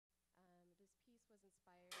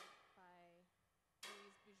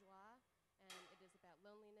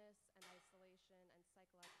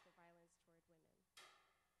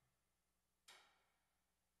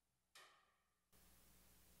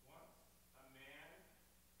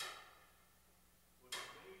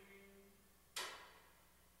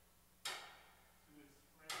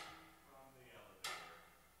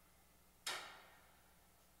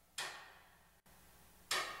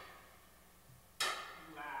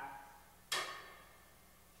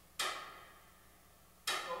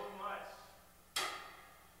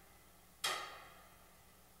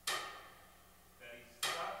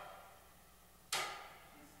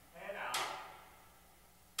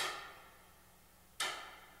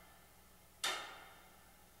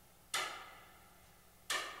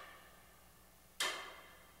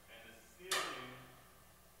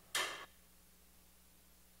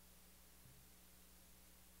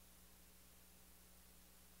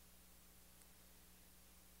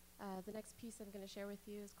The next piece I'm going to share with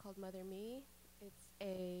you is called Mother Me. It's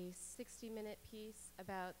a 60-minute piece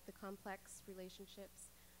about the complex relationships,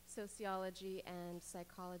 sociology, and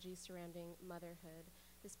psychology surrounding motherhood.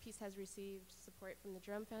 This piece has received support from the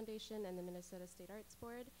Drum Foundation and the Minnesota State Arts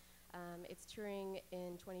Board. It's touring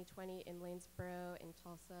in 2020 in Lanesboro, in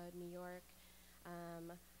Tulsa, New York.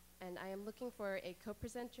 And I am looking for a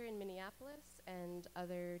co-presenter in Minneapolis and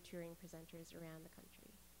other touring presenters around the country.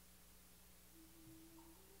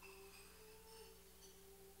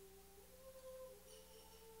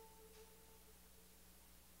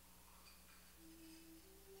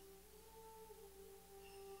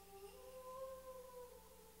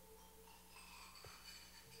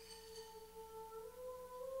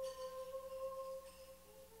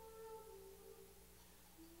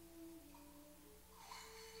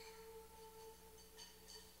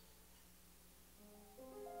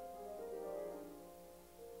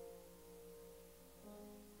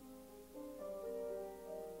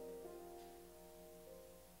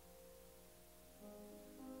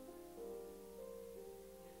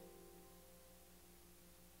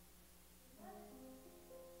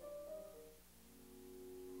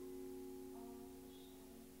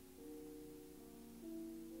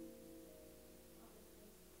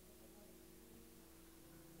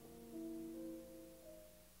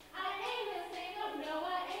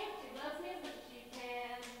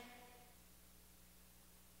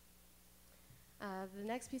 The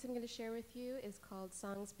next piece I'm going to share with you is called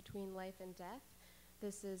Songs Between Life and Death.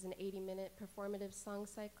 This is an 80-minute performative song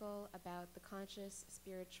cycle about the conscious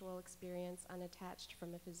spiritual experience unattached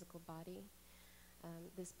from a physical body.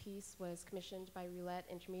 This piece was commissioned by Roulette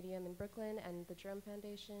Intermedium in Brooklyn and the Drum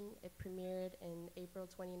Foundation. It premiered in April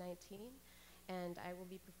 2019, and I will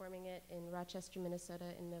be performing it in Rochester, Minnesota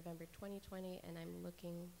in November 2020, and I'm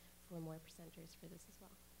looking for more presenters for this as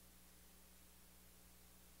well.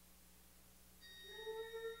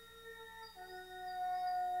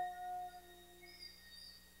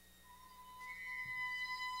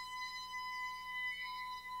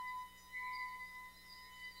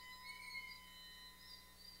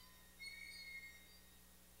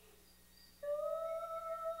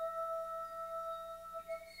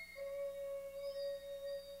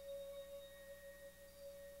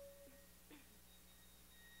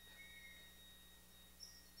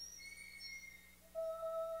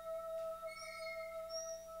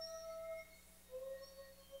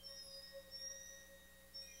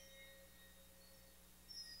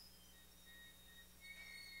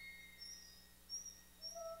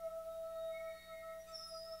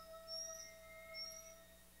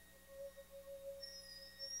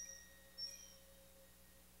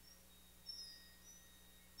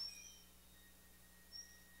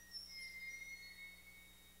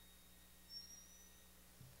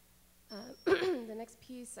 The next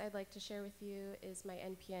piece I'd like to share with you is my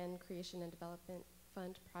NPN Creation and Development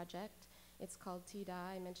Fund project. It's called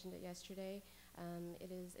TDA. I mentioned it yesterday.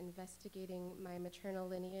 It is investigating my maternal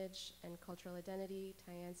lineage and cultural identity,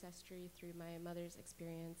 Thai ancestry through my mother's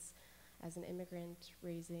experience as an immigrant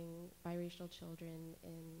raising biracial children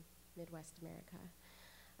in Midwest America.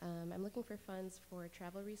 I'm looking for funds for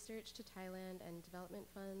travel research to Thailand and development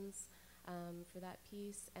funds for that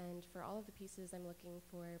piece, and for all of the pieces I'm looking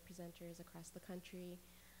for presenters across the country,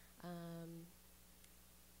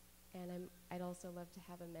 and I'd also love to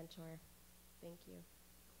have a mentor. Thank you.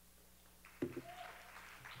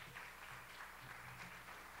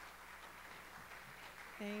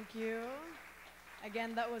 Thank you.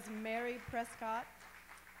 Again, that was Mary Prescott.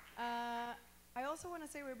 I also want to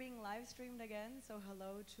say we're being live streamed again, so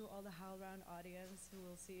hello to all the HowlRound audience who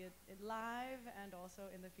will see it live and also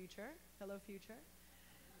in the future. Hello, future.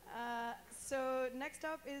 So next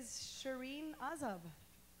up is Shireen Azab,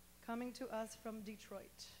 coming to us from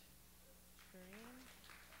Detroit. Shireen.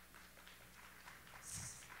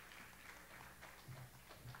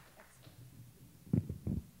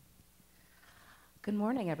 Good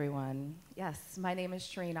morning, everyone. Yes, my name is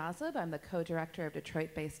Shireen Azab. I'm the co-director of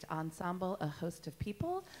Detroit-based ensemble A Host of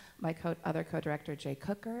People. My other co-director, Jay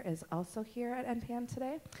Cooker, is also here at NPN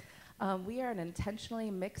today. We are an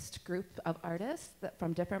intentionally mixed group of artists that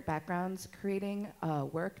from different backgrounds creating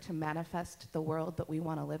work to manifest the world that we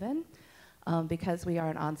want to live in. Because we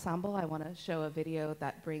are an ensemble, I want to show a video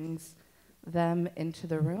that brings them into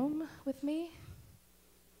the room with me.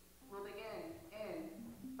 We'll begin in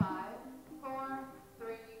 5, 4,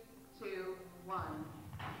 3, 2, 1.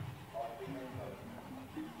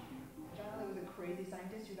 Generally, was a crazy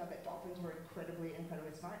scientist who thought that dolphins were incredibly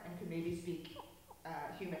smart and could maybe speak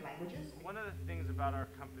human languages. One of the things about our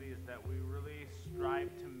company is that we really strive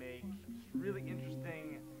to make really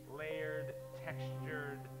interesting, layered,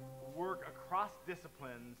 textured cross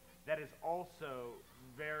disciplines that is also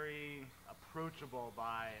very approachable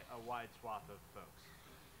by a wide swath of folks.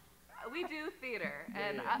 We do theater,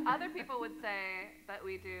 and other people would say that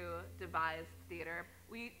we do devised theater.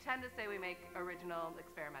 We tend to say we make original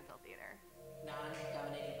experimental theater.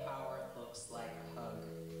 Non-dominating power looks like a hug.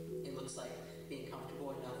 It looks like being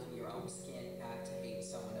comfortable enough in your own skin not to hate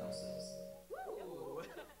someone else's. Woo!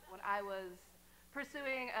 When I was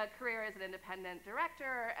pursuing a career as an independent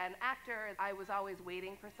director and actor, I was always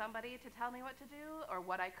waiting for somebody to tell me what to do or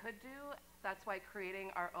what I could do. That's why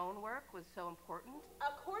creating our own work was so important.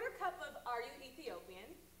 A quarter cup of Are You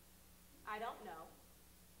Ethiopian? I don't know.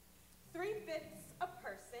 3/5 a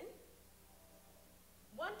person.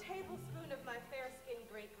 1 tablespoon of my fair-skinned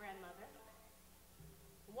great-grandmother.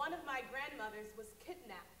 One of my grandmothers was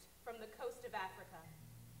kidnapped from the coast of Africa.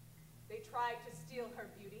 They tried to steal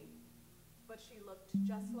her beauty, but she looked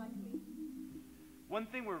just like me. One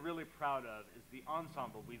thing we're really proud of is the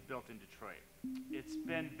ensemble we've built in Detroit. It's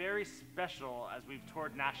been very special as we've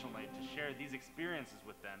toured nationally to share these experiences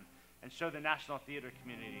with them and show the national theater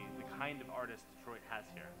community the kind of artists Detroit has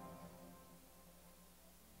here.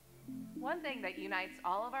 One thing that unites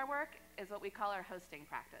all of our work is what we call our hosting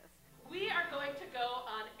practice. We are going to go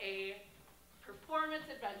on a performance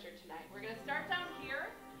adventure tonight. We're going to start down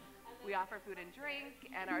here. We offer food and drink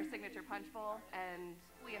and our signature punch bowl, and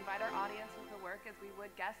we invite our audience into work as we would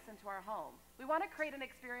guests into our home. We want to create an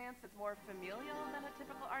experience that's more familial than a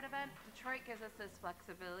typical art event. Detroit gives us this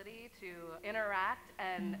flexibility to interact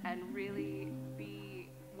and really be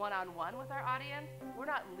one-on-one with our audience. We're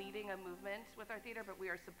not leading a movement with our theater, but we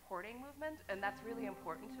are supporting movement, and that's really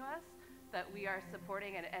important to us, that we are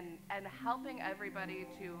supporting and helping everybody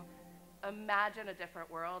to imagine a different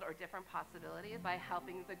world or different possibilities by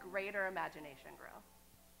helping the greater imagination grow.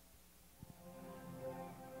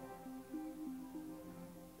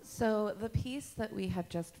 So the piece that we have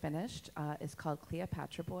just finished is called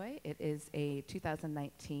Cleopatra Boy. It is a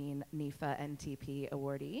 2019 NEFA NTP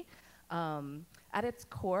awardee. At its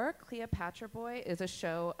core, Cleopatra Boy is a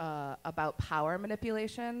show about power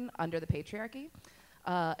manipulation under the patriarchy.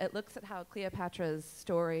 It looks at how Cleopatra's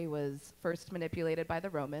story was first manipulated by the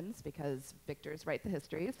Romans, because victors write the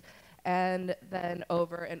histories, and then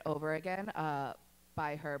over and over again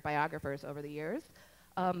by her biographers over the years.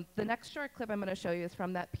 The next short clip I'm going to show you is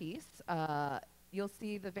from that piece. You'll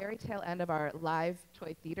see the very tail end of our live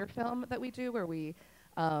toy theater film that we do, where we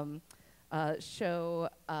show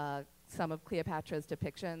some of Cleopatra's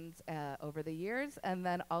depictions over the years, and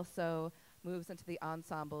then also moves into the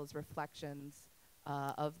ensemble's reflections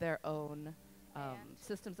of their own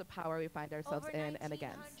systems of power we find ourselves in and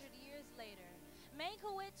against. 1,900 years later,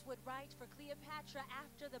 Mankiewicz would write for Cleopatra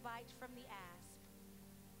after the bite from the asp.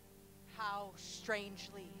 How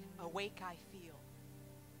strangely awake I feel,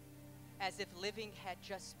 as if living had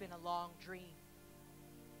just been a long dream,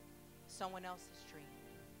 someone else's dream,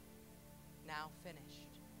 now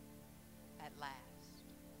finished, at last.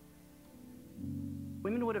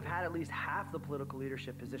 Women would have had at least half the political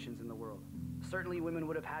leadership positions in the world. Certainly women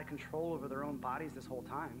would have had control over their own bodies this whole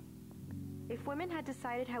time. If women had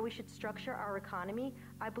decided how we should structure our economy,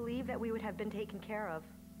 I believe that we would have been taken care of.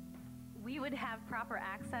 We would have proper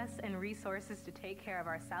access and resources to take care of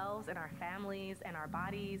ourselves and our families and our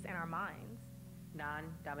bodies and our minds.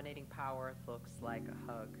 Non-dominating power looks like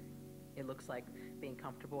a hug. It looks like being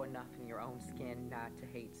comfortable enough in your own skin not to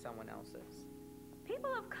hate someone else's.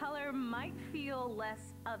 People of color might feel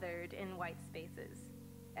less othered in white spaces.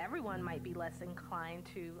 Everyone might be less inclined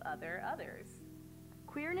to other others.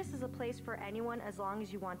 Queerness is a place for anyone as long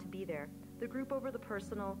as you want to be there. The group over the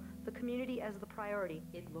personal, the community as the priority.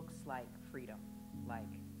 It looks like freedom,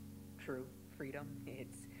 like true freedom.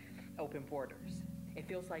 It's open borders. It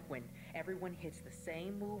feels like when everyone hits the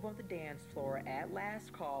same move on the dance floor at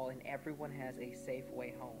last call and everyone has a safe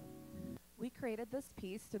way home. We created this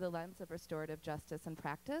piece through the lens of restorative justice and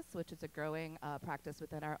practice, which is a growing practice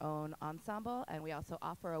within our own ensemble, and we also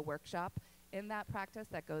offer a workshop in that practice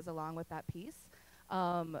that goes along with that piece.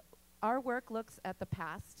 Our work looks at the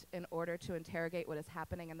past in order to interrogate what is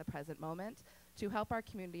happening in the present moment to help our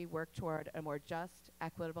community work toward a more just,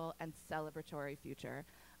 equitable, and celebratory future.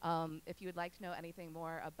 If you would like to know anything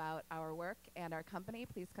more about our work and our company,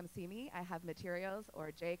 please come see me. I have materials,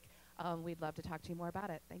 or Jake. We'd love to talk to you more about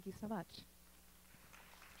it. Thank you so much.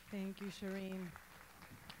 Thank you, Shireen.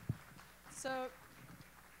 So,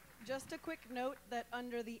 just a quick note that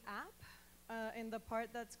under the app, in the part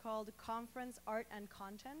that's called Conference, Art, and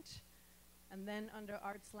Content, and then under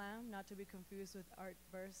Art Slam, not to be confused with Art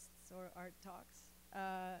Bursts or Art Talks,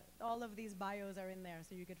 all of these bios are in there,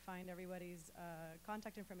 so you could find everybody's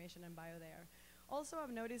contact information and bio there. Also,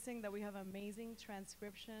 I'm noticing that we have amazing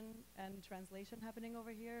transcription and translation happening over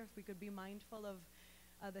here. If we could be mindful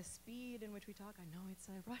of the speed in which we talk. I know it's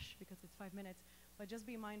a rush because it's 5 minutes, but just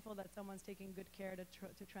be mindful that someone's taking good care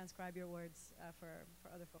to transcribe your words for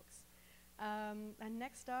other folks. And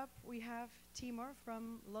next up, we have Timur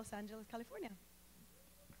from Los Angeles, California.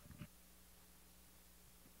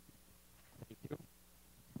 Thank you.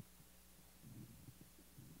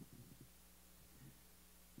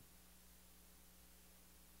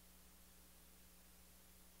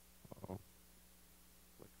 Oh,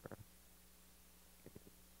 flicker.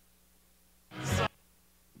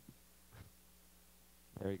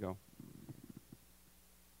 There you go.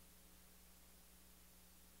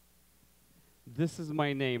 This is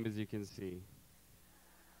my name, as you can see.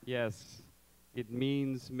 Yes, it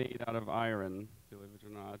means made out of iron, believe it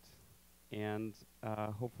or not. And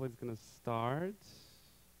hopefully it's going to start.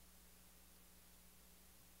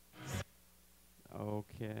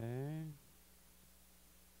 Okay.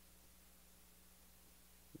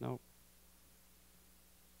 Nope.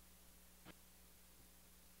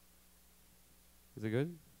 Is it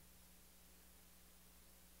good?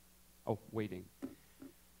 Oh, waiting.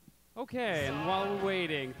 Okay, and while we're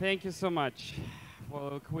waiting, thank you so much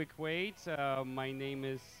for a quick wait. My name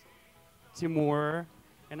is Timur,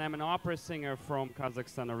 and I'm an opera singer from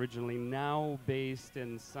Kazakhstan originally, now based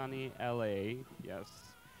in sunny LA, yes.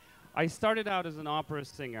 I started out as an opera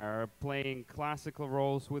singer, playing classical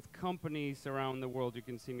roles with companies around the world. You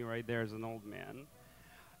can see me right there as an old man.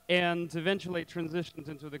 And eventually transitioned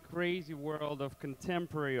into the crazy world of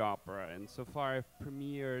contemporary opera. And so far I've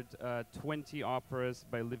premiered 20 operas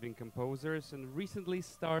by living composers and recently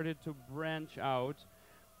started to branch out,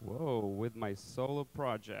 with my solo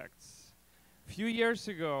projects. A few years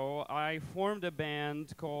ago, I formed a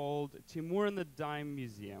band called Timur and the Dime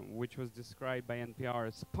Museum, which was described by NPR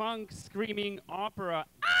as punk, screaming opera.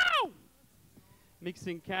 Ow!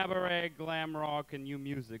 Mixing cabaret, glam rock, and new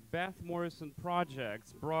music. Beth Morrison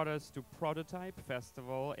Projects brought us to Prototype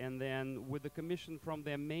Festival, and then with the commission from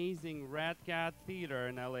the amazing Red Cat Theater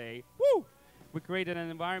in LA, we created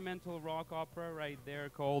an environmental rock opera right there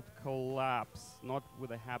called Collapse, not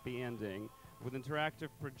with a happy ending. With interactive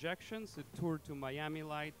projections, it toured to Miami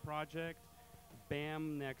Light Project,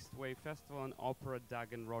 BAM Next Wave Festival, and Opera Dag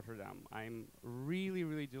in Rotterdam. I'm really,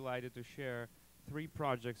 really delighted to share 3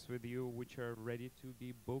 projects with you which are ready to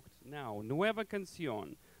be booked now. Nueva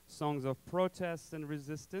Canción, Songs of Protest and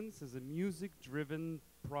Resistance, is a music-driven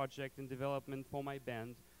project in development for my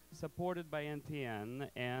band, supported by NPN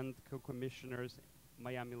and co-commissioners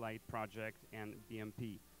Miami Light Project and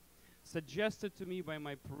BMP. Suggested to me by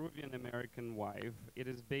my Peruvian-American wife, it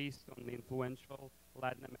is based on the influential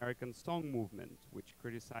Latin American song movement, which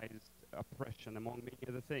criticized oppression, among many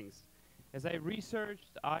other things. As I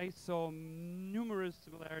researched, I saw numerous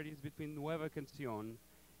similarities between Nueva Canción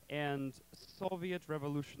and Soviet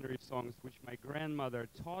revolutionary songs, which my grandmother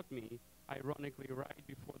taught me, ironically, right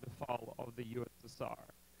before the fall of the USSR.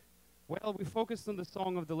 Well, we focused on the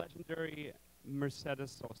song of the legendary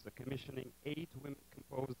Mercedes Sosa, commissioning 8 women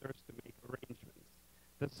composers to make arrangements.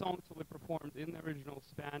 The songs will be performed in the original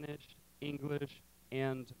Spanish, English,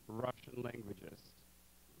 and Russian languages.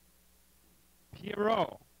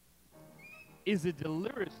 Pierrot is a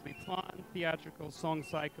deliriously fun theatrical song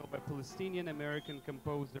cycle by Palestinian-American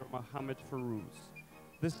composer Mohammed Fairouz.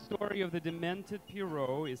 The story of the demented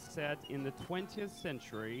Pierrot is set in the 20th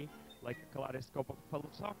century, like a kaleidoscope of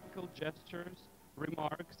philosophical gestures,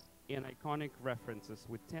 remarks, and iconic references,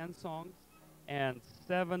 with 10 songs and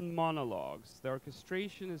 7 monologues. The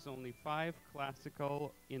orchestration is only 5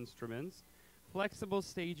 classical instruments, flexible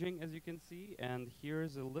staging, as you can see, and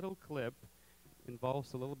here's a little clip.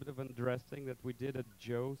 Involves a little bit of undressing that we did at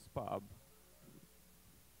Joe's Pub.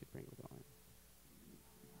 Keep bringing it on.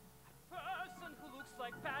 Person who looks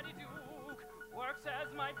like Patty Duke works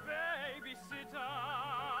as my babysitter.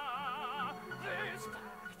 This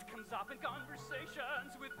fact comes up in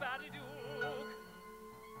conversations with Patty Duke.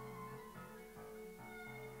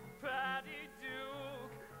 Patty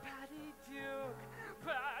Duke, Patty Duke,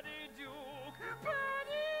 Patty Duke,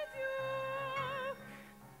 Patty Duke.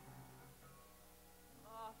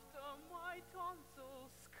 After my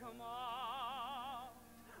tonsils come out,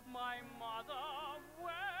 my mother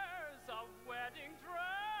wears a wedding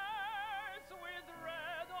dress with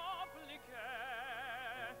red applique.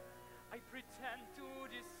 I pretend to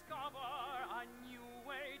discover a new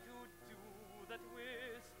way to do the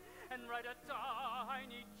twist and write a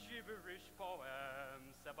tiny gibberish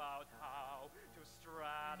poems about how to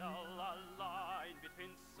straddle a line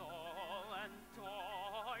between soul and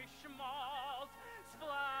toy schmaltz.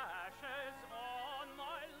 Splashes on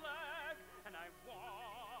my leg, and I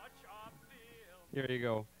Here you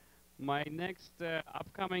go. My next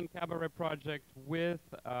upcoming cabaret project with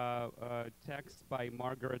text by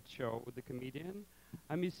Margaret Cho, the comedian.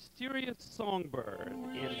 A mysterious songbird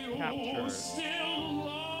is captured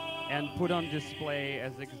and put on display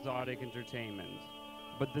as exotic entertainment.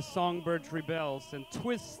 But the songbird rebels and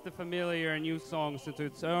twists the familiar new songs into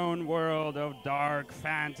its own world of dark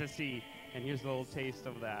fantasy. And here's a little taste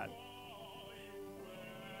of that.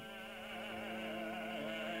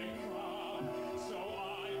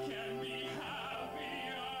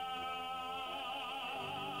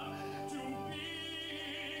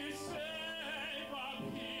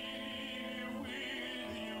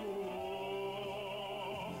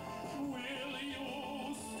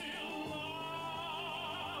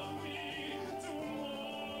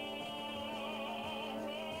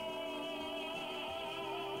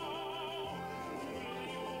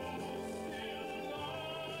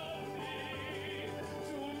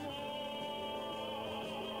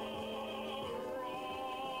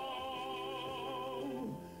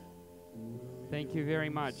 Thank you very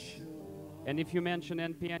much. And if you mention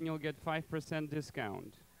NPN, you'll get 5%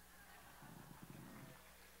 discount.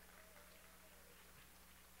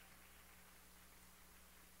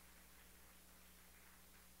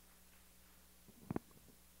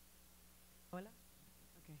 Hola.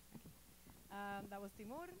 Okay. That was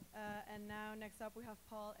Timur. And now next up we have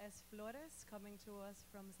Paul S. Flores coming to us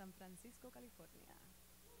from San Francisco, California.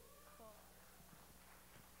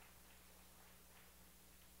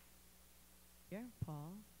 Here,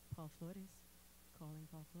 Paul Flores, calling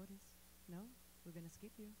Paul Flores. No, we're gonna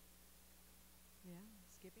skip you. Yeah,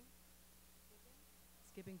 skipping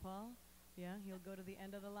Paul. Yeah, he'll go to the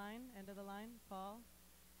end of the line, Paul.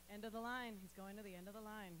 End of the line, he's going to the end of the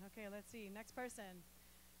line. Okay, let's see, next person.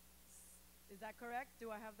 Is that correct? Do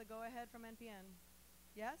I have the go ahead from NPN?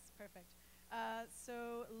 Yes, perfect.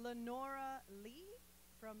 So Lenora Lee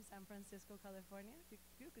from San Francisco, California. If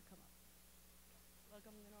you could come up.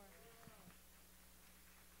 Welcome, Lenora.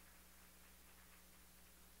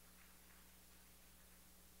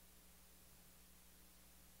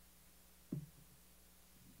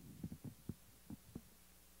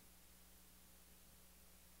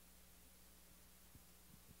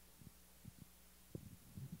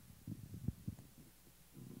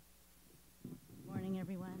 Morning,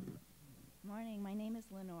 everyone. Morning. My name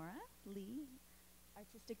is Lenora Lee,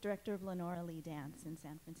 Artistic Director of Lenora Lee Dance in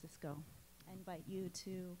San Francisco. I invite you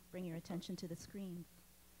to bring your attention to the screen.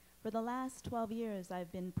 For the last 12 years,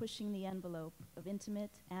 I've been pushing the envelope of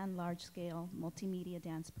intimate and large-scale multimedia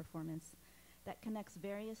dance performance that connects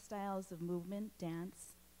various styles of movement,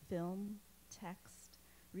 dance, film, text,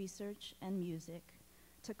 research, and music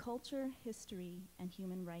to culture, history, and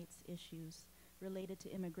human rights issues related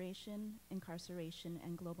to immigration, incarceration,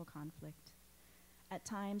 and global conflict, at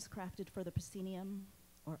times crafted for the proscenium,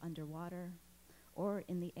 or underwater, or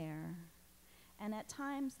in the air. And at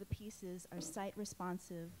times, the pieces are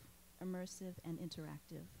site-responsive, immersive, and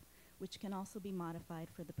interactive, which can also be modified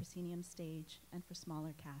for the proscenium stage and for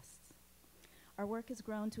smaller casts. Our work has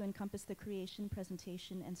grown to encompass the creation,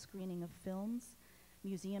 presentation, and screening of films,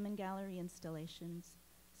 museum and gallery installations,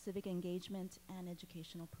 civic engagement, and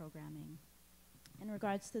educational programming. In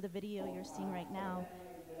regards to the video you're seeing right now,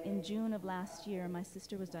 in June of last year, my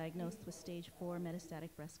sister was diagnosed with stage 4 metastatic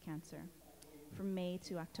breast cancer. From May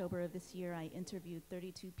to October of this year, I interviewed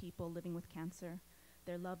 32 people living with cancer,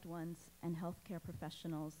 their loved ones, and healthcare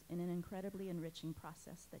professionals in an incredibly enriching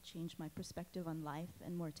process that changed my perspective on life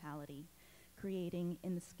and mortality, creating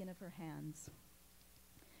In the Skin of Her Hands.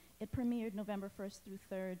 It premiered November 1st through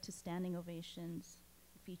 3rd to standing ovations,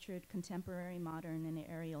 featured contemporary, modern, and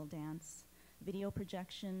aerial dance, video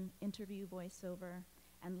projection, interview voiceover,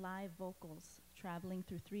 and live vocals traveling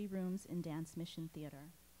through 3 rooms in Dance Mission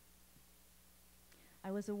Theater.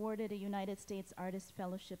 I was awarded a United States Artist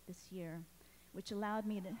Fellowship this year, which allowed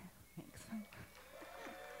me to, thanks.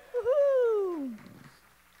 Woohoo!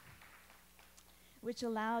 Which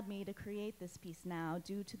allowed me to create this piece now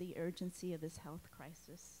due to the urgency of this health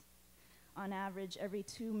crisis. On average, every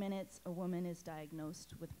 2 minutes, a woman is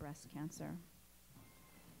diagnosed with breast cancer.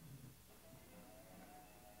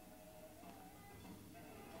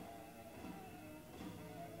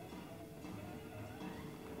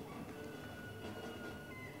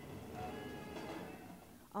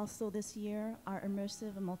 Also this year, our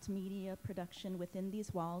immersive multimedia production Within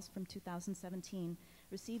These Walls from 2017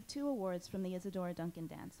 received 2 awards from the Isadora Duncan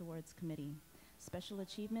Dance Awards Committee, Special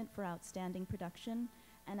Achievement for Outstanding Production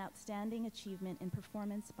and Outstanding Achievement in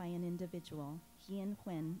Performance by an Individual, Hien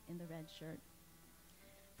Huen in the red shirt,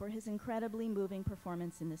 for his incredibly moving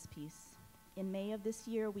performance in this piece. In May of this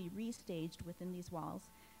year, we restaged Within These Walls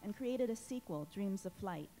and created a sequel, Dreams of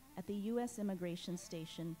Flight, at the U.S. Immigration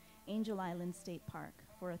Station, Angel Island State Park,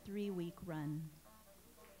 for a 3-week run.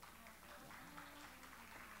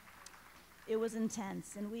 It was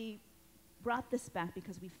intense, and we brought this back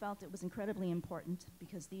because we felt it was incredibly important,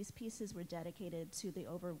 because these pieces were dedicated to the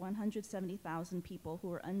over 170,000 people who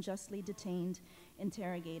were unjustly detained,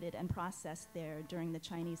 interrogated, and processed there during the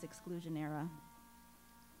Chinese exclusion era.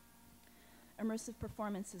 Immersive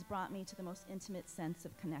performances brought me to the most intimate sense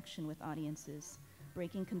of connection with audiences,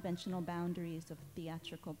 breaking conventional boundaries of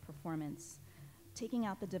theatrical performance, taking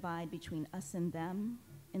out the divide between us and them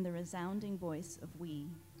in the resounding voice of we.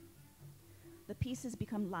 The pieces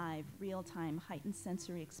become live, real-time, heightened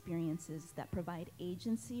sensory experiences that provide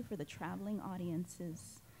agency for the traveling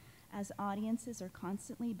audiences, as audiences are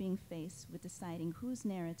constantly being faced with deciding whose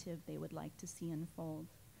narrative they would like to see unfold,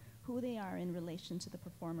 who they are in relation to the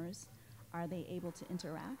performers, are they able to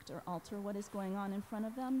interact or alter what is going on in front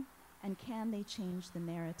of them, and can they change the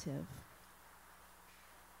narrative?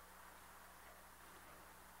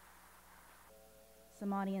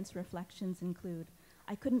 Some audience reflections include,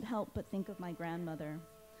 I couldn't help but think of my grandmother.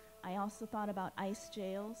 I also thought about ICE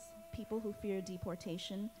jails, people who fear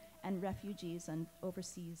deportation, and refugees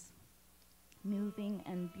overseas. Moving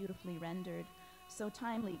and beautifully rendered, so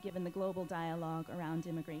timely given the global dialogue around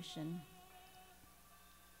immigration.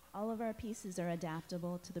 All of our pieces are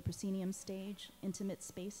adaptable to the proscenium stage, intimate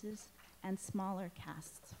spaces, and smaller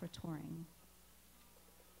casts for touring.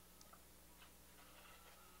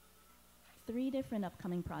 3 different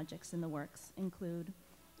upcoming projects in the works include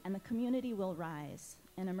And the Community Will Rise,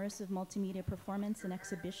 an immersive multimedia performance and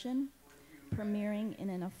exhibition premiering in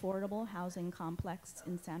an affordable housing complex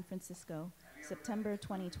in San Francisco, September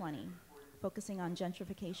 2020, focusing on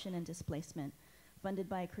gentrification and displacement, funded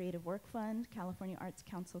by Creative Work Fund, California Arts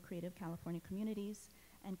Council Creative California Communities,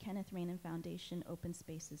 and Kenneth Rainin Foundation Open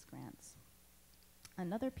Spaces grants.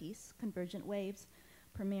 Another piece, Convergent Waves,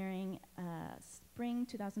 premiering spring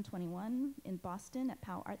 2021 in Boston at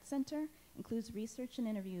Powell Arts Center, includes research and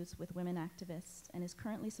interviews with women activists, and is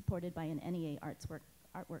currently supported by an NEA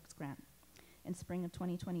Artworks grant. In spring of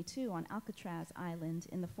 2022 on Alcatraz Island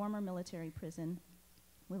in the former military prison,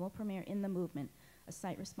 we will premiere In the Movement, a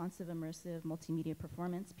site-responsive immersive multimedia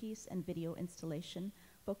performance piece and video installation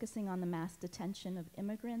focusing on the mass detention of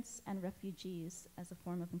immigrants and refugees as a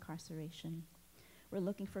form of incarceration. We're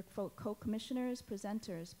looking for co-commissioners,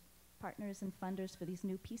 presenters, partners, and funders for these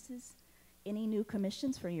new pieces, any new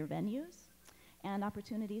commissions for your venues, and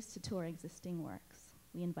opportunities to tour existing works.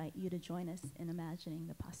 We invite you to join us in imagining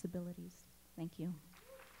the possibilities. Thank you.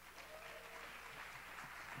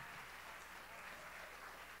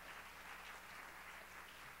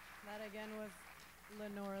 That again was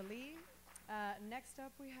Lenora Lee. Next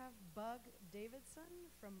up we have Bug Davidson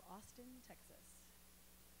from Austin, Texas.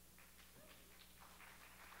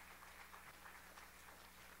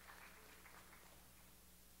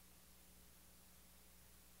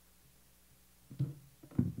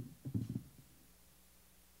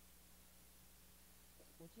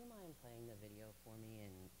 Would you mind playing the video for me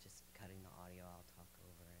and just cutting the audio? I'll talk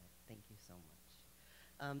over it. Thank you so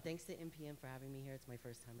much. Thanks to NPM for having me here. It's my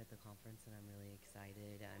first time at the conference, and I'm really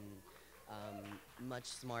excited. I'm much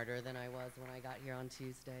smarter than I was when I got here on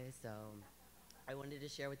Tuesday. So I wanted to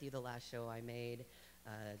share with you the last show I made.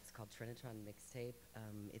 It's called Trinitron Mixtape.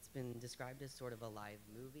 It's been described as sort of a live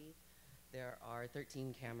movie. There are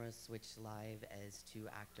 13 cameras switched live as 2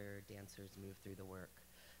 actor dancers move through the work.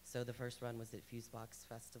 So the first run was at Fusebox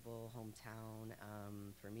Festival, hometown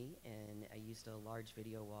for me, and I used a large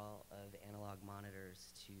video wall of analog monitors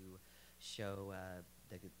to show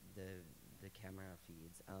the camera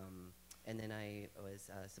feeds. And then I was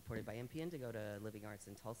supported by MPN to go to Living Arts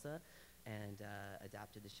in Tulsa and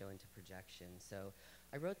adapted the show into projection. So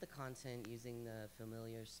I wrote the content using the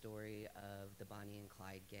familiar story of the Bonnie and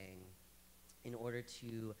Clyde gang in order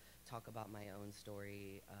to talk about my own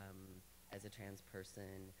story as a trans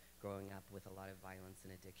person growing up with a lot of violence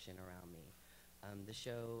and addiction around me. The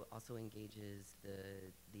show also engages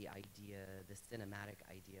the idea, the cinematic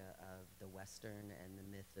idea of the Western and the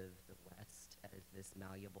myth of the West as this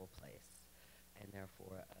malleable place, and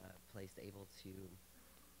therefore a place able to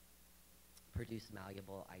produce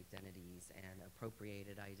malleable identities and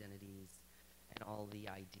appropriated identities and all the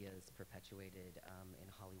ideas perpetuated in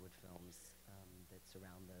Hollywood films that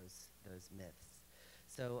surround those myths.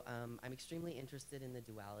 So I'm extremely interested in the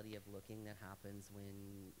duality of looking that happens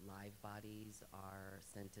when live bodies are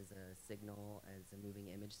sent as a signal, as a moving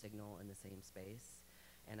image signal in the same space.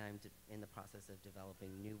 And I'm in the process of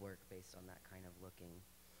developing new work based on that kind of looking.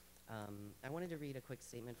 I wanted to read a quick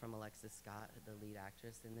statement from Alexis Scott, the lead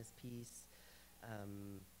actress in this piece.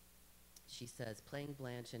 She says, playing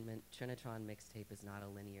Blanche in Trinitron mixtape is not a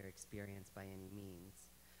linear experience by any means.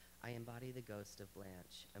 I embody the ghost of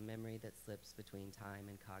Blanche, a memory that slips between time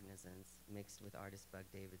and cognizance, mixed with artist Bug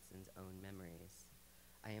Davidson's own memories.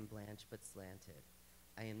 I am Blanche but slanted.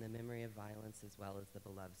 I am the memory of violence as well as the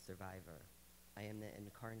beloved survivor. I am the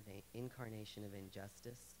incarnation of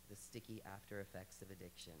injustice, the sticky after effects of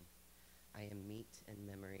addiction. I am meat and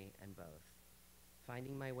memory and both.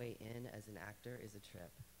 Finding my way in as an actor is a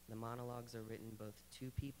trip. The monologues are written both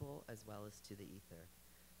to people as well as to the ether.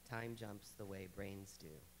 Time jumps the way brains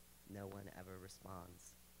do. No one ever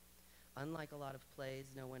responds. Unlike a lot of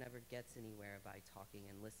plays, no one ever gets anywhere by talking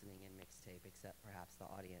and listening in mixtape except perhaps the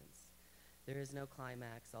audience. There is no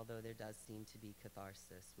climax, although there does seem to be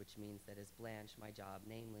catharsis, which means that as Blanche, my job,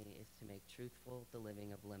 namely, is to make truthful the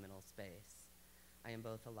living of liminal space. I am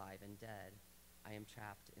both alive and dead. I am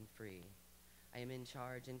trapped and free. I am in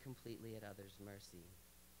charge and completely at others' mercy.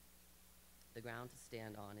 The ground to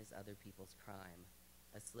stand on is other people's crime,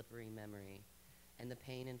 a slippery memory, and the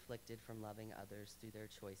pain inflicted from loving others through their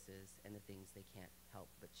choices and the things they can't help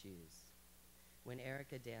but choose. When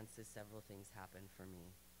Erica dances, several things happen for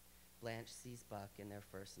me. Blanche sees Buck in their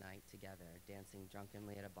first night together, dancing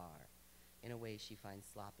drunkenly at a bar, in a way she finds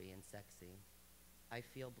sloppy and sexy. I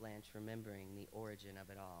feel Blanche remembering the origin of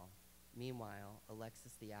it all. Meanwhile,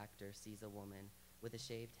 Alexis the actor sees a woman with a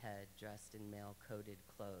shaved head dressed in male-coded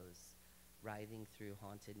clothes, writhing through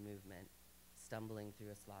haunted movement, stumbling through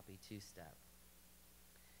a sloppy two-step.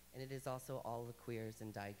 And it is also all the queers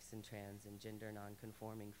and dykes and trans and gender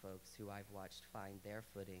non-conforming folks who I've watched find their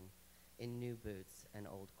footing in new boots and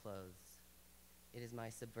old clothes. It is my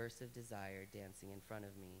subversive desire dancing in front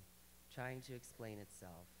of me, trying to explain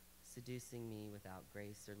itself, seducing me without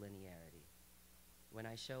grace or linearity. When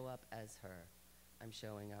I show up as her, I'm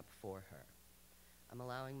showing up for her. I'm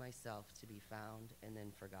allowing myself to be found and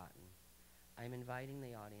then forgotten. I'm inviting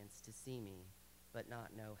the audience to see me, but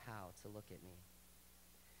not know how to look at me.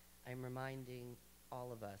 I'm reminding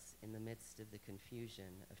all of us in the midst of the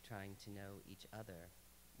confusion of trying to know each other,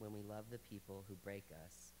 when we love the people who break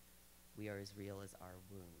us, we are as real as our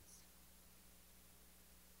wounds.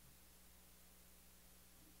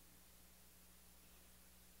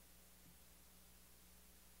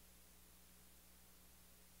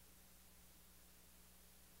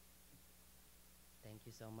 Thank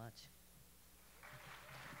you so much.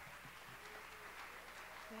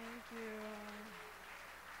 Thank you.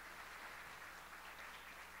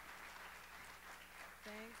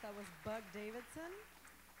 Thanks. That was Bug Davidson.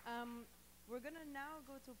 We're going to now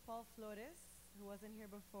go to Paul Flores, who wasn't here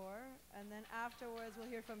before, and then afterwards we'll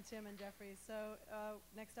hear from Tim and Jeffrey. So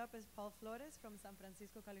next up is Paul Flores from San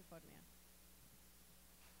Francisco, California.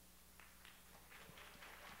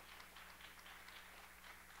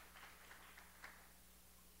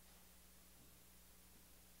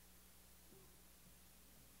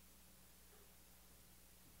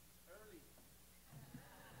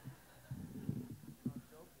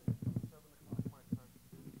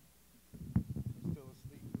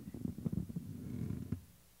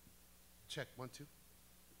 Check, 1, 2.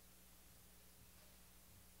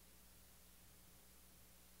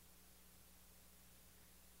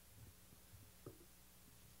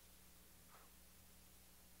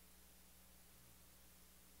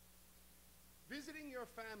 Visiting your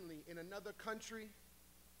family in another country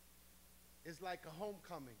is like a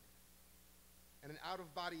homecoming and an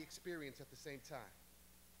out-of-body experience at the same time.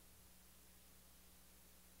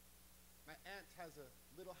 My aunt has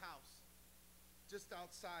a little house just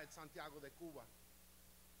outside Santiago de Cuba.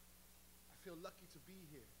 I feel lucky to be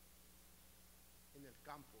here in El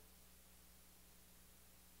Campo.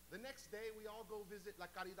 The next day, we all go visit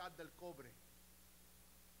La Caridad del Cobre.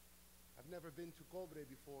 I've never been to Cobre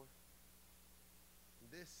before.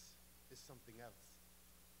 And this is something else.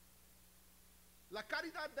 La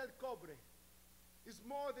Caridad del Cobre is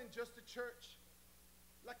more than just a church.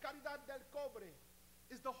 La Caridad del Cobre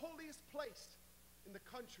is the holiest place in the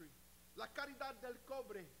country. La Caridad del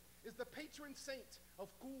Cobre is the patron saint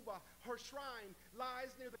of Cuba. Her shrine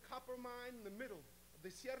lies near the copper mine in the middle of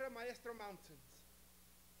the Sierra Maestra Mountains.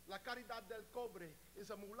 La Caridad del Cobre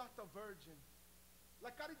is a mulata virgin.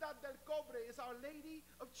 La Caridad del Cobre is Our Lady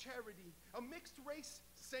of Charity, a mixed-race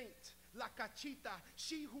saint. La Cachita,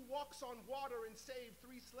 she who walks on water and saved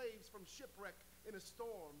 3 slaves from shipwreck in a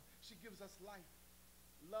storm. She gives us life,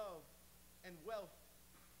 love, and wealth.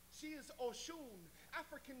 She is Oshun,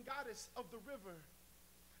 African goddess of the river,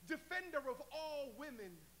 defender of all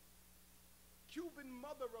women, Cuban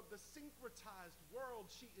mother of the syncretized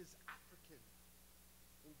world. She is African,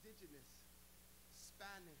 indigenous,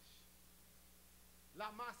 Spanish.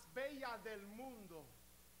 la más bella del mundo.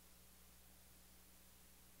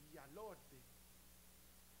 Y al norte,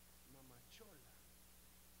 Mamachola,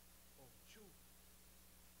 Ochu.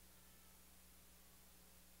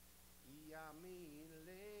 Y a mi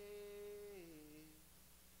le,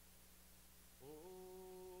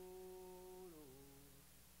 oro.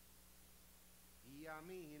 Y a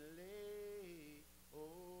mi le,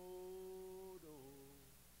 oro.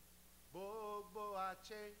 Bobo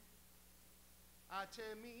H. H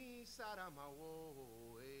mi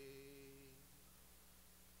saramawoe.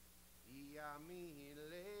 Y a mi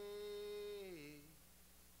le,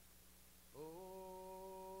 oro.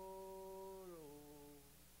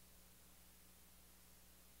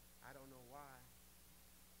 I don't know why,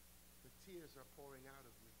 but tears are pouring out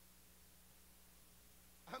of me.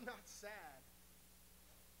 I'm not sad.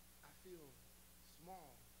 I feel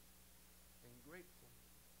small and grateful.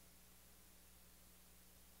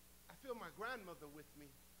 I feel my grandmother with me.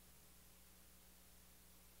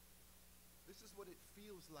 This is what it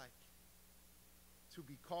feels like to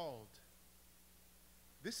be called.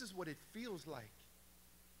 This is what it feels like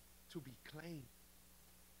to be claimed.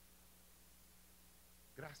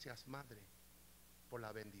 Gracias, Madre, por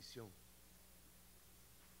la bendición.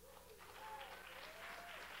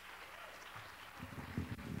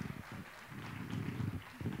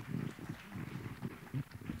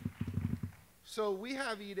 So We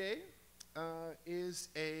Have Ide is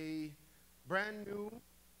a brand new,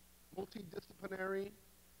 multidisciplinary,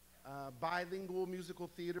 bilingual musical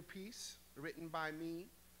theater piece written by me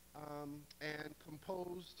and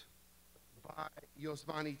composed by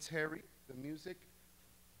Yosvani Terry, the music.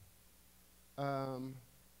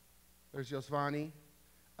 There's Yosvani.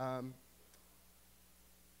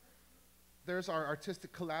 There's our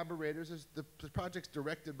artistic collaborators. The project's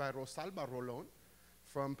directed by Rosalba Rolón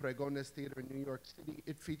from Pregones Theater in New York City.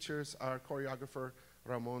 It features our choreographer,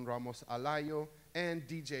 Ramon Ramos Alayo, and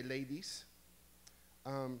DJ Ladies.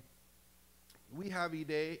 We Have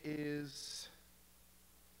Ide is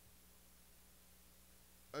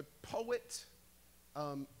a poet,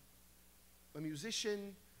 a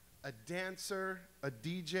musician, a dancer, a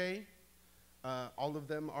DJ. All of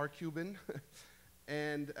them are Cuban.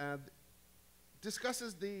 And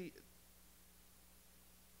discusses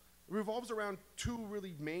revolves around two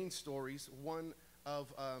really main stories. One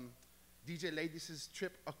of DJ Ladies'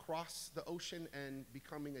 trip across the ocean and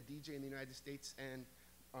becoming a DJ in the United States, and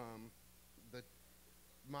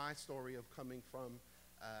my story of coming from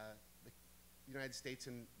the United States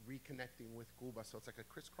and reconnecting with Cuba. So it's like a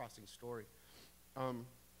crisscrossing story.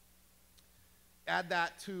 Add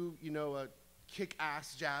that to, you know, a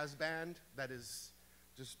kick-ass jazz band that is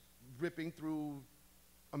just ripping through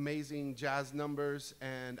amazing jazz numbers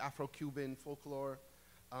and Afro-Cuban folklore.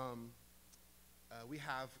 We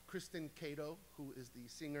have Kristen Cato, who is the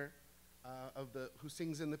singer who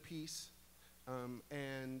sings in the piece,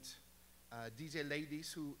 and DJ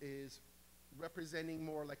Ladies, who is representing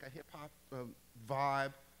more like a hip-hop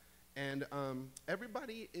vibe, and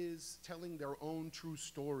everybody is telling their own true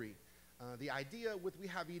story. The idea with We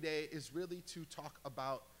Have Ide is really to talk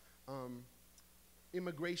about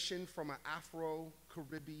immigration from an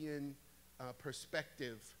Afro-Caribbean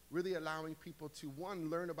perspective, really allowing people to, one,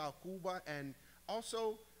 learn about Cuba, and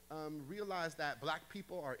also realize that black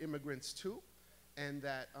people are immigrants too, and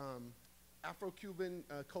that Afro-Cuban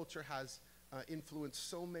culture has influenced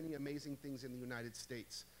so many amazing things in the United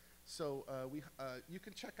States. So you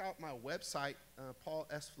can check out my website,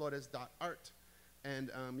 paulsflores.art,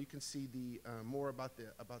 and you can see the more about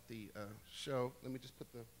the show. Let me just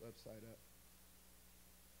put the website up.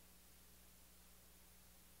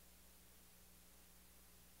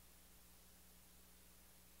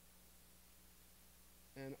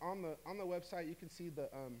 And on the website, you can see the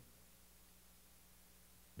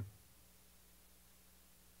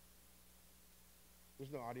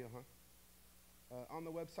there's no audio, huh? On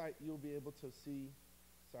the website, you'll be able to see,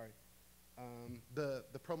 the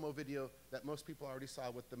promo video that most people already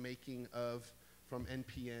saw with the making of from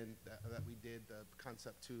NPN that we did, the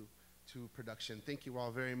concept to production. Thank you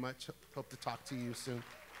all very much. Hope to talk to you soon.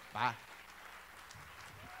 Bye.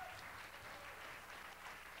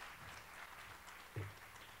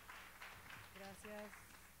 Gracias,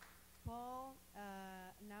 Paul.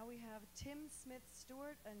 Now we have Tim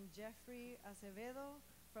Smith-Stewart and Jeffrey Acevedo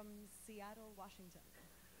from Seattle, Washington.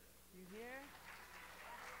 You here?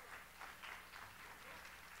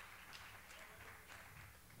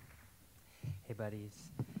 Hey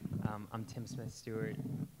buddies, I'm Tim Smith-Stewart.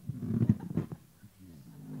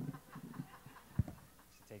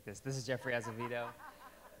 Take this. This is Jeffrey Azevedo.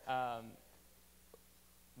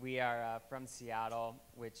 We are from Seattle,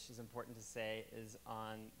 which is important to say is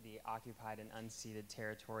on the occupied and unceded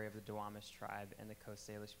territory of the Duwamish tribe and the Coast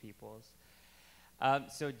Salish peoples.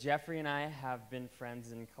 So Jeffrey and I have been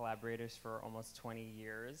friends and collaborators for almost 20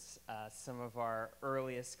 years. Some of our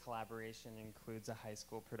earliest collaboration includes a high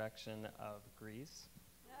school production of Grease.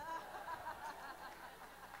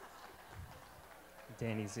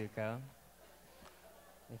 Danny Zuko,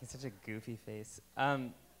 making such a goofy face.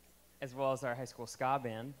 As well as our high school ska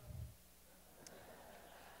band.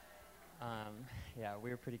 Yeah, we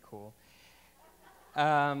were pretty cool.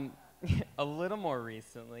 A little more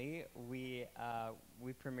recently, we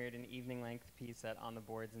premiered an evening-length piece On the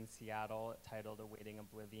Boards in Seattle titled Awaiting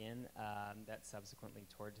Oblivion that subsequently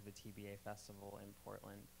toured to the TBA Festival in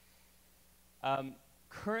Portland.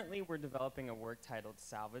 Currently, we're developing a work titled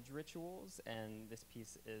Salvage Rituals, and this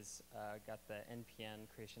piece is got the NPN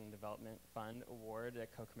Creation and Development Fund Award,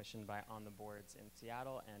 co-commissioned by On the Boards in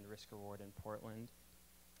Seattle and Risk Reward in Portland.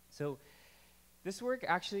 So this work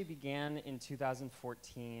actually began in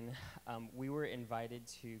 2014. We were invited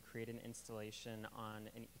to create an installation on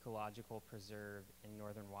an ecological preserve in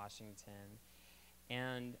northern Washington.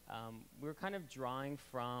 And we were kind of drawing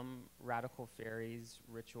from Radical Fairy's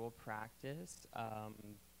ritual practice.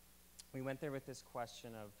 We went there with this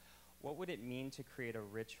question of what would it mean to create a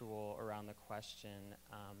ritual around the question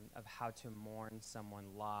of how to mourn someone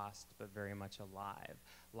lost but very much alive,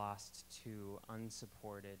 lost to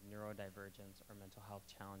unsupported neurodivergence or mental health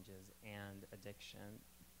challenges and addiction.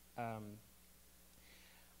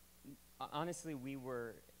 Honestly,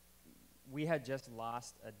 we had just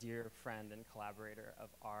lost a dear friend and collaborator of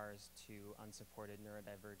ours to unsupported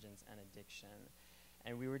neurodivergence and addiction.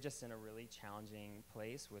 And we were just in a really challenging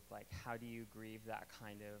place with like, how do you grieve that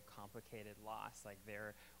kind of complicated loss? Like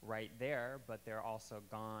they're right there, but they're also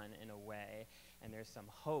gone in a way. And there's some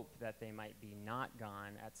hope that they might be not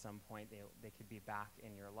gone at some point. They could be back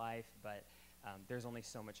in your life, but there's only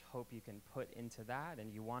so much hope you can put into that.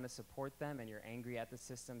 And you want to support them and you're angry at the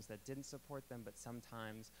systems that didn't support them, but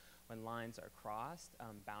sometimes when lines are crossed,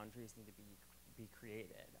 boundaries need to be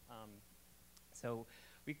created. So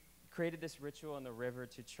we created this ritual in the river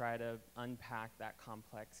to try to unpack that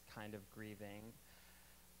complex kind of grieving.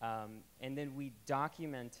 And then we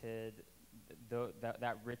documented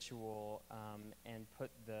that ritual and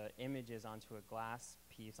put the images onto a glass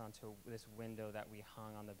piece, onto this window that we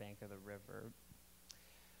hung on the bank of the river.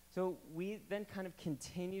 So we then kind of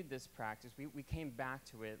continued this practice. We came back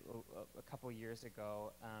to it a couple years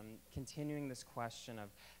ago, continuing this question of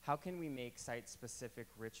how can we make site-specific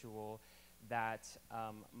ritual that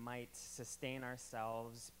might sustain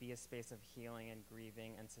ourselves, be a space of healing and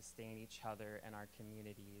grieving, and sustain each other and our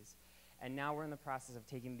communities. And now we're in the process of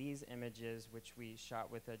taking these images, which we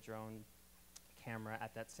shot with a drone camera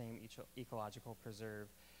at that same ecological preserve,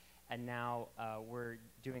 and now we're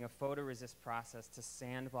doing a photoresist process to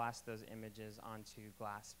sandblast those images onto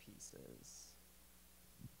glass pieces.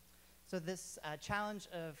 So this challenge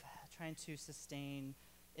of trying to sustain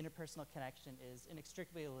interpersonal connection is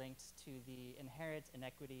inextricably linked to the inherent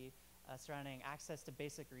inequity surrounding access to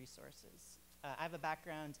basic resources. I have a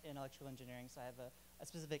background in electrical engineering, so I have a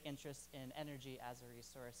specific interest in energy as a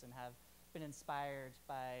resource and have been inspired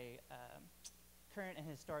by current and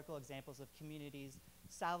historical examples of communities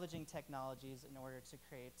salvaging technologies in order to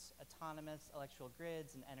create autonomous electrical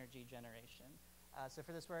grids and energy generation. So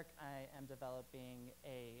for this work, I am developing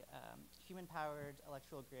a human-powered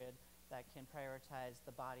electrical grid that can prioritize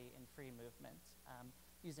the body in free movement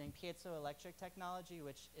using piezoelectric technology,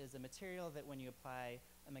 which is a material that when you apply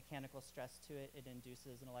a mechanical stress to it, it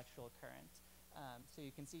induces an electrical current. So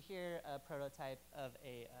you can see here a prototype of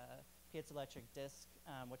a piezoelectric disc,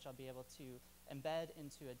 which I'll be able to embed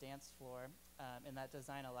into a dance floor, and that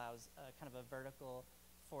design allows kind of a vertical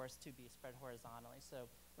force to be spread horizontally. So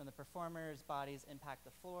when the performers' bodies impact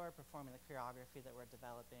the floor, performing the choreography that we're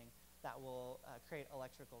developing, that will create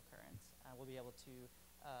electrical currents. We'll be able to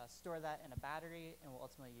store that in a battery, and we'll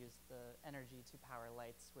ultimately use the energy to power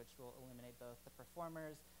lights, which will illuminate both the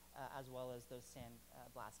performers as well as those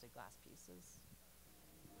sand-blasted glass pieces.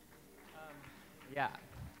 Yeah.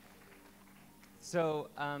 So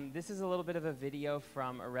this is a little bit of a video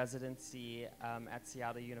from a residency at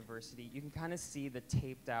Seattle University. You can kind of see the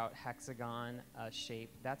taped out hexagon shape.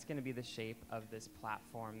 That's going to be the shape of this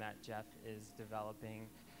platform that Jeff is developing.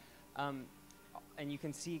 And you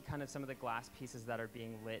can see kind of some of the glass pieces that are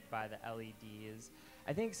being lit by the LEDs.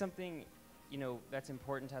 I think something that's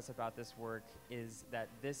important to us about this work is that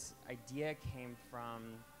this idea came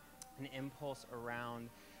from an impulse around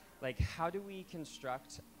like how do we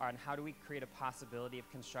construct and how do we create a possibility of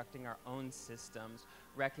constructing our own systems,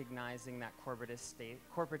 recognizing that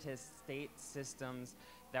corporatist state systems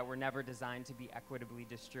that were never designed to be equitably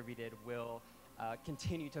distributed will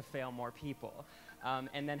continue to fail more people.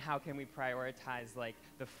 And then how can we prioritize like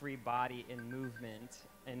the free body in movement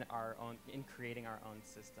in creating our own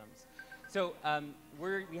systems? So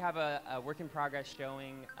we have a work in progress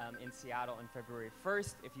showing in Seattle on February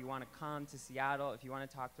 1st. If you want to come to Seattle, if you want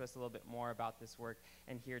to talk to us a little bit more about this work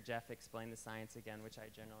and hear Jeff explain the science again, which I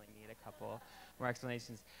generally need a couple more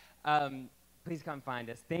explanations, please come find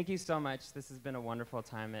us. Thank you so much. This has been a wonderful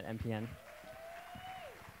time at MPN.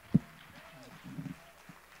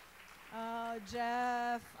 Oh,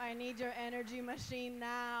 Jeff, I need your energy machine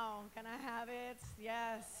now. Can I have it?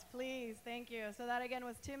 Yes, please. Thank you. So that again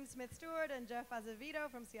was Tim Smith-Stewart and Jeff Azevedo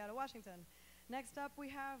from Seattle, Washington. Next up, we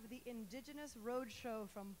have the Indigenous Roadshow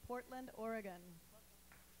from Portland, Oregon.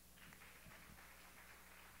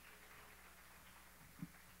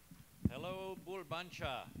 Hello,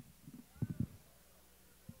 Bulbancha.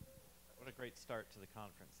 What a great start to the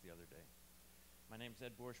conference the other day. My name's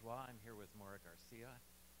Ed Bourgeois. I'm here with Maura Garcia,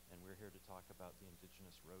 and we're here to talk about the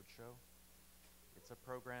Indigenous Roadshow. It's a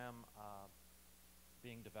program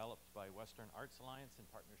being developed by Western Arts Alliance in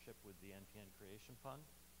partnership with the NPN Creation Fund.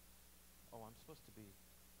 Oh, I'm supposed to be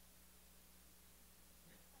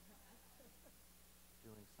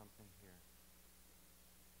doing something here.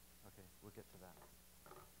 Okay, we'll get to that.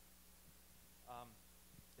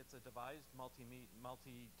 It's a devised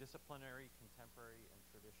multidisciplinary, contemporary, and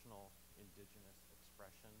traditional Indigenous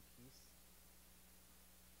expression piece.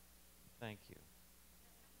 Thank you.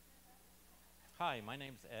 Hi, my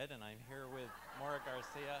name's Ed, and I'm here with Maura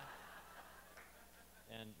Garcia.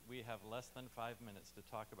 And we have less than 5 minutes to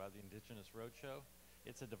talk about the Indigenous Roadshow.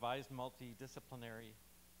 It's a devised multidisciplinary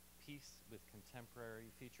piece with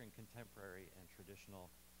featuring contemporary and traditional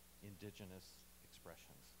Indigenous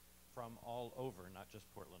expressions from all over, not just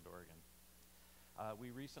Portland, Oregon.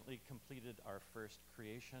 We recently completed our first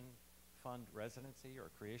Creation Fund residency, or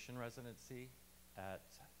Creation residency,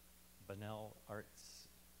 at Bunnell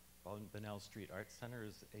Street Arts Center.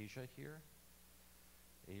 Is Asia here?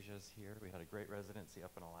 Asia's here. We had a great residency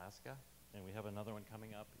up in Alaska, and we have another one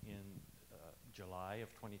coming up in July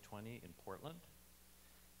of 2020 in Portland,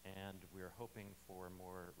 and we're hoping for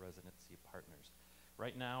more residency partners.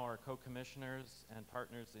 Right now, our co-commissioners and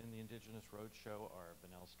partners in the Indigenous Roadshow are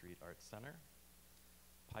Bunnell Street Arts Center,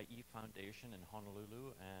 Pai'i Foundation in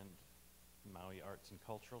Honolulu, and Maui Arts and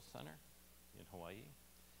Cultural Center in Hawaii,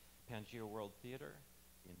 Pangea World Theater,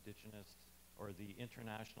 the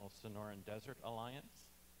International Sonoran Desert Alliance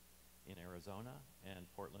in Arizona, and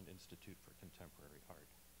Portland Institute for Contemporary Art.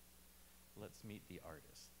 Let's meet the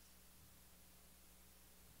artists.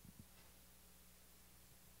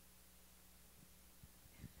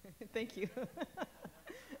 Thank you.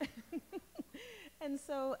 And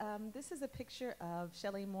so this is a picture of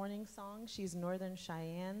Shelley Morningsong. She's Northern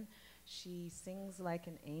Cheyenne. She sings like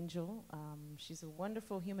an angel. She's a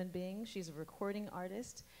wonderful human being. She's a recording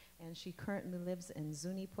artist, and she currently lives in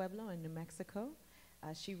Zuni Pueblo in New Mexico.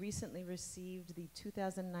 She recently received the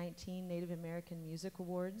 2019 Native American Music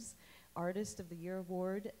Awards Artist of the Year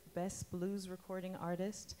Award, Best Blues Recording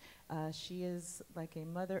Artist. She is like a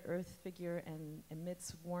Mother Earth figure and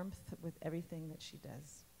emits warmth with everything that she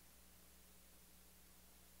does.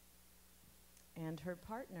 And her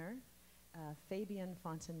partner, Fabian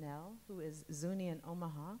Fontanelle, who is Zuni in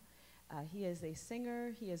Omaha. He is a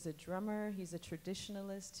singer, he is a drummer, he's a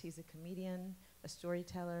traditionalist, he's a comedian, a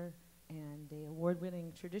storyteller, and an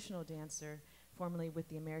award-winning traditional dancer, formerly with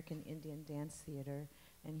the American Indian Dance Theater.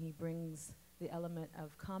 And he brings the element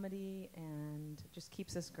of comedy and just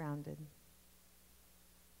keeps us grounded.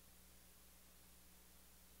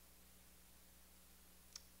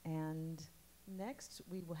 And next,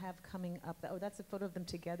 we will have coming up, that's a photo of them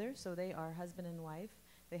together. So they are husband and wife.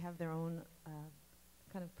 They have their own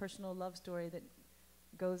kind of personal love story that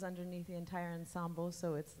goes underneath the entire ensemble.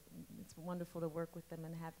 So it's wonderful to work with them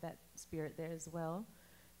and have that spirit there as well.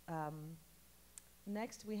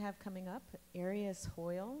 Next, we have coming up Arias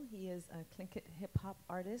Hoyle. He is a Tlingit hip-hop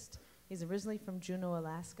artist. He's originally from Juneau,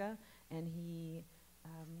 Alaska, and he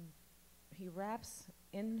raps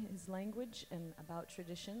in his language and about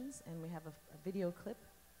traditions, and we have a video clip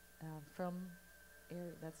from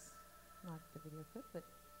that's not the video clip, but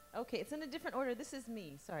okay, it's in a different order. This is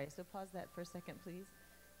me, sorry, so pause that for a second, please.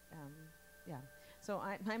 Yeah, so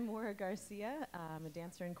I'm Maura Garcia. I'm a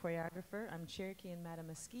dancer and choreographer. I'm Cherokee and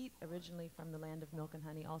Mattamuskeet, originally from the land of milk and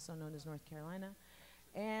honey, also known as North Carolina,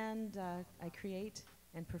 and I create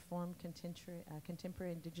and perform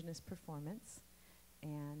contemporary Indigenous performance.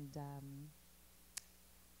 And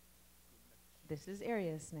this is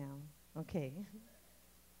Arius now. Okay.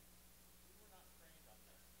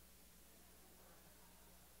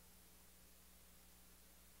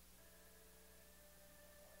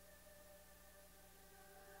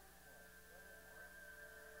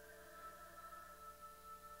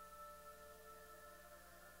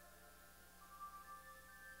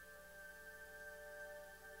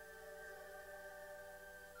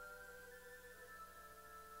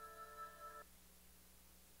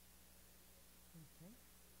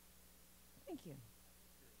 Thank you.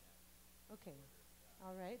 Okay.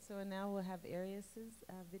 All right. So now we'll have Arius's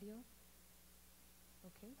video.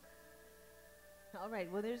 Okay. All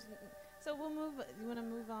right. Well, there's. So we'll move. You want to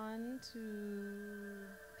move on to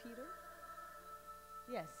Peter?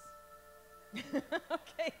 Yes.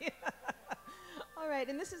 Okay. All right.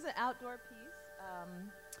 And this is an outdoor piece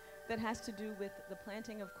that has to do with the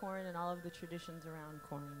planting of corn and all of the traditions around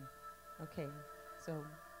corn. Okay. So.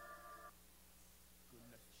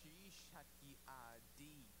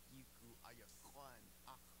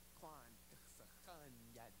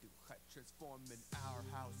 Transforming our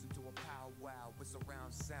house into a powwow with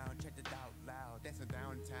surround sound, chant it out loud, dancing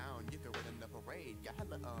downtown. You can win in the parade, got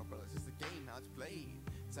hella umbrellas, it's a game how it's played.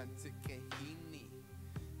 Santa Kahini,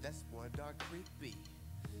 that's what our creepy.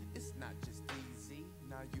 It's not just easy,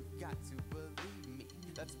 now you've got to believe me.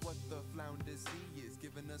 That's what the flounder see is,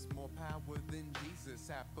 giving us more power than Jesus.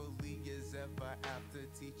 Happily as ever after,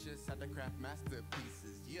 teach us how to craft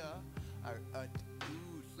masterpieces. Yeah, our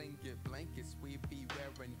blanket blankets, we be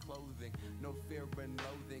wearing clothing. No fear and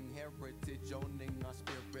loathing, heritage owning our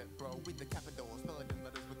spirit, bro. We the capital, spelling in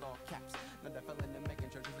letters with all caps. Not a felon in making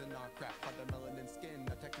churches in our crap. Watermelon in skin,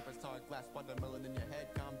 attack keepers tall glass. Watermelon in your head,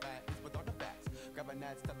 combat is with artifacts. Grab an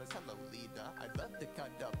ad, tell us hello, leader. I'd love to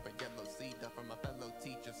cut up a yellow cedar from a fellow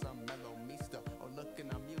teacher, some mellow meester. Or look in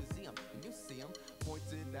our museum, and you see them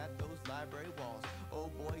pointed at those library walls. Oh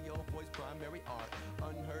boy's primary art.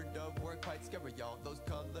 Unheard of work, quite scary, y'all. Those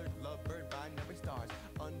colored lovebird binary stars.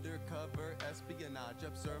 Undercover espionage.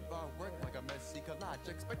 Observe our work like a messy collage.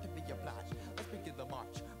 Expect to be obliged. Let's begin the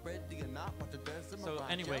march. Ready or not, watch the desert. So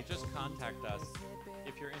anyway, just contact us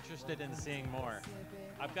if you're interested in seeing more.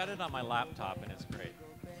 I've got it on my laptop and it's great.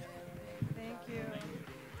 Thank you.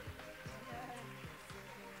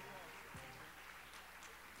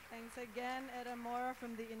 Thanks again, Ed Amora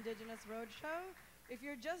from the Indigenous Roadshow. If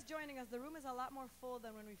you're just joining us, the room is a lot more full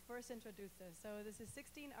than when we first introduced this. So this is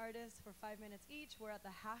 16 artists for 5 minutes each. We're at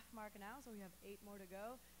the half mark now, so we have 8 more to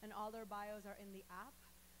go. And all their bios are in the app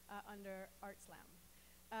under Art Slam.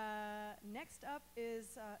 Next up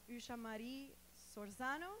is Usha Marie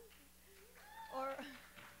Sorzano,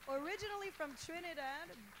 originally from Trinidad,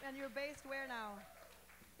 and you're based where now?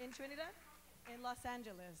 In Trinidad? In Los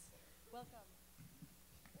Angeles. Welcome.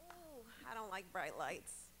 Oh, I don't like bright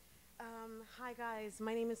lights. Hi guys,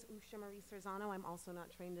 my name is Usha Marie Sorzano. I'm also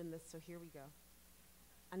not trained in this, so here we go.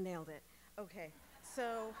 I nailed it. Okay,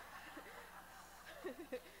 so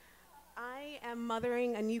I am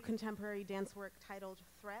mothering a new contemporary dance work titled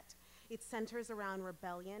Threat. It centers around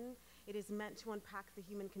rebellion. It is meant to unpack the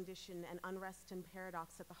human condition and unrest and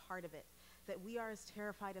paradox at the heart of it, that we are as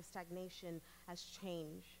terrified of stagnation as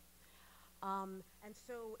change. And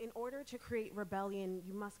so in order to create rebellion,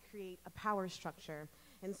 you must create a power structure.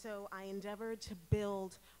 And so I endeavored to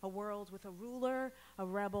build a world with a ruler, a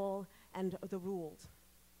rebel, and the ruled.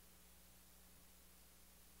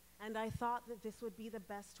 And I thought that this would be the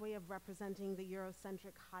best way of representing the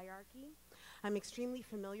Eurocentric hierarchy. I'm extremely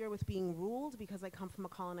familiar with being ruled because I come from a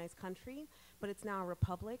colonized country, but it's now a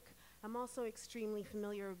republic. I'm also extremely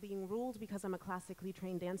familiar with being ruled because I'm a classically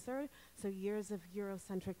trained dancer, so years of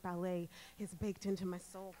Eurocentric ballet is baked into my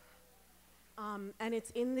soul. And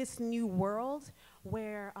it's in this new world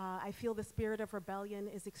where I feel the spirit of rebellion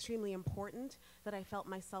is extremely important, that I felt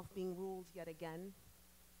myself being ruled yet again.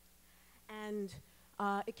 And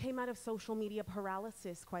it came out of social media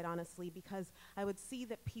paralysis, quite honestly, because I would see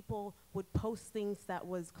that people would post things that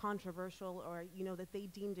was controversial or, you know, that they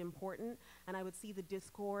deemed important, and I would see the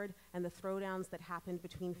discord and the throwdowns that happened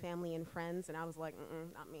between family and friends, and I was like,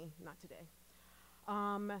 not me, not today.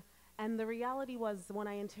 And the reality was, when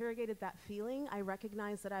I interrogated that feeling, I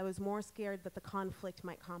recognized that I was more scared that the conflict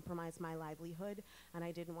might compromise my livelihood, and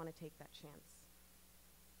I didn't want to take that chance.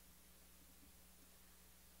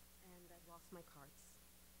 And I've lost my cards.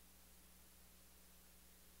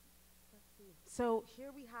 Let's see. So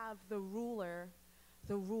here we have the ruler,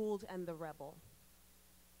 the ruled, and the rebel.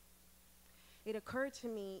 It occurred to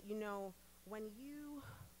me, you know, when you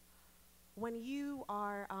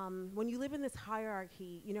live in this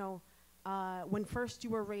hierarchy, you know, when first you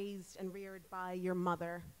were raised and reared by your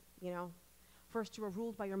mother, you know, first you were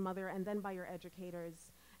ruled by your mother and then by your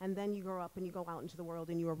educators, and then you grow up and you go out into the world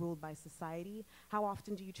and you are ruled by society. How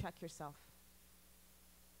often do you check yourself?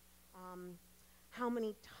 How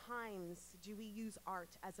many times do we use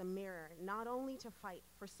art as a mirror, not only to fight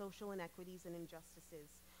for social inequities and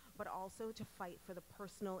injustices, but also to fight for the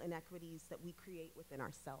personal inequities that we create within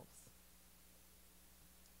ourselves?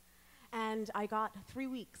 And I got 3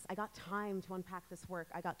 weeks. I got time to unpack this work.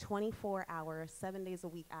 I got 24 hours, 7 days a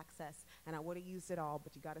week access, and I would have used it all,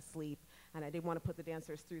 but you got to sleep. And I didn't want to put the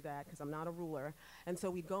dancers through that because I'm not a ruler. And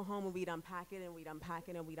so we'd go home and we'd unpack it and we'd unpack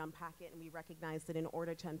it and we'd unpack it, and we recognized that in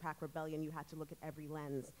order to unpack rebellion, you had to look at every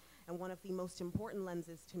lens. And one of the most important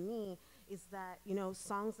lenses to me is that, you know,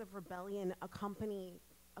 songs of rebellion accompany,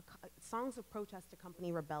 songs of protest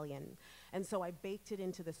accompany rebellion. And so I baked it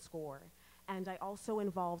into the score. And I also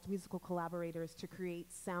involved musical collaborators to create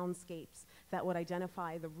soundscapes that would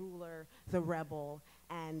identify the ruler, the rebel,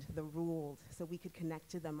 and the ruled, so we could connect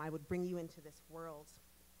to them. I would bring you into this world.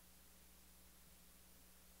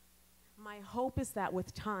 My hope is that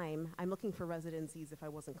with time, I'm looking for residencies if I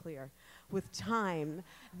wasn't clear, with time,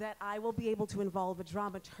 that I will be able to involve a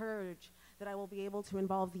dramaturge, that I will be able to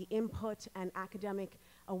involve the input and academic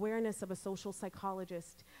awareness of a social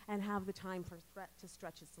psychologist, and have the time for threat to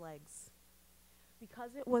stretch its legs.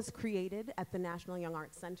 Because it was created at the National Young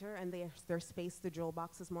Arts Center, and their space, the Jewel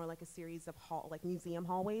Box, is more like a series of museum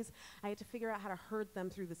hallways, I had to figure out how to herd them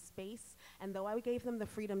through the space. And though I gave them the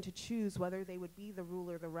freedom to choose whether they would be the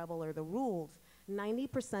ruler, the rebel, or the ruled,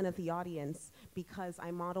 90% of the audience, because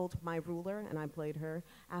I modeled my ruler, and I played her,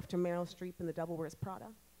 after Meryl Streep in The Devil Wears Prada.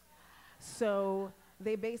 So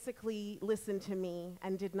they basically listened to me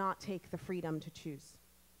and did not take the freedom to choose.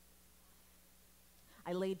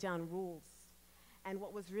 I laid down rules. And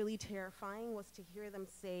what was really terrifying was to hear them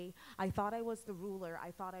say, I thought I was the ruler,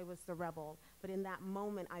 I thought I was the rebel, but in that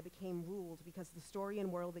moment I became ruled because the story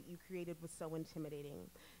and world that you created was so intimidating.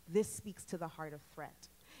 This speaks to the heart of threat.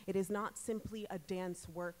 It is not simply a dance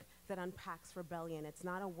work that unpacks rebellion. It's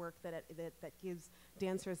not a work that gives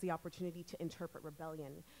dancers the opportunity to interpret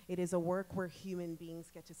rebellion. It is a work where human beings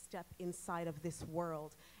get to step inside of this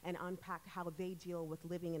world and unpack how they deal with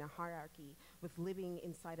living in a hierarchy, with living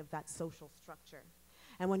inside of that social structure.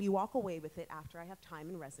 And when you walk away with it, after I have time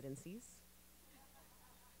in residencies,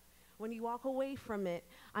 when you walk away from it,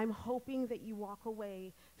 I'm hoping that you walk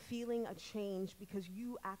away feeling a change because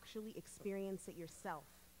you actually experience it yourself.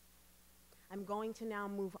 I'm going to now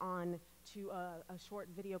move on to a short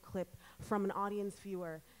video clip from an audience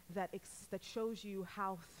viewer that shows you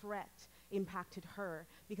how threat impacted her,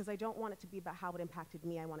 because I don't want it to be about how it impacted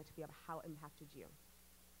me, I want it to be about how it impacted you.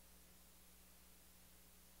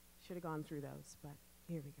 Should have gone through those, but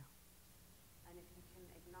here we go. And if you can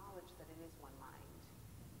acknowledge that it is one mind,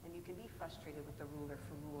 and you can be frustrated with the ruler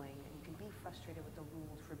for ruling, and you can be frustrated with the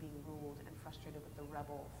ruled for being ruled, and frustrated with the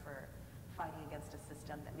rebel for fighting against a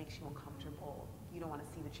system that makes you uncomfortable. You don't want to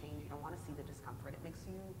see the change, you don't want to see the discomfort. It makes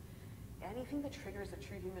you, anything that triggers a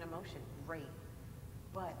true human emotion, great.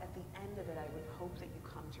 But at the end of it, I would hope that you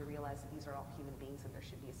come to realize that these are all human beings and there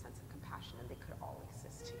should be a sense of compassion and they could all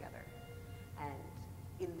exist together. And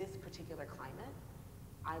in this particular climate,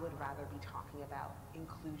 I would rather be talking about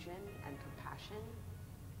inclusion and compassion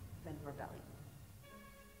than rebellion.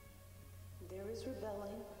 There is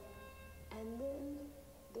rebelling, and then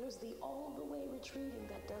there's the all the way retreating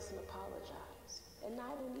that doesn't apologize, and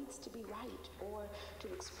neither needs to be right or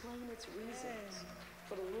to explain its reasons.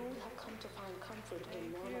 For the ruled have come to find comfort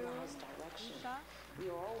in normalized direction. We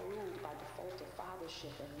are all ruled by default of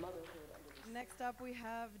fathership and motherhood. Next up, we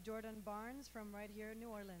have Jordan Barnes from right here in New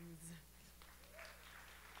Orleans.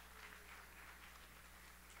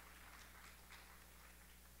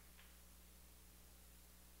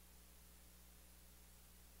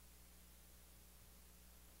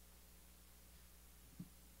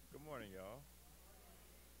 Good morning, y'all.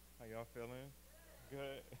 How y'all feeling?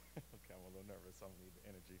 Good? Okay, I'm a little nervous, so I'm gonna need the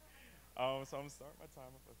energy. So I'm gonna start my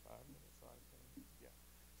timer for 5 minutes so I can, yeah.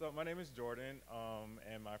 So my name is Jordan,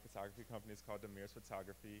 and my photography company is called Demir's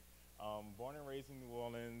Photography. Born and raised in New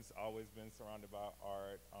Orleans, always been surrounded by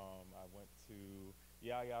art. I went to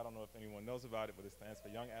YAYA, I don't know if anyone knows about it, but it stands for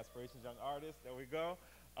Young Aspirations, Young Artists, there we go.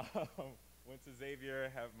 Went to Xavier,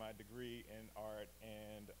 have my degree in art,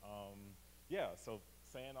 and yeah, so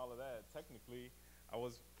saying all of that, technically, I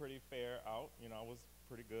was pretty fair out, you know, I was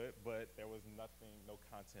pretty good, but there was nothing, no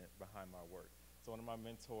content behind my work. So one of my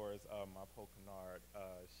mentors, Marpo Kennard,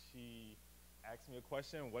 she asked me a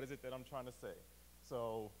question, what is it that I'm trying to say?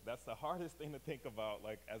 So that's the hardest thing to think about,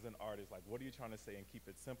 like, as an artist, like, what are you trying to say, and keep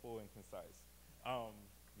it simple and concise.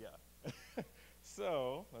 Yeah,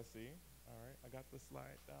 So, let's see. All right, I got the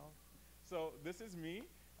slide down. So this is me.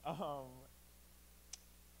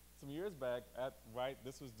 Some years back,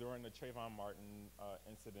 this was during the Trayvon Martin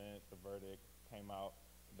incident. The verdict came out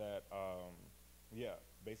that, yeah,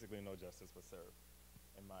 basically no justice was served,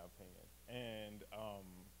 in my opinion. And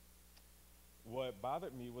what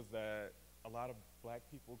bothered me was that a lot of black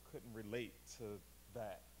people couldn't relate to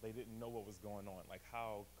that. They didn't know what was going on. Like,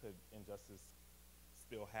 how could injustice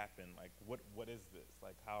still happen? Like, what is this?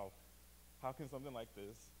 Like, how can something like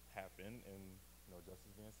this happen and no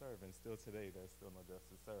justice being served? And still today, there's still no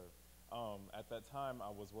justice served. At that time, I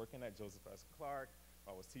was working at Joseph S. Clark.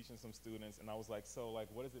 I was teaching some students, and I was like, so, like,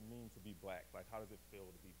 what does it mean to be black? Like, how does it feel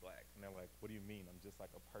to be black? And they're like, what do you mean? I'm just like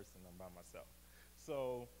a person. I'm by myself.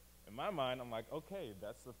 So in my mind, I'm like, okay,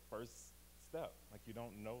 that's the first step. Like, you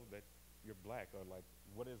don't know that you're black, or like,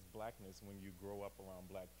 what is blackness when you grow up around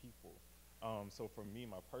black people? So for me,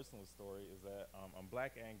 my personal story is that I'm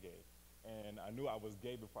black and gay, and I knew I was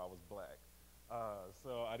gay before I was black.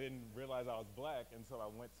 So I didn't realize I was black until I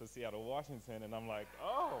went to Seattle, Washington, and I'm like,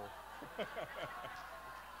 oh,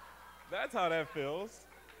 that's how that feels.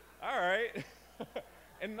 All right.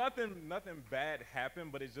 And nothing bad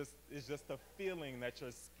happened, but it's just a feeling that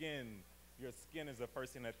your skin is the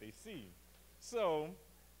first thing that they see. So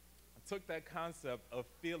I took that concept of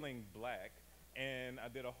feeling black, and I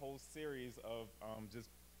did a whole series of just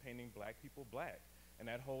painting black people black. And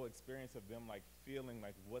that whole experience of them like feeling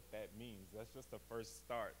like what that means, that's just the first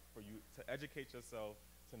start for you to educate yourself,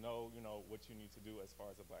 to know, what you need to do as far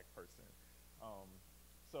as a black person.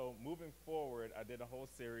 So moving forward, I did a whole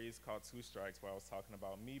series called Two Strikes, where I was talking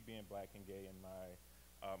about me being black and gay, and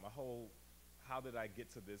my whole, how did I get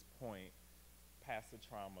to this point past the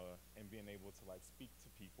trauma and being able to like speak to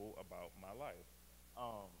people about my life.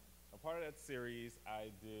 A part of that series, I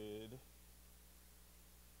did,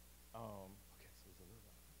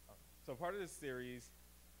 so part of this series,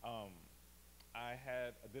 I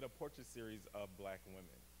did a portrait series of black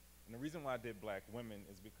women. And the reason why I did black women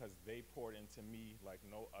is because they poured into me like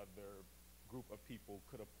no other group of people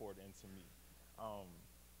could have poured into me.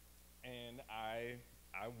 And I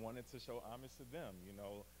wanted to show homage to them.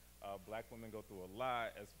 Black women go through a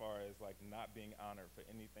lot as far as like not being honored for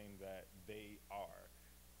anything that they are.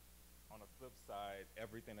 On the flip side,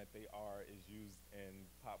 everything that they are is used in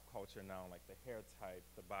pop culture now, like the hair type,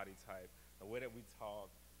 the body type, the way that we talk,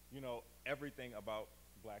 everything about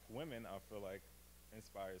black women, I feel like,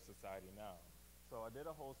 inspires society now. So I did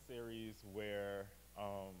a whole series where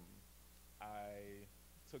I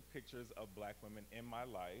took pictures of black women in my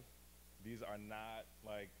life. These are not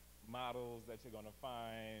like models that you're gonna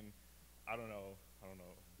find, I don't know,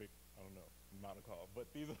 model call,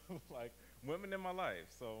 but these are like women in my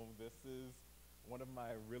life. So this is one of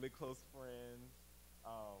my really close friends.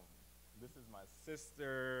 This is my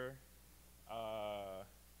sister.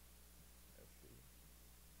 Let's see.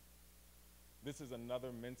 This is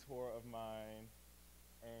another mentor of mine,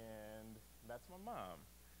 and that's my mom.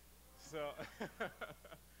 So,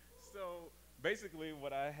 so basically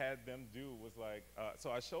what I had them do was like,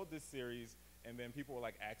 so I showed this series, and then people were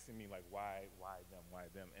like asking me like, why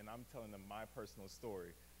them? And I'm telling them my personal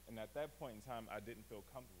story. And at that point in time, I didn't feel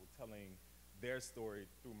comfortable telling their story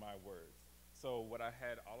through my words. So what I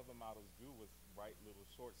had all of the models do was write little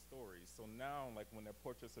short stories. So now, like when their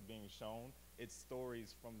portraits are being shown, it's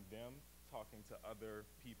stories from them talking to other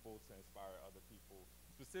people to inspire other people,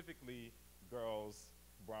 specifically girls,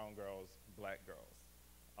 brown girls, black girls.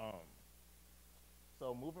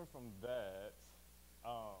 So moving from that,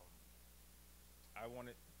 I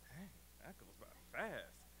wanted, dang, that goes by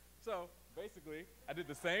fast. So basically, I did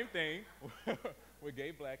the same thing with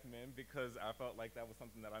gay black men because I felt like that was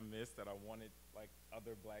something that I missed, that I wanted like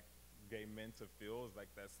other black gay men to feel, is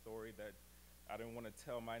like that story that I didn't want to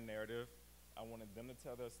tell my narrative. I wanted them to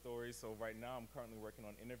tell their story. So right now I'm currently working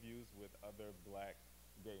on interviews with other black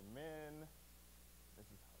gay men. This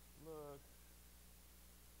is how it looks.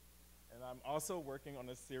 And I'm also working on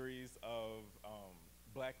a series of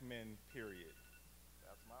black men, period.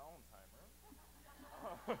 That's my own timer.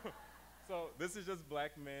 So this is just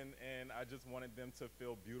black men, and I just wanted them to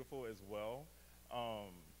feel beautiful as well,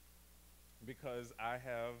 because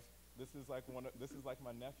this is like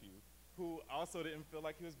my nephew, who also didn't feel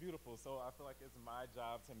like he was beautiful. So I feel like it's my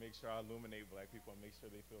job to make sure I illuminate black people and make sure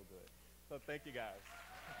they feel good. So thank you guys.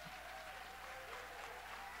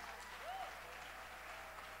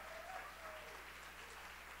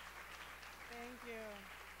 Thank you.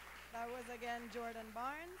 That was again Jordan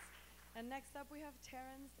Barnes. And next up we have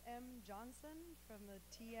Terrence M. Johnson from the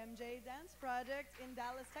TMJ Dance Project in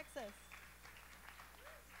Dallas, Texas.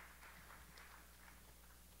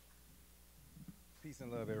 Peace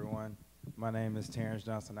and love, everyone. My name is Terrence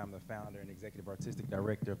Johnson. I'm the founder and executive artistic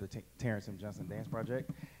director of the Terrence M. Johnson Dance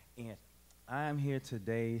Project. And I'm here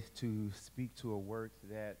today to speak to a work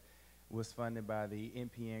that was funded by the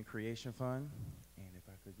NPN Creation Fund. And if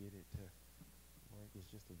I could get it to work, it's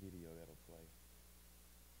just a video that'll play.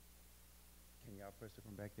 Can y'all push it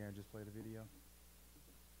from back there and just play the video?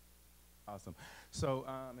 Awesome. So,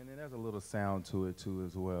 and then there's a little sound to it too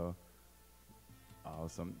as well.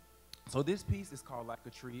 Awesome. So this piece is called Like a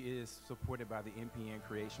Tree. It is supported by the NPN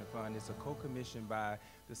Creation Fund. It's a co-commission by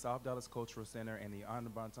the South Dallas Cultural Center and the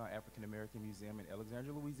Bonton African American Museum in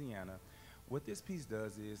Alexandria, Louisiana. What this piece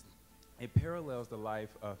does is it parallels the life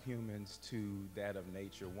of humans to that of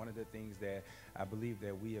nature. One of the things that I believe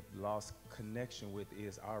that we have lost connection with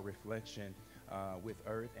is our reflection with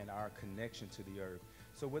Earth and our connection to the Earth.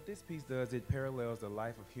 So what this piece does, it parallels the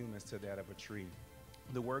life of humans to that of a tree.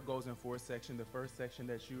 The work goes in 4 sections. The first section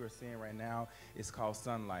that you are seeing right now is called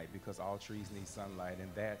sunlight, because all trees need sunlight,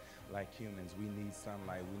 and that, like humans, we need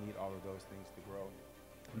sunlight. We need all of those things to grow.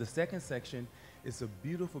 The second section is a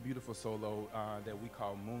beautiful, beautiful solo that we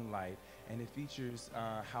call Moonlight, and it features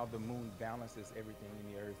how the moon balances everything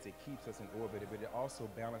in the earth. It keeps us in orbit, but it also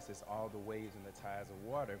balances all the waves and the tides of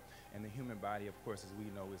water. And the human body, of course, as we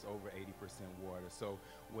know, is over 80% water. So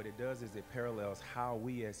what it does is it parallels how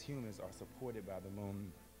we as humans are supported by the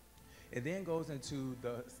moon. It then goes into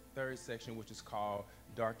the third section, which is called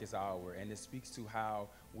Darkest Hour, and it speaks to how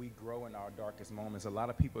we grow in our darkest moments. A lot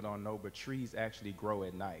of people don't know, but trees actually grow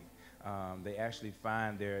at night. They actually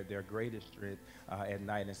find their greatest strength at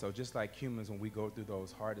night. And so just like humans, when we go through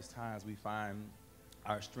those hardest times, we find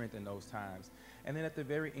our strength in those times. And then at the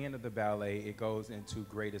very end of the ballet, it goes into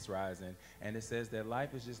Greatest Rising. And it says that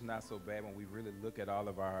life is just not so bad when we really look at all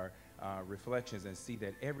of our reflections and see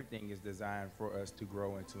that everything is designed for us to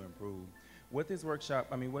grow and to improve. What this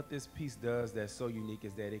what this piece does that's so unique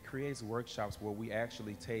is that it creates workshops where we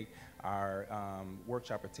actually take our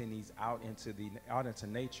workshop attendees out into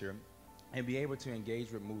nature and be able to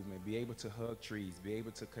engage with movement, be able to hug trees, be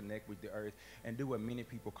able to connect with the earth, and do what many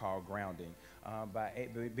people call grounding. By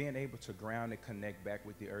being able to ground and connect back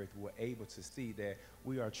with the earth, we're able to see that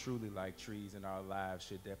we are truly like trees, and our lives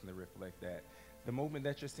should definitely reflect that. The movement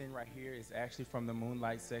that you're seeing right here is actually from the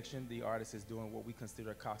Moonlight section. The artist is doing what we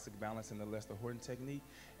consider caustic balance in the Lester Horton technique.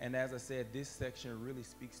 And as I said, this section really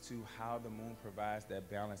speaks to how the moon provides that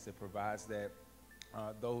balance. It provides that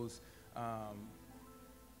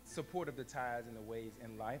support of the tides and the waves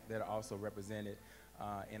in life that are also represented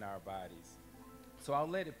in our bodies. So I'll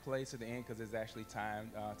let it play to the end because it's actually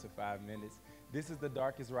timed to 5 minutes. This is the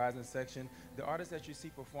Darkest Rising section. The artist that you see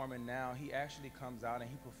performing now, he actually comes out and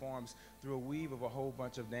he performs through a weave of a whole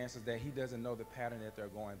bunch of dancers that he doesn't know the pattern that they're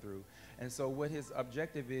going through. And so what his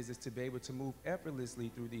objective is to be able to move effortlessly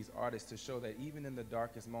through these artists to show that even in the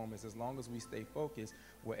darkest moments, as long as we stay focused,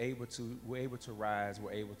 we're able to rise,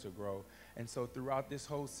 we're able to grow. And so throughout this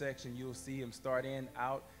whole section, you'll see him start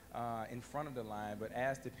out in front of the line, but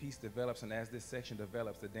as the piece develops and as this section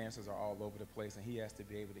develops, the dancers are all over the place, and he has to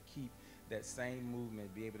be able to keep that same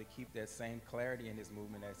movement, be able to keep that same clarity in his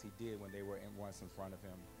movement as he did when they were once in front of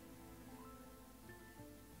him.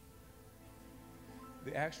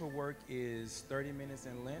 The actual work is 30 minutes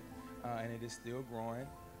in length, and it is still growing.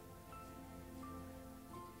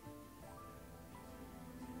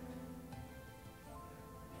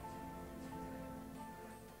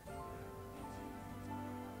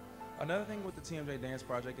 Another thing with the TMJ Dance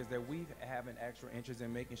Project is that we have an actual interest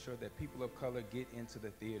in making sure that people of color get into the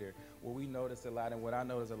theater. What we notice a lot, and what I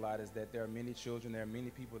notice a lot, is that there are many children, there are many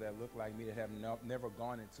people that look like me that have never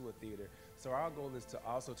gone into a theater. So our goal is to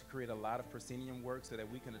also create a lot of proscenium work so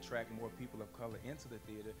that we can attract more people of color into the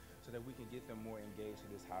theater so that we can get them more engaged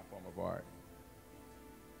in this high form of art.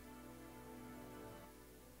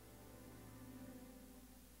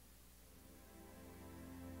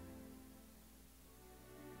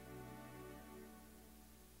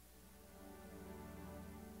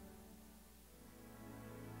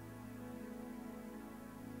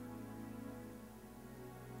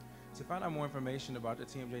 To find out more information about the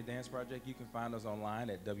TMJ Dance Project, you can find us online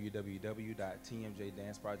at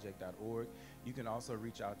www.tmjdanceproject.org. You can also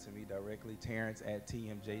reach out to me directly, Terrence at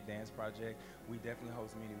TMJ Dance Project. We definitely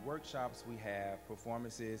host many workshops. We have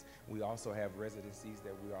performances. We also have residencies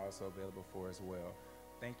that we are also available for as well.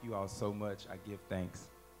 Thank you all so much. I give thanks.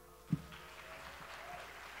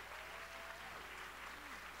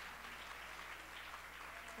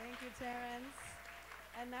 Thank you, Terrence.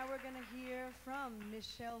 And now we're going to hear from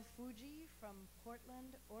Michelle Fuji from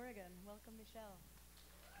Portland, Oregon. Welcome, Michelle.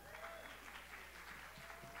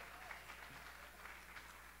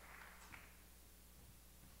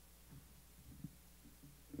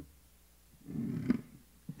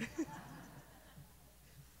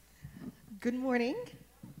 Good morning.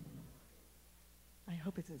 I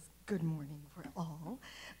hope it is good morning for all.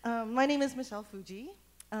 My name is Michelle Fuji.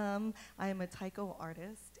 I am a taiko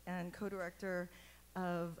artist and co-director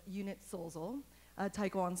of Unit Solzol, a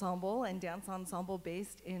taiko ensemble and dance ensemble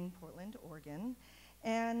based in Portland, Oregon.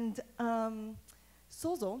 And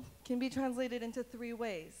Solzol can be translated into 3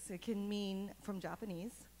 ways. It can mean from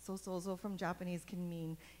Japanese. So Solzol from Japanese can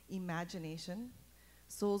mean imagination.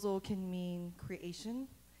 Solzol can mean creation.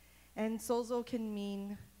 And Solzol can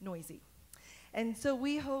mean noisy. And so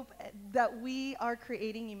we hope that we are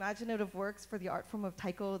creating imaginative works for the art form of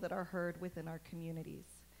taiko that are heard within our communities.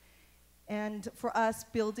 And for us,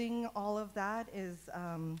 building all of that is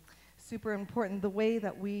super important. The way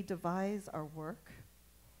that we devise our work,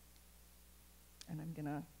 and I'm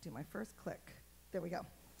gonna do my first click. There we go.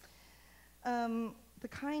 The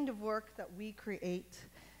kind of work that we create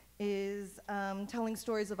is telling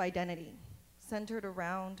stories of identity, centered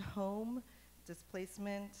around home,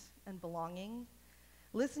 displacement, and belonging.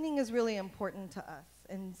 Listening is really important to us,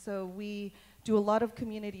 and so we do a lot of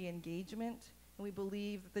community engagement, and we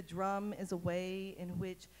believe that the drum is a way in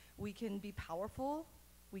which we can be powerful,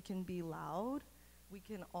 we can be loud, we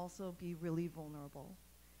can also be really vulnerable.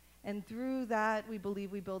 And through that, we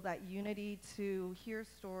believe we build that unity to hear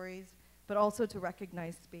stories, but also to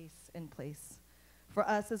recognize space and place. For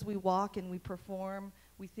us, as we walk and we perform,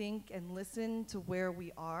 we think and listen to where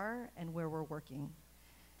we are and where we're working.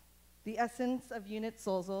 The essence of Unit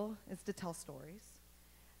Solzol is to tell stories,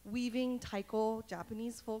 weaving taiko,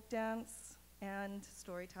 Japanese folk dance, and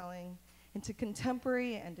storytelling into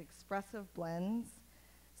contemporary and expressive blends,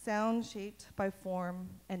 sound shaped by form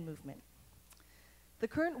and movement. The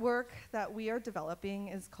current work that we are developing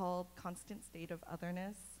is called Constant State of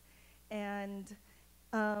Otherness, and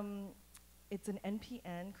it's an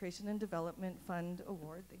NPN, Creation and Development Fund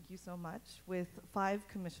Award, thank you so much, with 5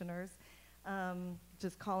 commissioners.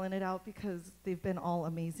 Just calling it out because they've been all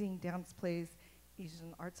amazing. Dance Plays,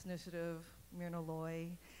 Asian Arts Initiative, Myrna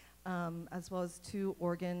Loy, as well as 2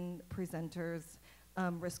 Oregon presenters,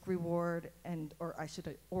 Risk Reward,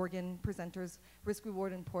 Oregon presenters, Risk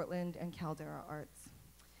Reward in Portland and Caldera Arts.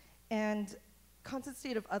 And Constant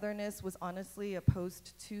State of Otherness was honestly a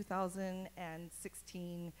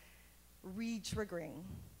post-2016 re-triggering.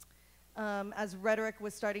 As rhetoric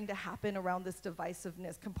was starting to happen around this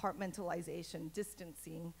divisiveness, compartmentalization,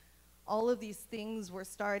 distancing, all of these things were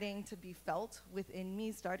starting to be felt within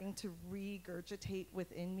me, starting to regurgitate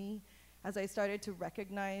within me, as I started to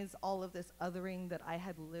recognize all of this othering that I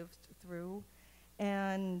had lived through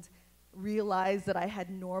and realized that I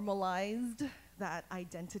had normalized that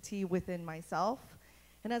identity within myself.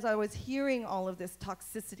 And as I was hearing all of this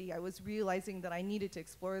toxicity, I was realizing that I needed to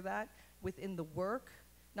explore that within the work,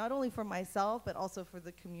 not only for myself, but also for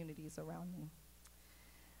the communities around me.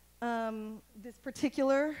 This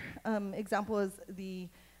particular example is the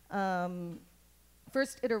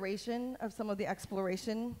first iteration of some of the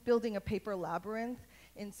exploration, building a paper labyrinth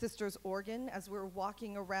in Sisters, Oregon, as we're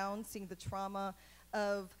walking around seeing the trauma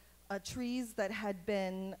of trees that had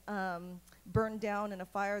been burned down in a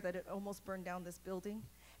fire that had almost burned down this building.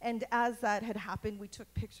 And as that had happened, we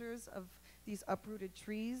took pictures of these uprooted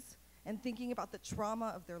trees and thinking about the trauma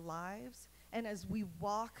of their lives. And as we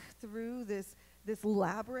walk through this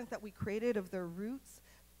labyrinth that we created of their roots,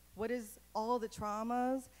 what is all the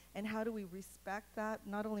traumas and how do we respect that,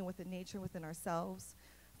 not only within nature, within ourselves,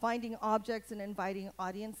 finding objects and inviting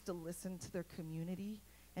audience to listen to their community.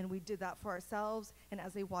 And we did that for ourselves, and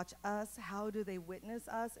as they watch us, how do they witness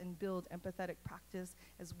us and build empathetic practice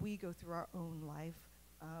as we go through our own life,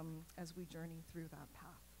 as we journey through that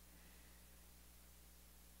path.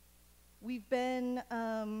 We've been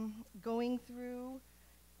going through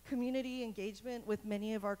community engagement with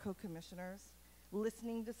many of our co-commissioners,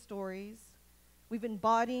 listening to stories. We've been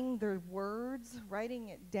embodying their words, writing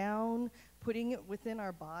it down, putting it within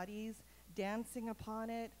our bodies, dancing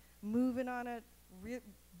upon it, moving on it,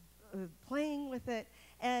 playing with it,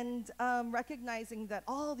 and recognizing that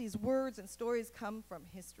all these words and stories come from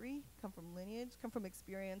history, come from lineage, come from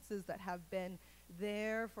experiences that have been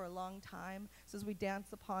there for a long time. So as we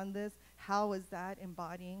dance upon this, how is that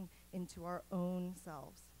embodying into our own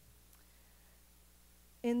selves?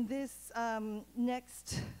 In this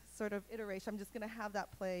next sort of iteration, I'm just going to have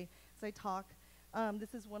that play as I talk.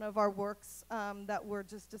 This is one of our works that we're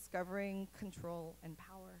just discovering control and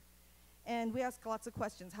power. And we ask lots of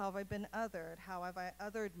questions. How have I been othered? How have I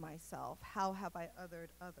othered myself? How have I othered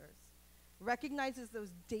others? Recognizes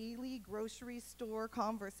those daily grocery store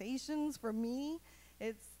conversations. For me,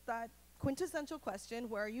 it's that quintessential question,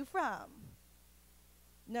 where are you from?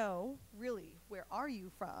 No, really, where are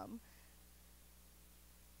you from?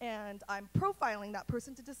 and I'm profiling that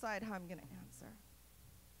person to decide how I'm going to answer.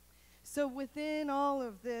 So within all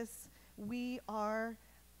of this, we are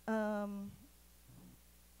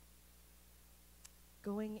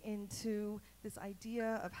going into this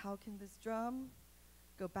idea of how can this drum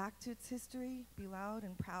go back to its history, be loud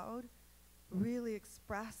and proud, really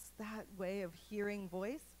express that way of hearing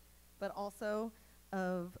voice, but also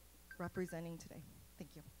of representing today. Thank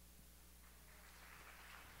you.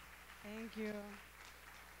 Thank you.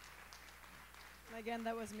 Again,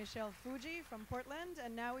 that was Michelle Fuji from Portland,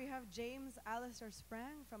 and now we have James Alistair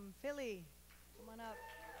Sprang from Philly. Come on up.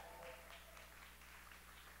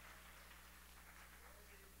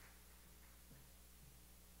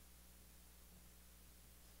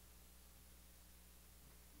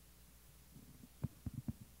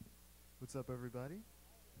 What's up, everybody?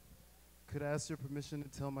 Could I ask your permission to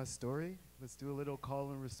tell my story? Let's do a little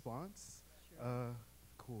call and response. Sure.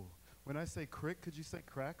 Cool. When I say crick, could you say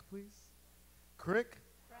crack, please? Crick?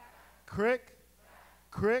 Crack. Crick?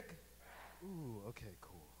 Crick? Crack. Ooh, okay,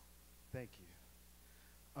 cool. Thank you.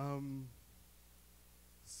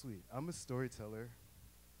 Sweet. I'm a storyteller,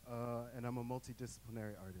 and I'm a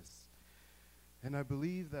multidisciplinary artist. And I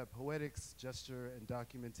believe that poetics, gesture, and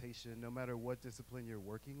documentation, no matter what discipline you're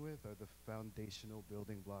working with, are the foundational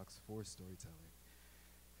building blocks for storytelling.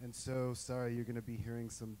 And so, sorry, you're going to be hearing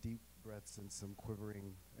some deep breaths and some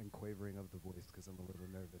quivering and quavering of the voice because I'm a little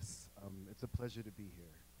nervous. It's a pleasure to be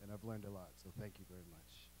here, and I've learned a lot, so thank you very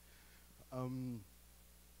much.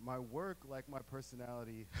 My work, like my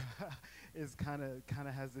personality, is kind of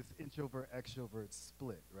has this introvert-extrovert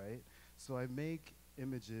split, right? So I make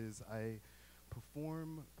images, I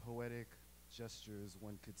perform poetic gestures,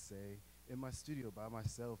 one could say, in my studio by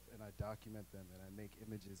myself, and I document them, and I make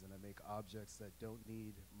images, and I make objects that don't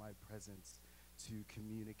need my presence to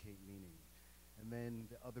communicate meaning. And then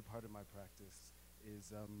the other part of my practice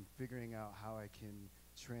is figuring out how I can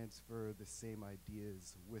transfer the same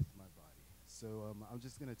ideas with my body. So I'm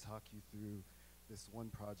just going to talk you through this one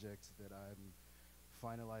project that I'm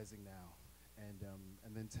finalizing now,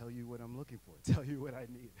 and then tell you what I'm looking for, tell you what I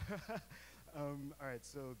need. All right,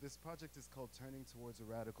 so this project is called Turning Towards a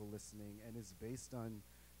Radical Listening, and is based on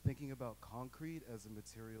thinking about concrete as a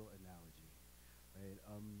material analogy, right?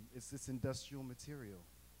 It's this industrial material.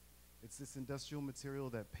 It's this industrial material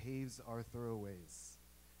that paves our thoroughways.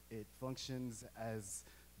 It functions as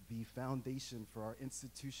the foundation for our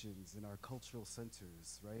institutions and our cultural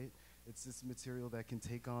centers, right? It's this material that can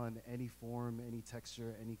take on any form, any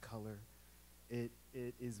texture, any color. It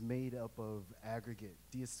is made up of aggregate,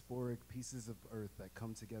 diasporic pieces of earth that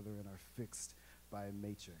come together and are fixed by a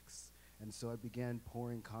matrix. And so I began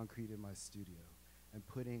pouring concrete in my studio and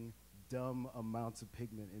putting dumb amounts of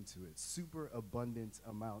pigment into it, super abundant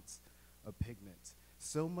amounts of pigment.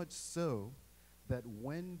 So much so that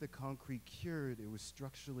when the concrete cured, it was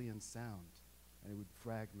structurally unsound and it would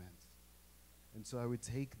fragment. And so I would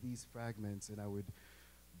take these fragments and I would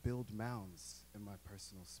build mounds in my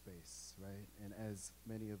personal space, right? And as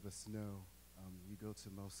many of us know, you go to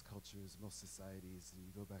most cultures, most societies, and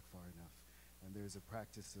you go back far enough, and there's a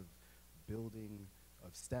practice of building,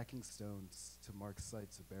 of stacking stones to mark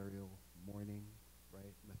sites of burial, mourning,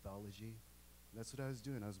 right? Mythology. And that's what I was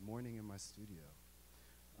doing. I was mourning in my studio.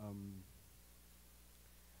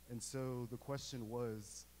 And so the question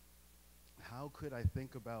was, how could I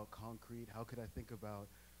think about concrete? How could I think about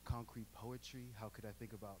concrete poetry? How could I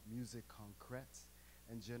think about music concrete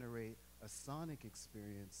and generate a sonic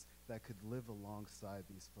experience that could live alongside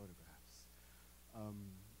these photographs?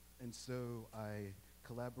 And so I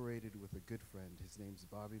collaborated with a good friend. His name's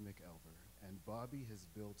Bobby McElver. And Bobby has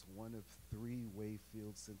built one of 3 wave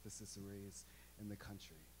field synthesis arrays in the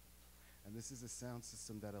country. And this is a sound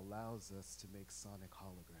system that allows us to make sonic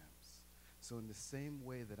holograms. So in the same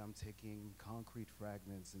way that I'm taking concrete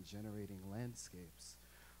fragments and generating landscapes,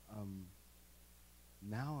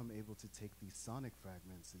 now I'm able to take these sonic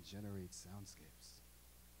fragments and generate soundscapes.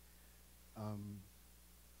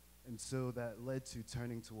 And so that led to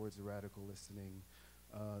Turning Towards a Radical Listening,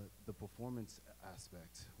 the performance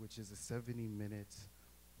aspect, which is a 70-minute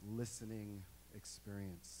listening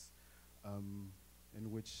experience in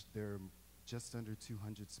which there are just under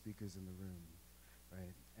 200 speakers in the room,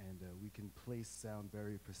 right? And we can place sound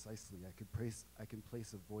very precisely. I can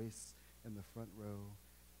place a voice in the front row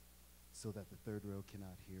so that the third row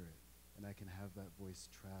cannot hear it. And I can have that voice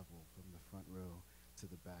travel from the front row to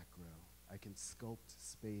the back row. I can sculpt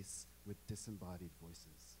space with disembodied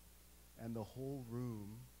voices. And the whole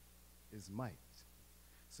room is mic'd.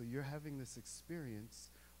 So you're having this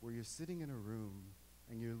experience where you're sitting in a room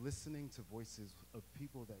and you're listening to voices of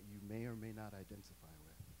people that you may or may not identify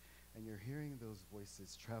with. and you're hearing those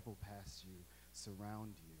voices travel past you,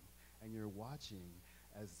 surround you, and you're watching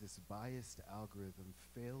as this biased algorithm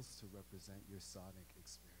fails to represent your sonic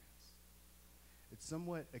experience. It's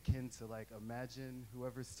somewhat akin to, like, imagine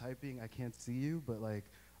whoever's typing, I can't see you, but like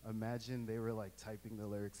imagine they were like typing the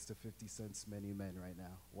lyrics to 50 Cent's Many Men right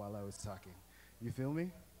now while I was talking. You feel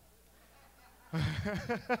me?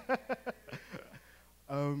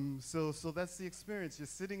 So that's the experience. You're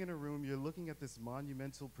sitting in a room, you're looking at this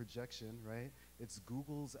monumental projection, right? It's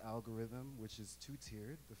Google's algorithm, which is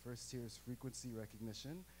two-tiered. The first tier is frequency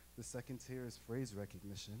recognition. The second tier is phrase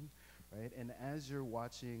recognition, right? And as you're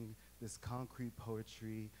watching this concrete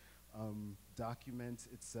poetry document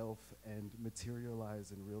itself and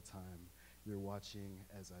materialize in real time, you're watching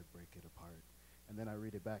as I break it apart. And then I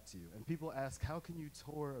read it back to you. And people ask, how can you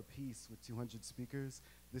tour a piece with 200 speakers?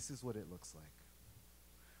 This is what it looks like.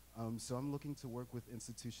 So I'm looking to work with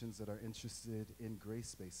institutions that are interested in gray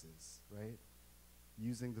spaces, right?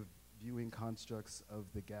 Using the viewing constructs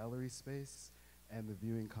of the gallery space and the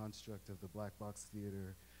viewing construct of the black box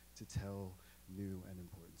theater to tell new and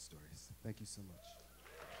important stories. Thank you so much.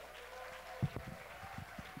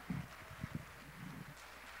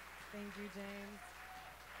 Thank you, James.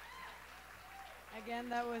 Again,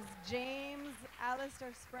 that was James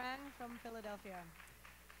Alistair Sprang from Philadelphia.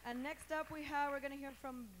 And next up we're going to hear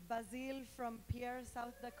from Basile from Pierre,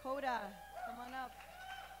 South Dakota. Come on up.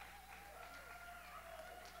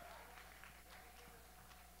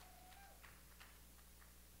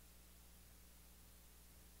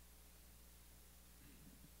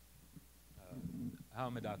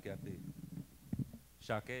 Haumadakepi.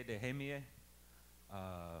 Shake de Hemie.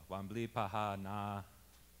 Wambli paha na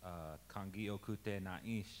kangi okute na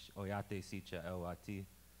ish oyate sicha elwati.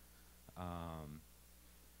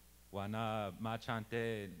 Wana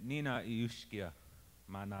machante nina iushkia.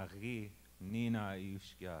 Manari nina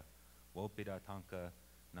iushkia. Wopida tanka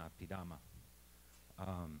na pidama.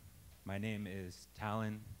 My name is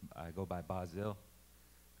Talon. I go by Basil.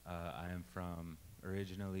 I am from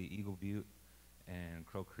originally Eagle Butte and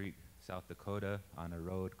Crow Creek, South Dakota, on a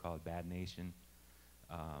road called Bad Nation.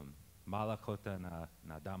 Malakota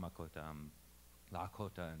na Damakota,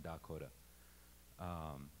 Lakota and Dakota.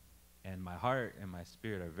 And my heart and my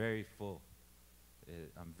spirit are very full.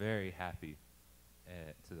 I'm very happy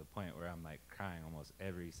to the point where I'm like crying almost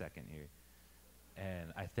every second here.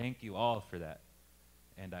 And I thank you all for that.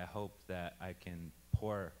 And I hope that I can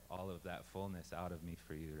pour all of that fullness out of me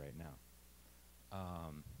for you right now.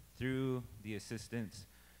 Through the assistance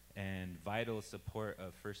and vital support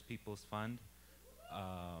of First People's Fund,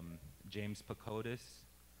 James Pacotis,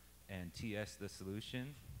 and TS The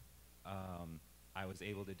Solution, I was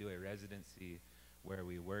able to do a residency where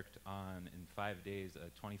we worked on, in 5 days, a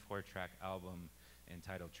 24-track album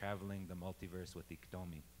entitled Traveling the Multiverse with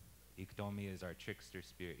Iktomi. Iktomi is our trickster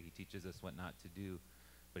spirit. He teaches us what not to do,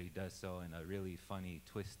 but he does so in a really funny,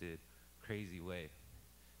 twisted, crazy way.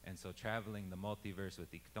 And so traveling the multiverse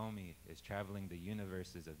with Iktomi is traveling the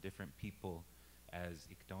universes of different people as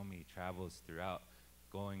Iktomi travels throughout,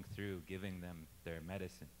 going through, giving them their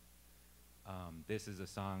medicine. This is a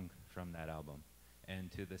song from that album.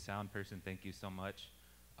 And to the sound person, thank you so much.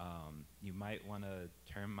 You might want to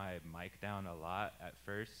turn my mic down a lot at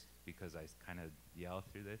first because I kind of yell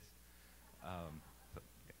through this.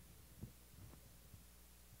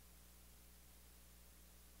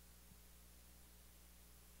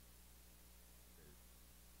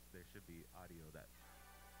 There should be audio that.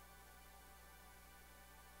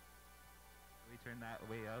 Can we turn that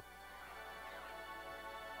way up?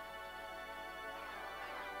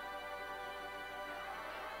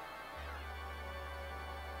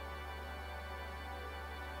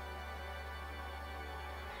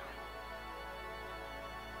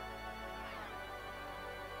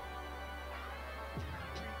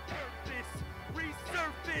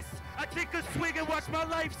 Resurface. I take a swig and watch my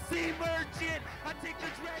life seem urgent. I take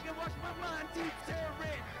a drag and watch my mind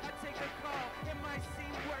deteriorate. I take a call, it might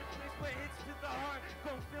seem worthless, but hits to the heart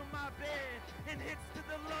gon' fill my bed, and hits to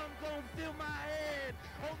the lung gon' fill my head.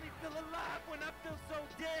 Only feel alive when I feel so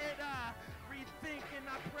dead. I rethink and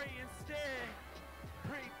I pray instead.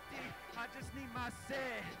 Pray deep, I just need my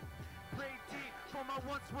set. Pray deep for my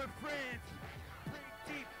once were friends. Pray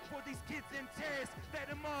deep for these kids in tears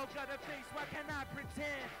that them all got a face. Why can't I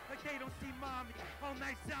pretend like they don't see mommy? All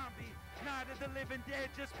night zombie, night of the living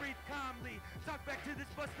dead, just breathe calmly. Talk back to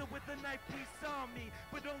this buster with a knife piece on me,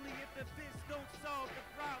 but only if the fist don't solve the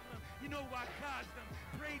problem. You know I caused them.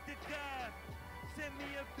 Pray to God, send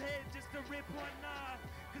me a bed just to rip one off.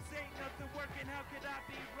 Cause ain't nothing working, how could I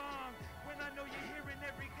be wrong? When I know you're hearing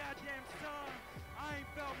every goddamn song. I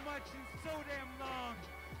ain't felt much in so damn long.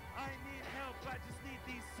 I need help, I just need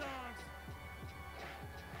these songs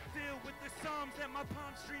filled with the psalms that my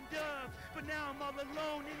palm streamed of. But now I'm all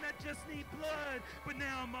alone and I just need blood. But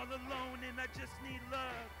now I'm all alone and I just need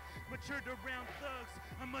love. Matured around thugs,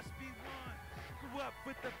 I must be one. Grew up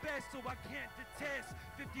with the best so I can't detest.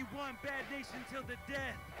 51 bad nation till the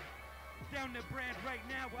death. Down the brand right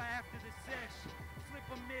now after the sesh. Flip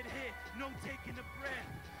a mid-hit, no taking a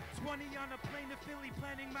breath. 20 on a plane to Philly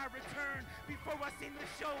planning my return. Before I seen the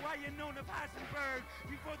show, I had known of Heisenberg.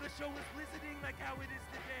 Before the show was blizzarding like how it is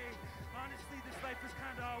today. Honestly, this life has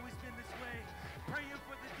kinda always been this way. Praying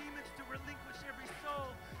for the demons to relinquish every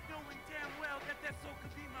soul. Knowing damn well that that soul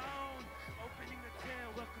could be my own. Opening the tail,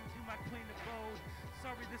 welcome to my quaint abode.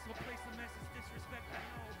 Sorry this will place a message, disrespect I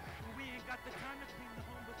know. But we ain't got the time to clean the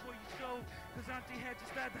home before you show. Cause Auntie had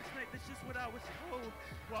just died last night, that's just what I was told.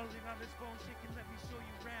 Walling on his phone, shaking, let me show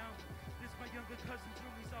you round. This my younger cousin's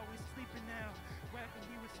room, he's always sleeping now. Back when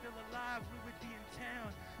he was still alive, we would be in town.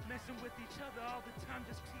 Messing with each other all the time,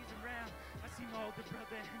 just teasing around. I see my older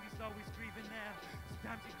brother and he's always grieving now.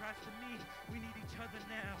 Sometimes he cries for me, we need each other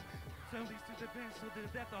now. So leads to the bench so the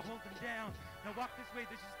death will hold him down. Now walk this way,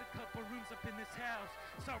 there's just a couple rooms up in this house.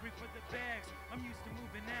 Sorry for the bags, I'm used to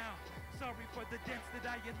moving out. Sorry for the dents that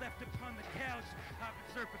I had left upon the couch. I've been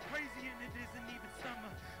surfing crazy and it isn't even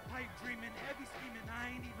summer. Pipe dreaming, heavy scheming,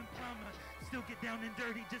 I ain't even plumber. Still get down and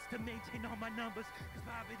dirty just to maintain all my numbers. Cause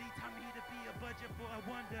poverty taught me to be a budget boy, I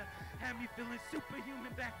wonder. Had me feeling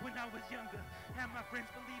superhuman back when I was younger. Had my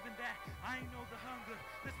friends believing that I ain't know the hunger.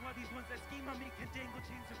 That's why these ones that scheme on me can dangle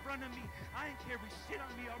chains in front of me. I ain't carry shit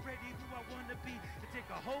on me already, who I wanna be. It take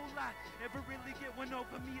a whole lot, ever really get one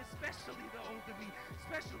over me. Especially the older me,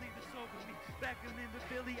 especially the sober me. Back in the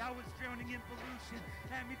Philly, I was drowning in pollution.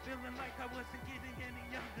 Had me feeling like I wasn't getting any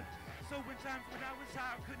younger. So in times when I was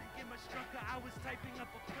high, I couldn't get much drunker. I was typing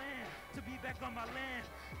up a plan to be back on my land.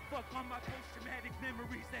 Fuck all my post-traumatic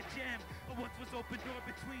memories that jam. But once was open door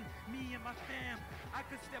between me and my fam. I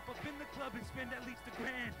could step up in the club and spend at least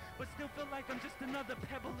 $1,000, but still feel like I'm just another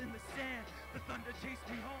pebble in the sand. The thunder chased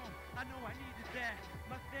me home, I know I needed that.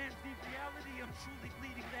 My fans need reality, I'm truly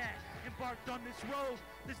bleeding that. Embarked on this road,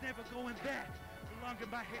 there's never going back. The longer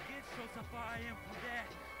my head gets, shows how far I am from that.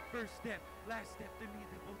 First step, last step, to me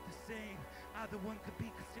they're both the same. Either one could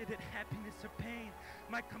be considered happiness or pain.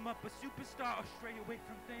 Might come up a superstar or stray away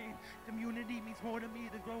from fame. Community means more to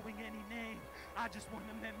me than growing any name. I just want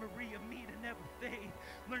a memory of me to never fade.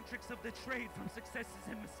 Learn tricks of the trade from successes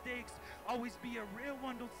and mistakes. Always be a real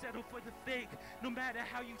one, don't settle for the fake. No matter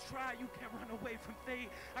how you try, you can't run away from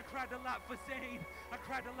fate. I cried a lot for Zane, I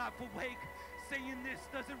cried a lot for Wake. Saying this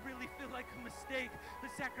doesn't really feel like a mistake. The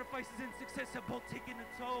sacrifices and success have both taken a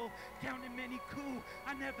toll. Counting many coups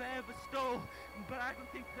I never ever stole. But I don't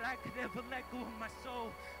think that I could ever let go of my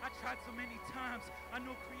soul. I tried so many times, I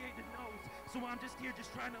know Creator knows. So I'm just here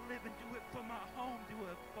just trying to live and do it for my home. Do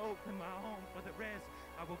it folk in my home. For the rest,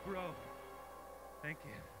 I will grow. Thank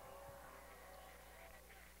you.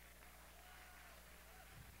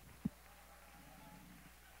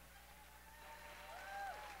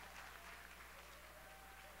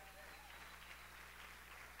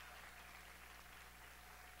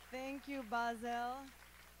 Thank you, Basel.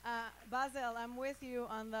 Basel, I'm with you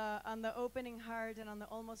on the opening heart and on the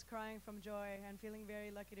almost crying from joy and feeling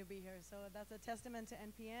very lucky to be here. So that's a testament to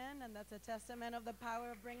NPN, and that's a testament of the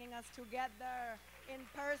power of bringing us together in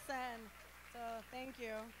person. So thank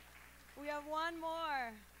you. We have one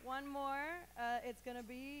more. It's gonna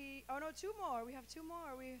be, oh no, two more. We have two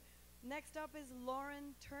more. Next up is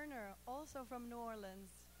Lauren Turner, also from New Orleans.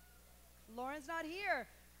 Lauren's not here.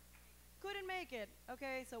 Couldn't make it.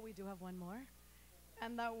 Okay, so we do have one more.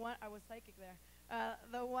 And that one, I was psychic there.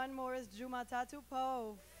 The one more is Jumatatu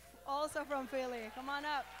Pove, also from Philly. Come on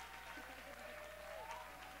up.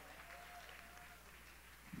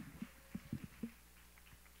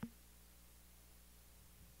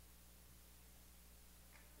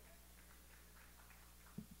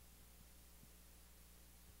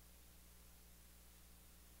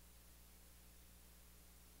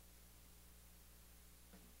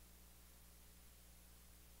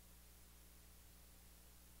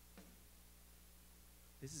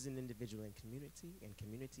 This is an individual and community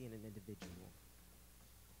and an individual.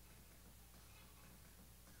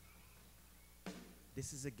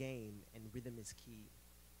 This is a game, and rhythm is key.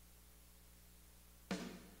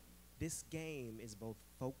 This game is both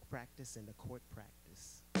folk practice and a court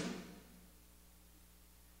practice.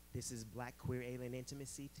 This is Black queer alien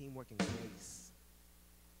intimacy, teamwork, and grace.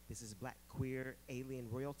 This is Black queer alien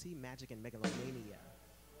royalty, magic, and megalomania.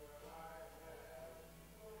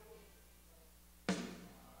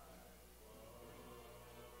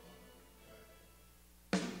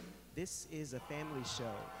 this is a family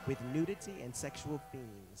show with nudity and sexual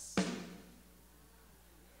themes.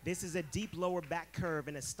 This is a deep lower back curve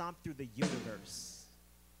and a stomp through the universe.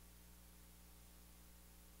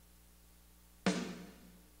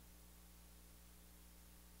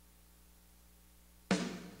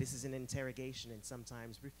 This is an interrogation and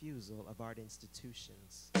sometimes refusal of art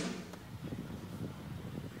institutions.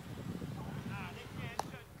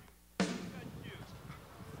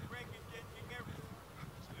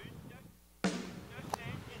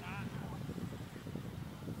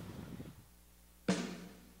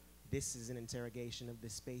 This is an interrogation of the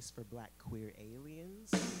space for Black queer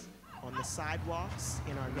aliens on the sidewalks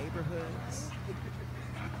in our neighborhoods.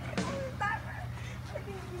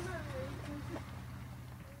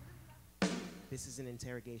 This is an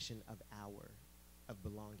interrogation of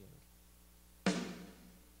belonging.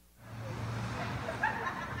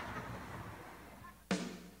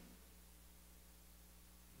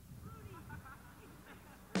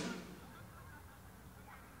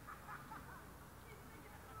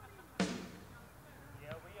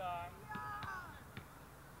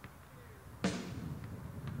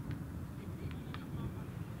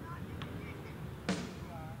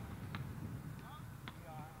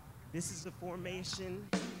 This is a formation,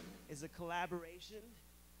 is a collaboration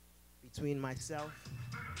between myself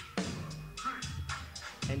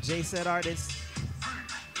and J-Set artist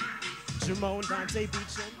Jamone Dante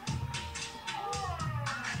Beecham.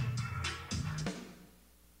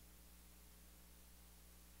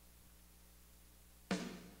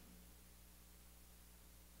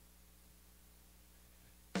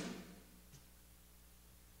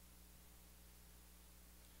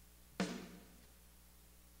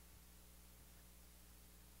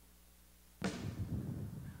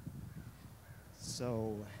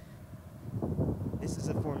 So, this is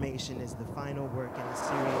a formation, is the final work in a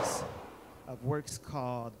series of works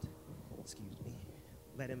called,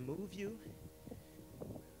 Let Him Move You,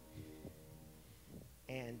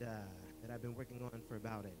 and that I've been working on for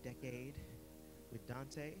about a decade with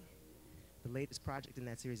Dante. The latest project in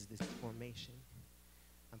that series is this formation.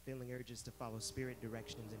 I'm feeling urges to follow spirit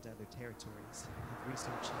directions into other territories of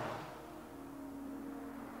research now.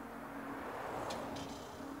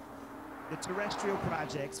 The terrestrial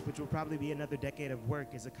projects, which will probably be another decade of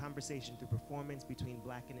work, is a conversation through performance between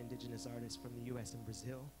Black and indigenous artists from the US and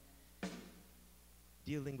Brazil,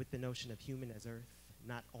 dealing with the notion of human as earth,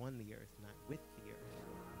 not on the earth, not with the earth.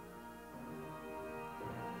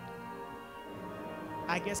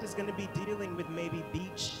 I guess it's gonna be dealing with maybe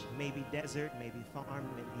beach, maybe desert, maybe farm,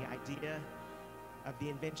 and the idea of the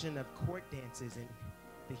invention of court dances and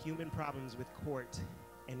the human problems with court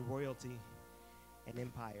and royalty and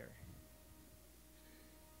empire.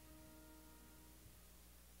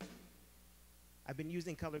 I've been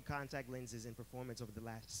using colored contact lenses in performance over the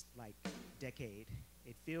last, decade.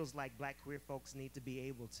 It feels like Black queer folks need to be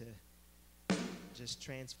able to just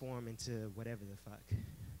transform into whatever the fuck.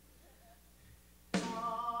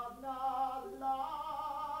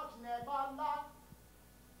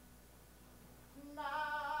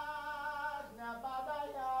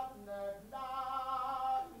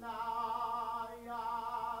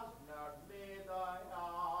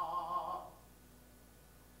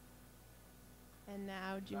 And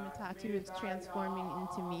now Jumatatu is transforming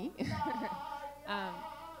into me. I'm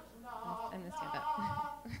gonna stand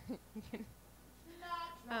up.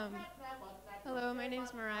 Hello, my name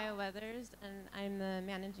is Mariah Weathers, and I'm the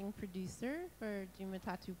managing producer for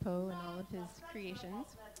Jumatatu Poe and all of his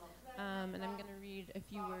creations. And I'm gonna read a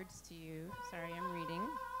few words to you. Sorry, I'm reading.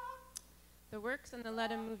 The works in the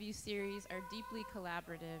Let Him Move You series are deeply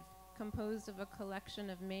collaborative, composed of a collection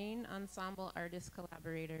of main ensemble artist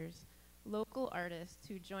collaborators, local artists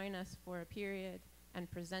who join us for a period, and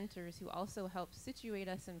presenters who also help situate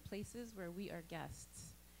us in places where we are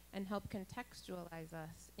guests and help contextualize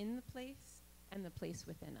us in the place and the place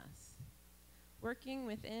within us. Working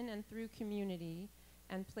within and through community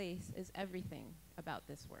and place is everything about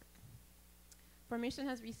this work. Formation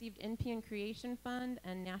has received NPN Creation Fund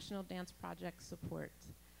and National Dance Project support.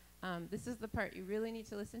 This is the part you really need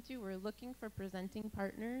to listen to. We're looking for presenting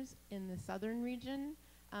partners in the southern region.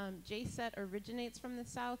 J-Set originates from the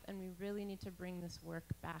South, and we really need to bring this work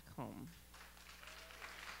back home.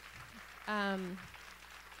 And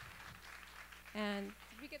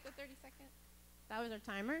did we get the 30 seconds? That was our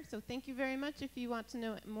timer. So thank you very much. If you want to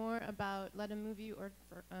know more about Let 'Em Move You or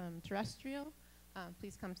for, terrestrial,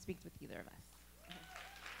 please come speak with either of us.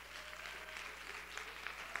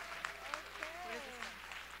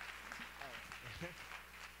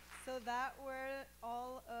 So that were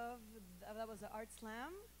all of, that was the Art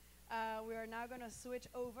Slam. We are now gonna switch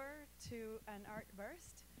over to an art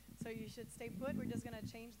burst. So you should stay put. We're just gonna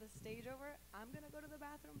change the stage over. I'm gonna go to the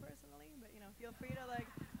bathroom personally, but feel free to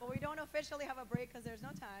well, we don't officially have a break because there's no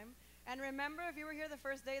time. And remember, if you were here the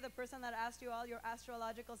first day, the person that asked you all your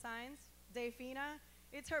astrological signs, Dafina,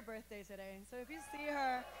 it's her birthday today. So if you see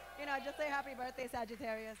her, just say happy birthday,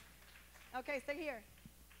 Sagittarius. Okay, stay here.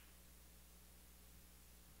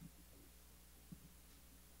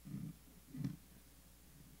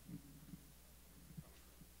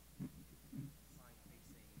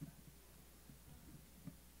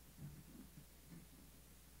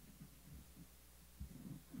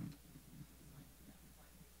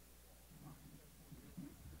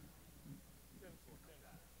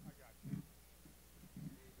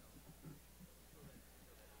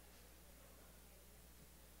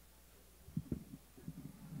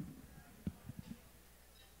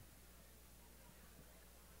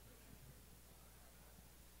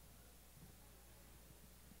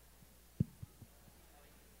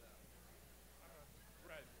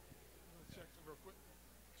 Real quick.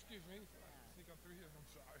 Excuse me, sneak on through here. I'm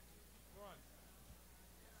sorry. Go on.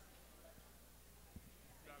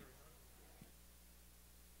 Battery, huh?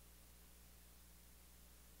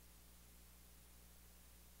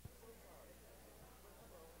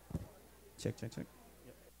 Check, check, check.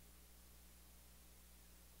 Yep.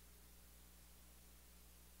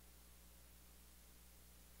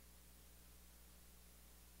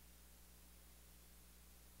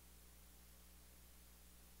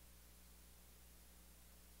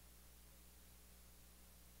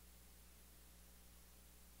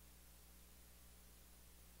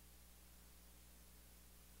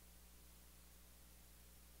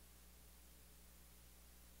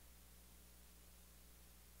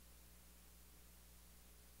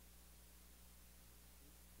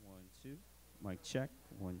 One, two. Mic check.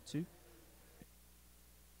 1, 2.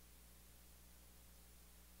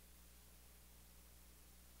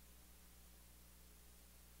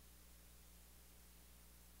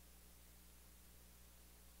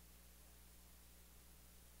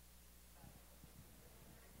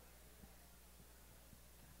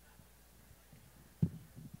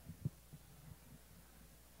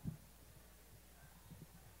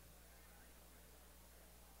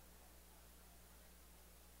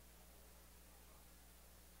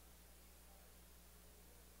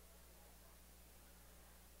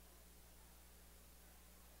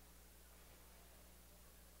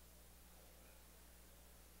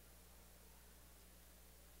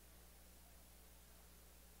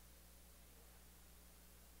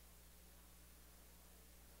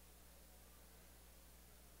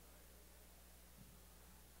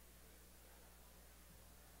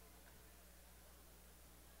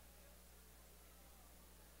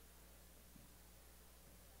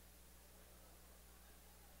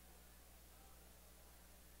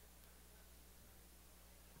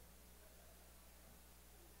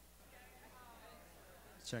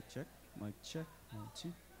 Check, check. Mic check. 1,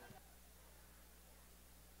 2.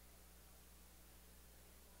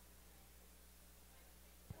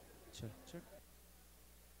 Check, check.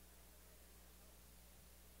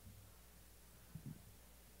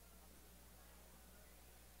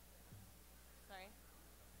 Sorry.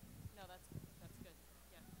 No, that's good.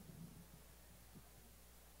 Yeah.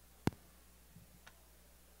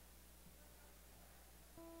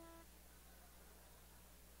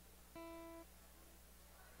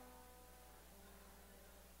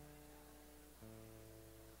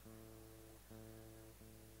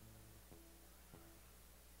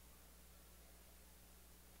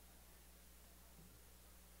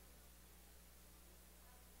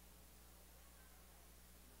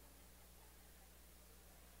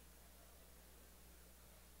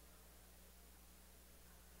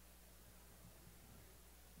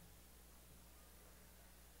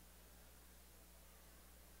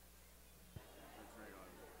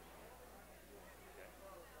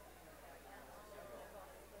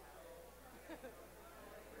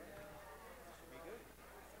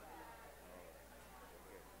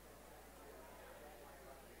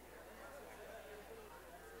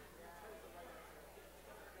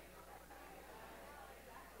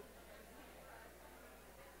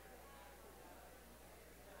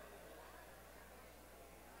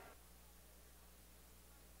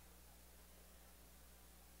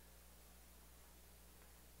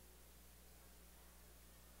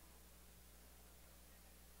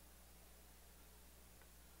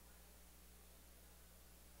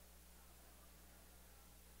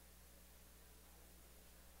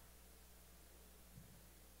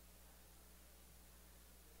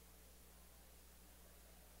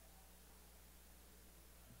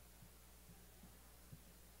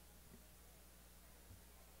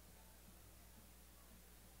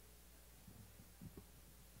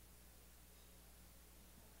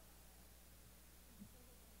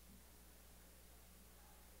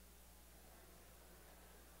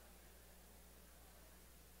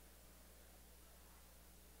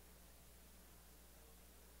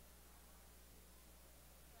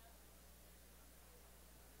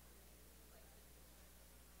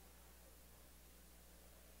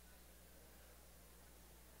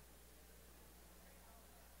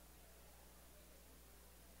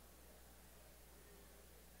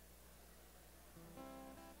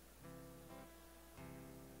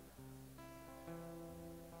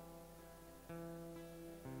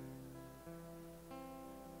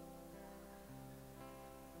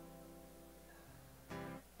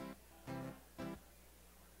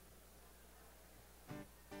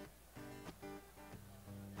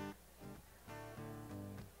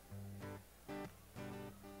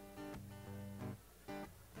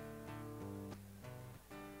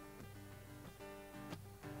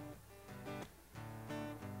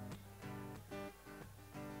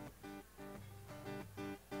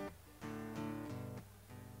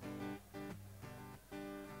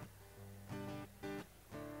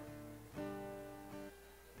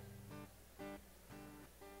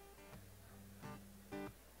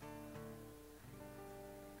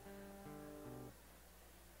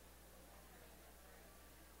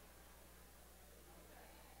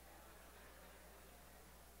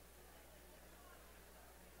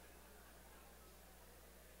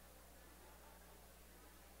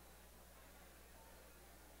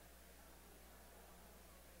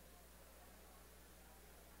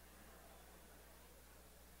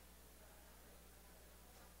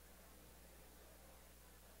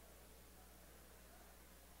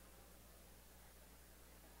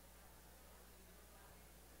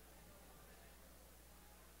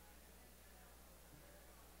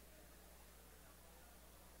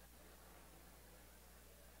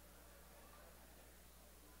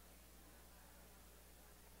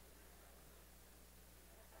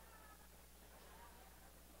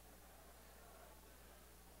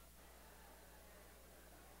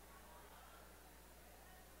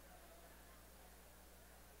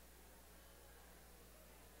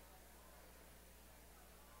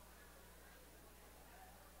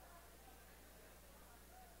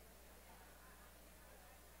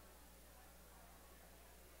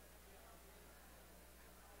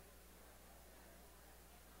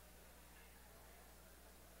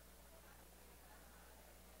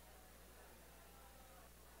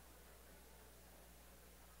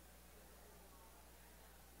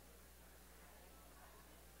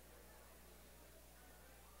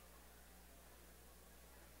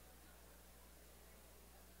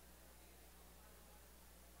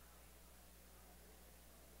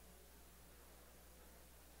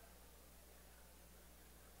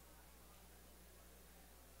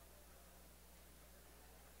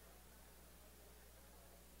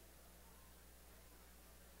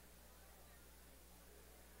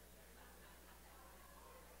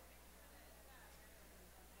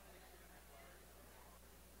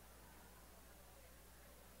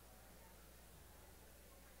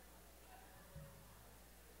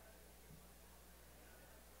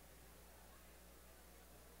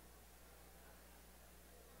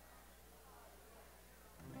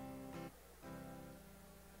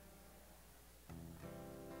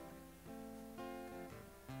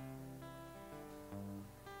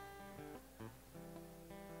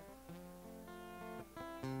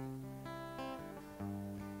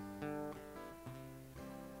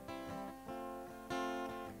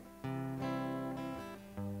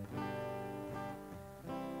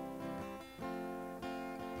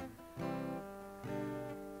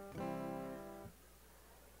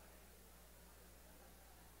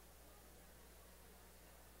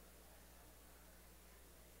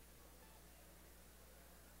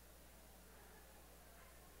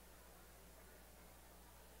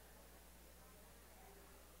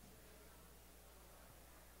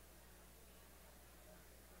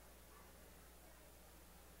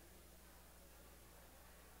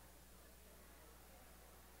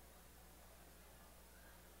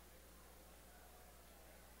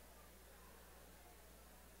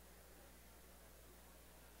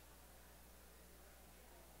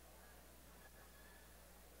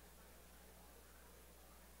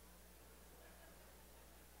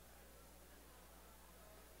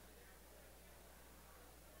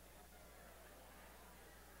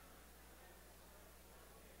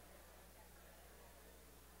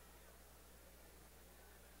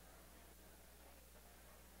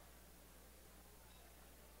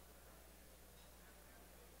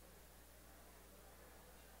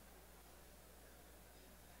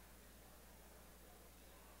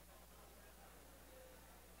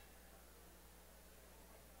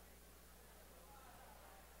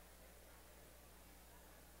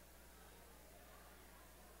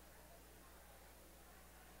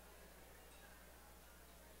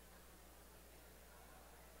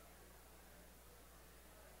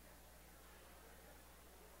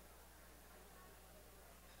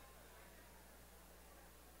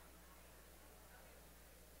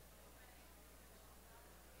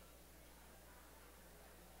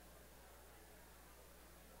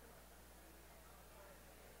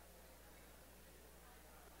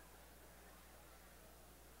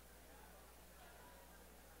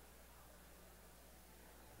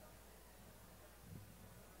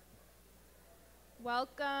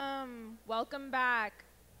 Welcome. Welcome back.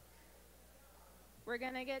 We're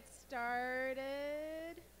going to get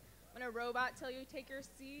started. I'm going to robot till you take your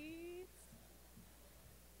seats.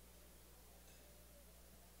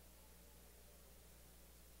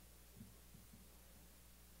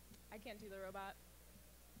 I can't do the robot.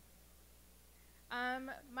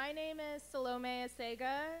 My name is Salome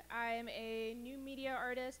Asega. I'm a new media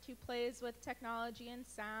artist who plays with technology and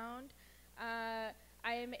sound.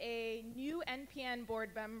 I am a new NPN board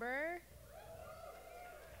member.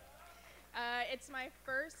 It's my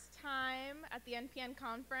first time at the NPN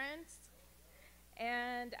conference,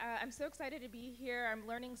 and I'm so excited to be here. I'm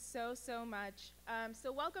learning so much.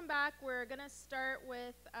 So welcome back. We're gonna start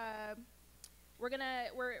with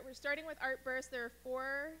we're starting with Art Burst. There are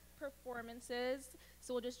 4 performances,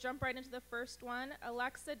 so we'll just jump right into the first one.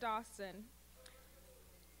 Alexa Dawson.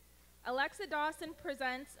 Alexa Dawson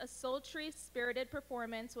presents a sultry, spirited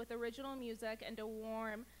performance with original music and a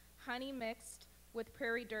warm, honey mixed with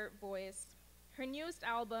prairie dirt voice. Her newest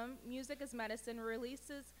album, Music is Medicine,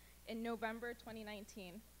 releases in November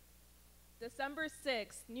 2019. December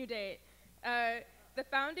 6th, new date. The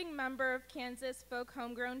founding member of Kansas folk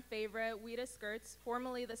homegrown favorite, Weta Skirts,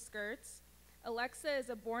 formerly The Skirts, Alexa is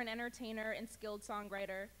a born entertainer and skilled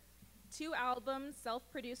songwriter. 2 albums,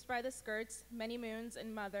 self-produced by The Skirts, Many Moons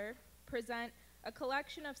and Mother, present a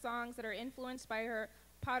collection of songs that are influenced by her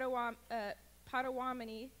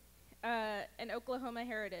Potawatomi and Oklahoma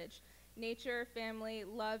heritage, nature, family,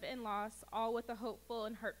 love, and loss, all with a hopeful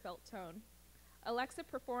and heartfelt tone. Alexa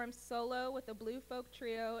performs solo with a blue folk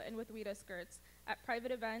trio and with Weta Skirts at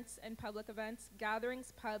private events and public events,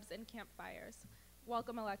 gatherings, pubs, and campfires.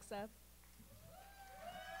 Welcome, Alexa.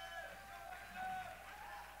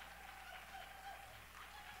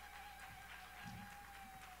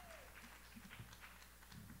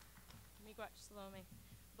 Miigwech Salome.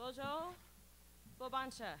 Bojo,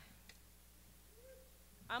 Bobancha.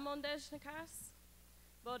 Amondej Nakas,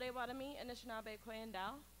 Bode Wadami, Anishinaabe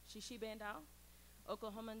Koyendao, Shishi Bandao,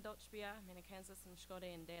 Oklahoma and Dochbia, Mina Kansas and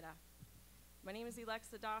Shkode and Data. My name is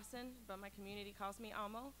Alexa Dawson, but my community calls me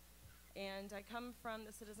Amo, and I come from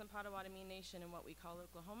the Citizen Potawatomi Nation in what we call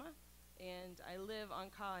Oklahoma, and I live on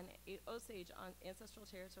Ka and Osage on ancestral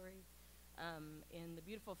territory in the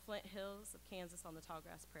beautiful Flint Hills of Kansas on the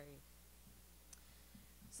Tallgrass Prairie.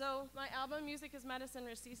 So my album, Music is Medicine,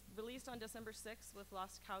 released on December 6th with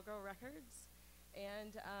Lost Cowgirl Records.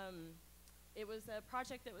 And it was a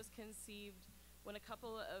project that was conceived when a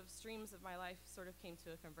couple of streams of my life sort of came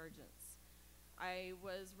to a convergence. I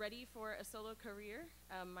was ready for a solo career.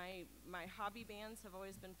 My hobby bands have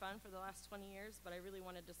always been fun for the last 20 years, but I really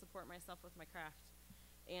wanted to support myself with my craft.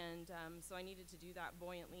 And so I needed to do that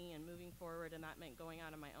buoyantly and moving forward, and that meant going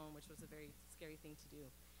out on my own, which was a very scary thing to do.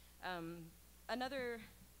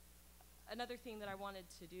 Another thing that I wanted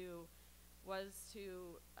to do was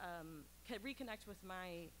to reconnect with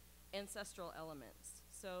my ancestral elements.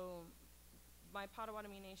 So my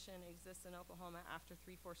Potawatomi Nation exists in Oklahoma after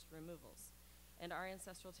 3 forced removals, and our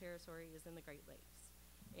ancestral territory is in the Great Lakes.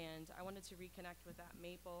 And I wanted to reconnect with that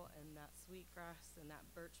maple and that sweetgrass and that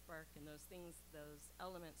birch bark and those things, those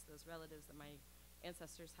elements, those relatives that my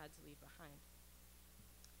ancestors had to leave behind.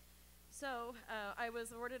 So I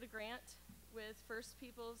was awarded a grant with First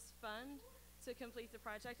Peoples Fund to complete the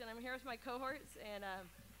project, and I'm here with my cohorts, and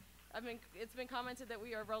it's been commented that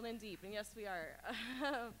we are rolling deep, and yes, we are.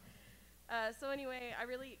 So anyway, I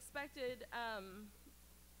really expected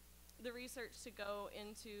the research to go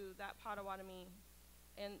into that Potawatomi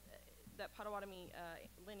and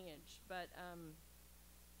lineage, but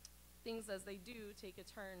things as they do take a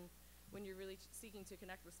turn when you're really seeking to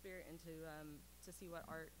connect with spirit and to see what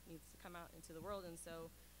art needs to come out into the world. And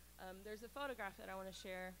so there's a photograph that I want to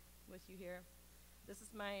share with you here. This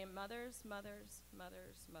is my mother's mother's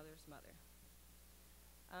mother's mother's mother.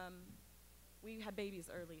 We had babies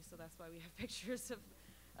early, so that's why we have pictures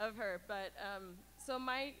of her. But so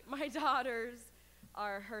my daughters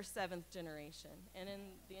are her 7th generation. And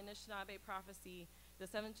in the Anishinaabe prophecy, the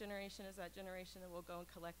 7th generation is that generation that will go and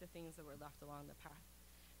collect the things that were left along the path.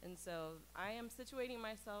 And so I am situating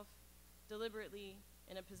myself deliberately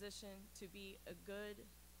in a position to be a good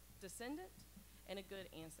descendant and a good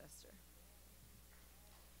ancestor.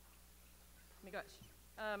 Oh my gosh.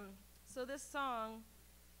 So this song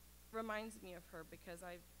reminds me of her because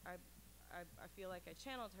I feel like I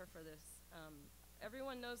channeled her for this.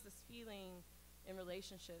 Everyone knows this feeling in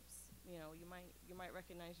relationships. You know, you might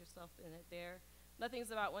recognize yourself in it there. Nothing's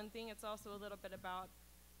about one thing. It's also a little bit about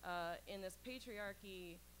in this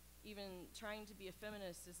patriarchy, even trying to be a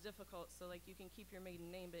feminist is difficult. So like you can keep your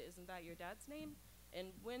maiden name, but isn't that your dad's name?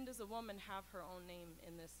 And when does a woman have her own name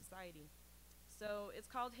in this society? So it's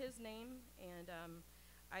called His Name, and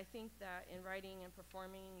I think that in writing and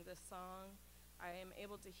performing this song, I am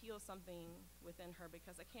able to heal something within her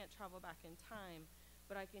because I can't travel back in time,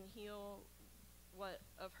 but I can heal what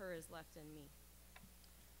of her is left in me.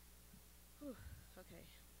 Whew, okay.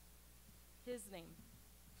 His Name.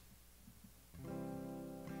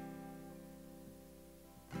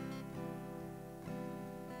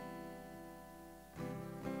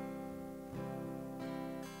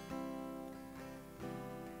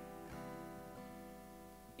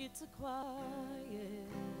 It's a quiet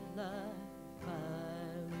life I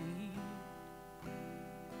lead,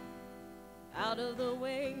 out of the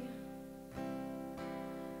way,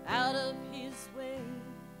 out of his way.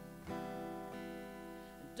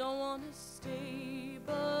 Don't want to stay,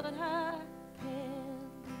 but I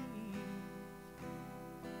can't leave.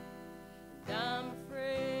 And I'm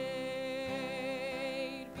afraid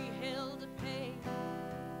be held to pay.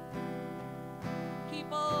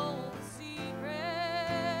 Keep all the secrets,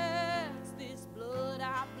 this blood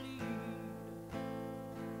I bleed.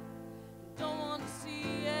 Don't want to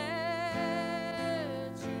see it,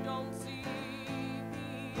 you don't see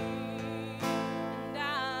me. And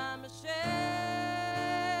I'm ashamed,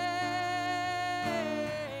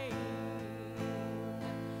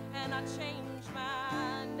 and I changed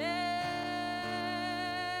my name.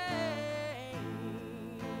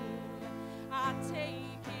 I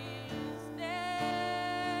take his name.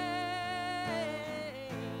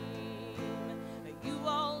 You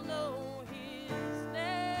all know his name.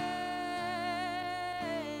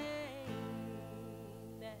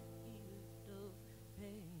 That gift of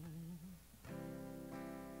pain.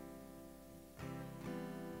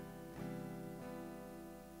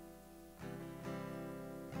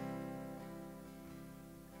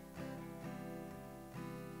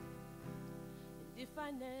 And if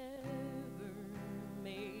I never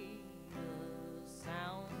made a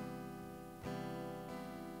sound,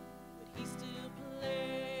 would he still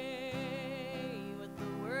play with the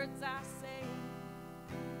words I say?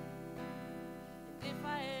 And if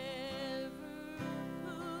I ever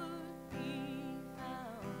could be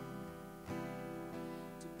found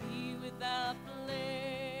to be without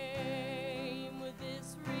blame, would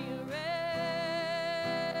this rearrange?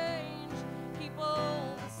 Keep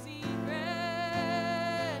all the secrets,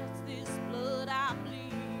 this blood I bleed.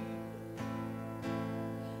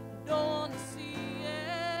 Don't want to see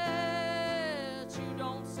it, you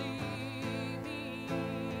don't see me.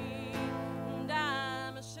 And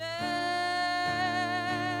I'm ashamed,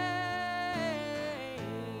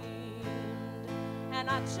 and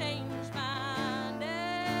I changed my name.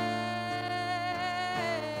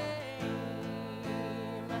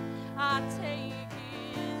 I take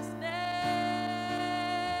his name.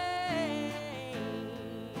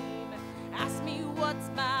 Ask me what's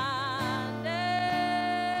my name.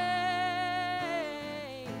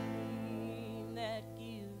 That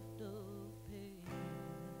gift of pain.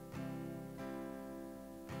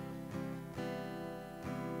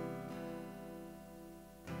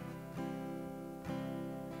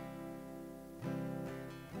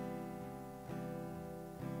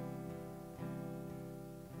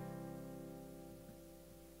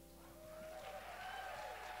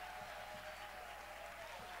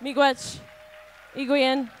 Miigwech,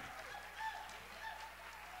 Iguyen.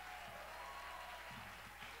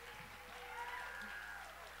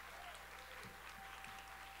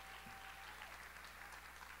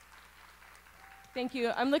 Thank you.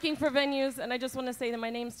 I'm looking for venues, and I just want to say that my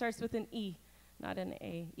name starts with an E, not an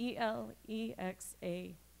A.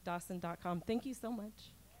 ELEXA, Dawson.com. Thank you so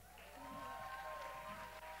much.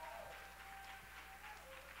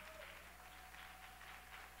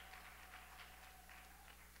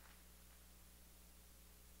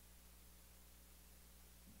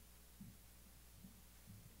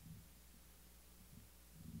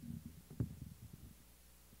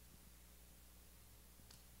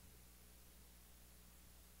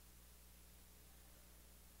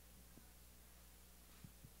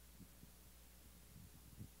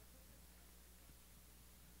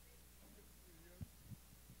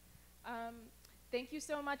 Thank you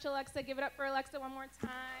so much, Alexa. Give it up for Alexa one more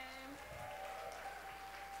time.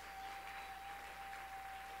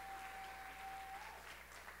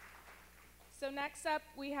 So next up,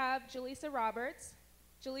 we have Jaleesa Roberts.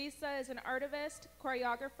 Jaleesa is an artivist,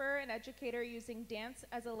 choreographer, and educator using dance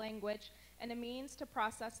as a language and a means to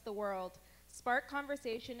process the world, spark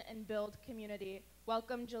conversation, and build community.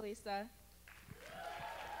 Welcome, Jaleesa.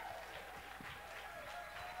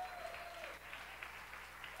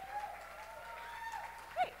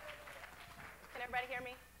 Can everybody hear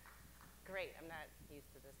me? Great, I'm not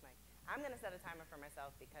used to this mic. I'm gonna set a timer for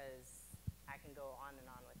myself because I can go on and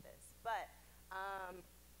on with this. But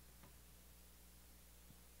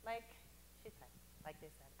like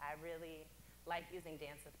they said, I really like using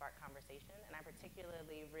dance to spark conversation, and I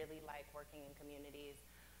particularly really like working in communities,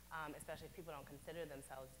 especially if people don't consider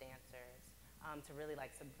themselves dancers, to really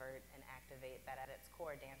like subvert and activate that at its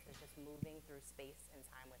core, dance is just moving through space and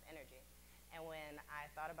time with energy. And when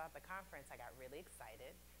I thought about the conference, I got really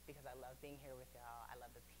excited because I love being here with y'all. I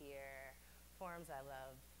love the peer forums, I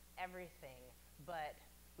love everything, but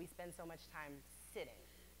we spend so much time sitting.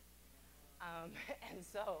 And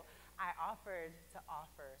so I offered to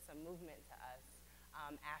offer some movement to us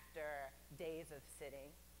after days of sitting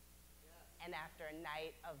and after a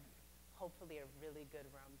night of hopefully a really good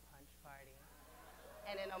rum punch party.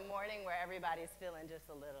 And in a morning where everybody's feeling just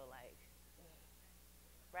a little like,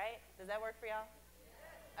 right? Does that work for y'all?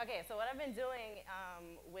 Okay, so what I've been doing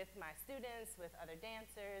with my students, with other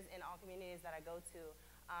dancers in all communities that I go to,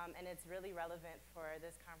 and it's really relevant for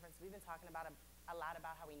this conference, we've been talking about a lot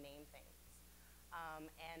about how we name things.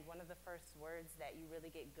 And one of the first words that you really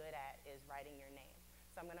get good at is writing your name.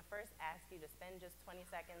 So I'm gonna first ask you to spend just 20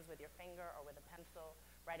 seconds with your finger or with a pencil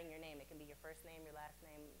writing your name. It can be your first name, your last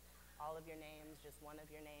name, all of your names, just one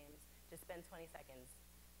of your names. Just spend 20 seconds.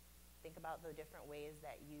 Think about the different ways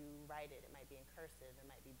that you write it. It might be in cursive, it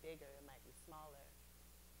might be bigger, it might be smaller.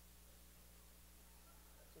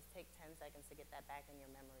 Just take 10 seconds to get that back in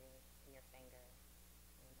your memory, in your finger,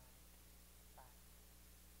 in your mind. 5.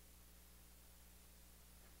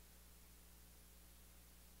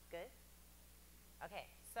 Good? Okay,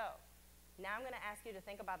 so now I'm gonna ask you to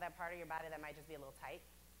think about that part of your body that might just be a little tight,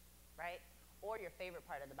 right? Or your favorite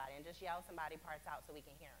part of the body, and just yell some body parts out so we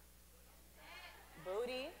can hear them.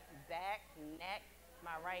 Booty, back, neck,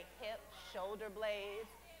 my right hip, shoulder blades,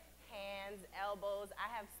 hands, elbows. I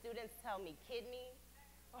have students tell me kidney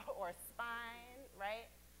or spine, right?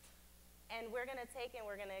 And we're gonna take and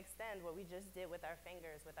we're gonna extend what we just did with our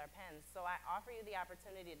fingers, with our pens. So I offer you the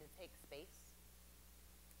opportunity to take space,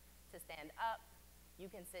 to stand up.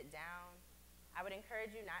 You can sit down. I would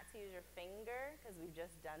encourage you not to use your finger because we've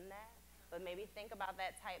just done that, but maybe think about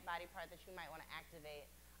that tight body part that you might wanna activate.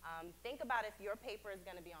 Think about if your paper is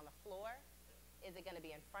gonna be on the floor. Is it gonna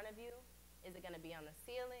be in front of you? Is it gonna be on the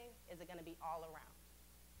ceiling? Is it gonna be all around?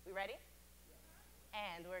 We ready?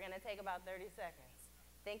 And we're gonna take about 30 seconds.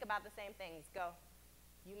 Think about the same things, go.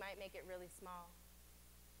 You might make it really small.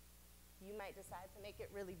 You might decide to make it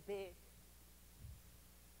really big.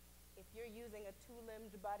 If you're using a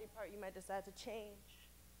 2-limbed body part, you might decide to change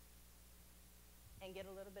and get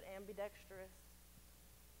a little bit ambidextrous.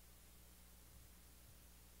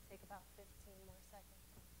 Take about 15 more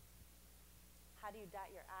seconds. How do you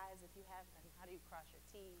dot your I's if you have them? How do you cross your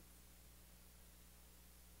T's?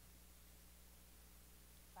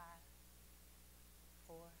 5,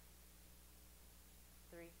 4,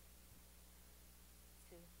 3,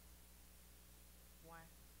 2, 1.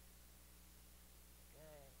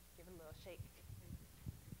 Good. Give it a little shake.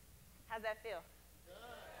 How's that feel?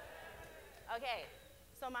 Good. Okay,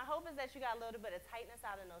 so my hope is that you got a little bit of tightness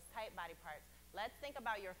out in those tight body parts. Let's think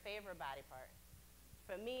about your favorite body part.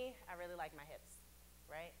 For me, I really like my hips,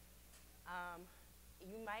 right?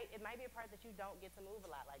 It might be a part that you don't get to move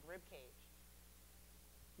a lot, like rib cage.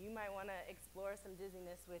 You might wanna explore some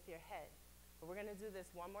dizziness with your head. But we're gonna do this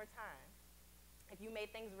one more time. If you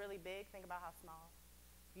made things really big, think about how small.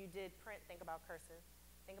 If you did print, think about cursive.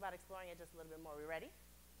 Think about exploring it just a little bit more. We ready?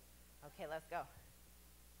 Okay, let's go.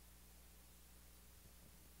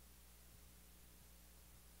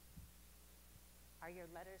 Are your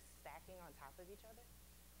letters stacking on top of each other?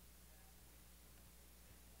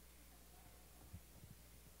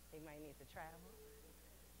 They might need to travel.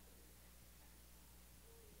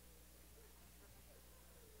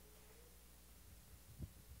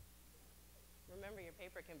 Remember, your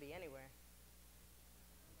paper can be anywhere.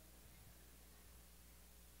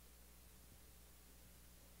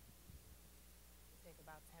 Take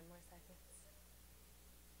about 10 more seconds.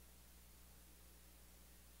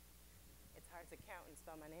 It's hard to count and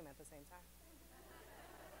spell my name at the same time.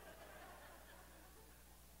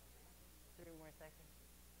 3 more seconds.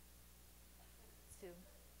 2,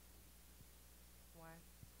 1,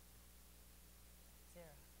 0.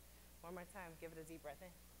 One more time, give it a deep breath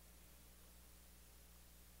in.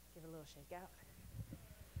 Give it a little shake out.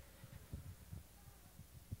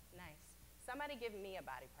 Nice. Somebody give me a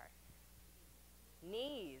body part.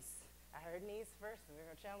 Knees. I heard knees first, and we're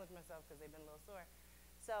gonna challenge myself because they've been a little sore.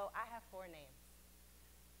 So I have 4 names.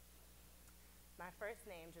 My first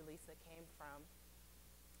name, Jaleesa, came from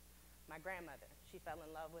my grandmother. She fell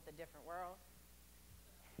in love with a different world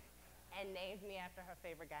and named me after her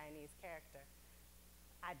favorite Guyanese character.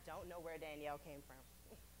 I don't know where Danielle came from.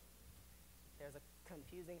 There's a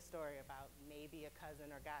confusing story about maybe a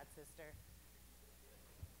cousin or god sister.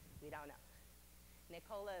 We don't know.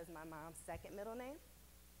 Nicola is my mom's second middle name.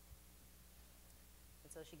 And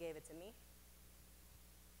so she gave it to me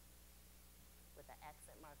with an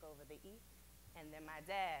accent mark over the E. And then my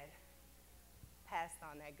dad passed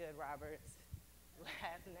on that good Roberts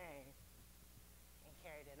last name and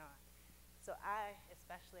carried it on. So I,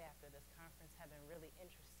 especially after this conference, have been really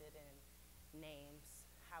interested in names,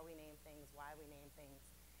 how we name things, why we name things,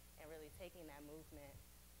 and really taking that movement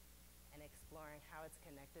and exploring how it's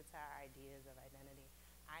connected to our ideas of identity.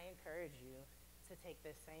 I encourage you to take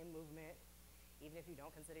this same movement, even if you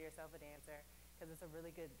don't consider yourself a dancer, because it's a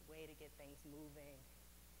really good way to get things moving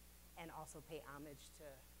and also pay homage to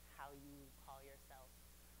how you call yourself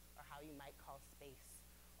or how you might call space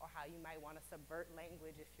or how you might want to subvert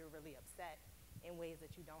language if you're really upset in ways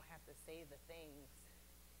that you don't have to say the things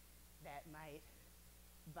that might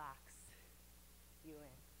box you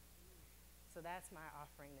in. So that's my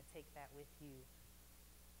offering, to take that with you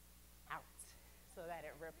out so that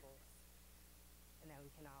it ripples and that we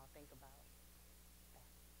can all think about that.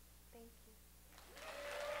 Thank you.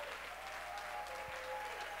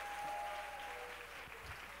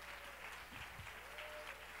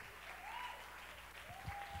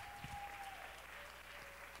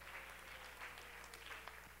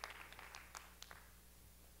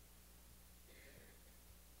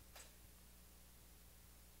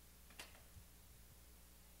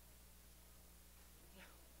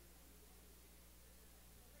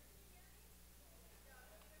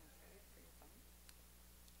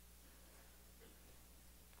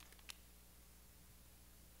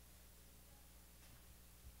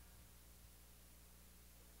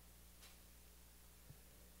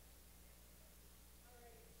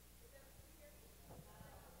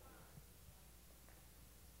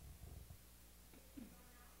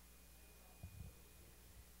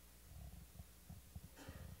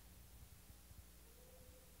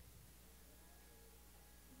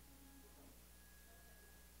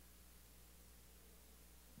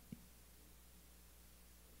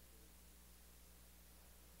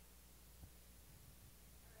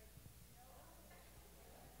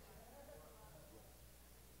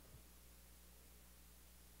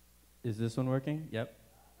 Is this one working? Yep.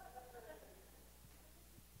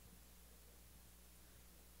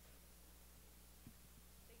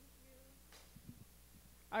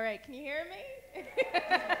 All right, can you hear me?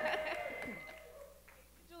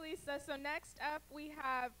 Julissa, so next up we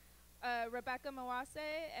have Rebecca Mawase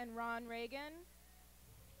and Ron Reagan.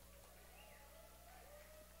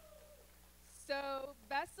 So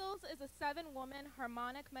Vessels is a 7-woman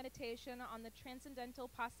harmonic meditation on the transcendental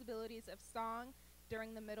possibilities of song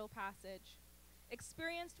during the Middle Passage.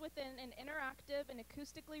 Experienced within an interactive and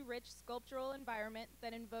acoustically rich sculptural environment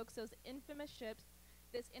that invokes those infamous ships,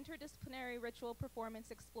 this interdisciplinary ritual performance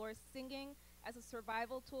explores singing as a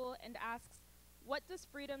survival tool and asks, what does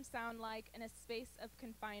freedom sound like in a space of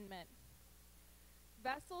confinement?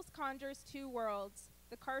 Vessels conjures 2 worlds,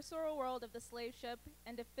 the carceral world of the slave ship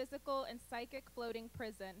and a physical and psychic floating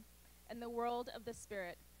prison, and the world of the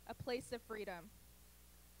spirit, a place of freedom.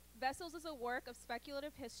 Vessels is a work of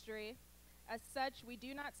speculative history. As such, we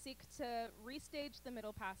do not seek to restage the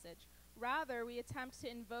Middle Passage. Rather, we attempt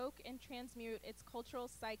to invoke and transmute its cultural,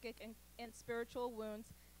 psychic, and spiritual wounds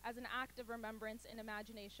as an act of remembrance and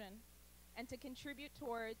imagination, and to contribute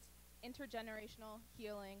towards intergenerational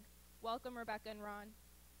healing. Welcome, Rebecca and Ron.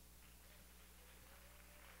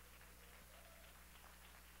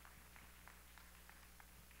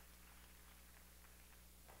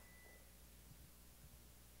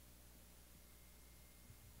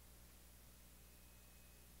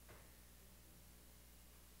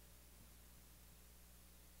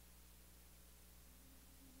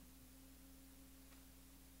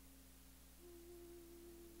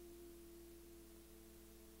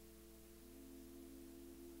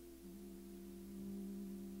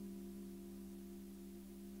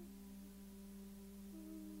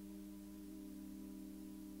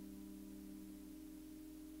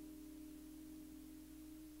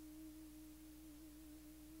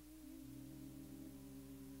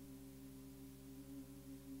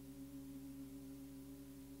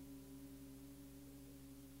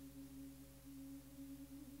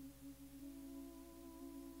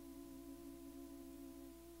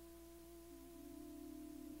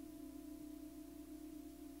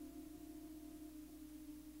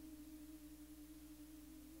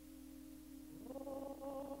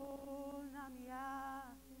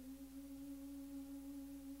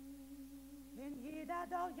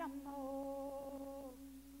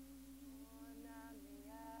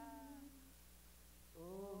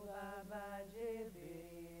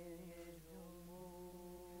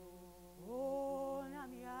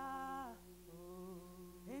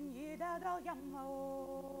 yama o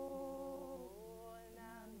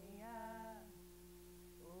namia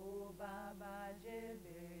o baba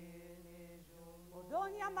jebe o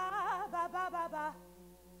donya ma baba baba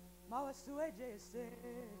ma wasue jese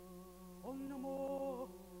onmo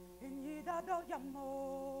inyida do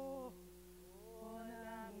yamo o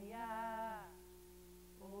namia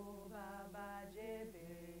o baba jebe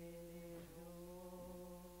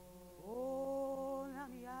o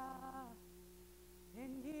namia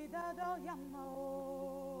inyida do yamo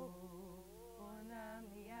o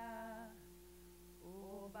namia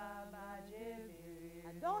o baba jebe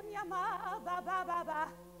adonya ma baba baba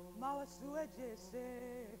ma wasue jese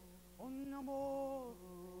onmo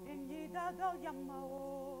inyida do yamo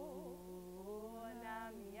o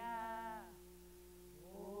namia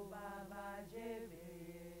o baba jebe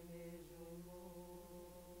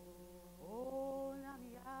o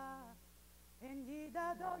namia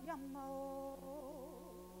inyida do yamo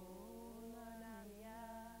o namia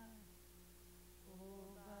o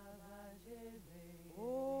baba jebe o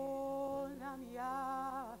namia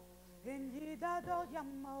inyida do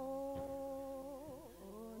yamo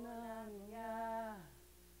o namia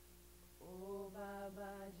o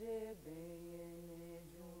baba jebe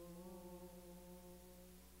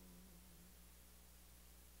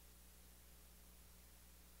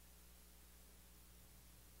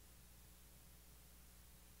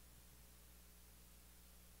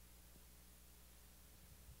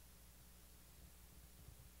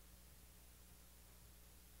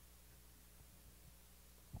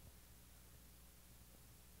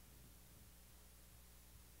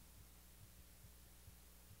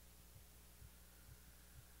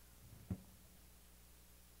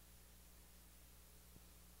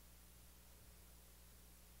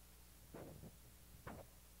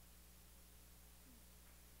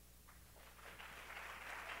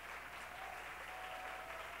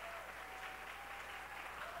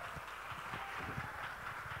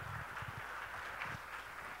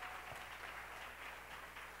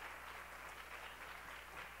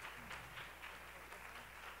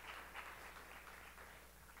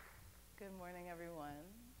Good morning, everyone.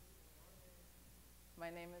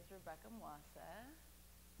 My name is Rebecca Mwasa,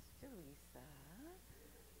 Jalisa,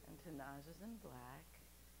 and Tanaj is in black,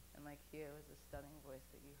 and like Hio is a stunning voice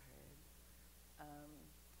that you heard.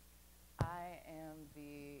 I am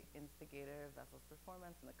the instigator of Vessel's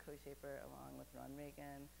performance and the co-shaper along with Ron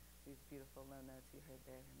Reagan, these beautiful low notes you heard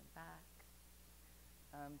there in the back.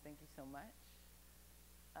 Thank you so much.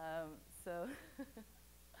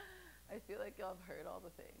 I feel like y'all have heard all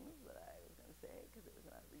the things that I was going to say because it was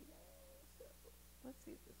in our reading. So let's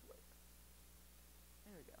see if this works.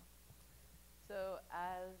 There we go. So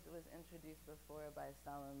as was introduced before by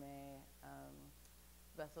Salome,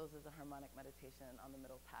 Vessels is a harmonic meditation on the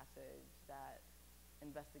middle passage that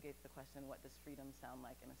investigates the question, what does freedom sound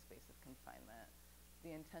like in a space of confinement?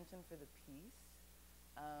 The intention for the piece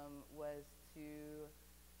was to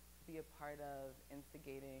be a part of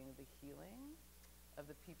instigating the healing of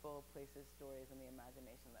the people, places, stories, and the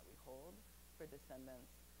imagination that we hold for descendants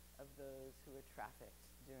of those who were trafficked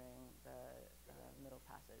during the Middle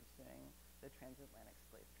Passage, during the transatlantic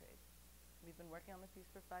slave trade. We've been working on the piece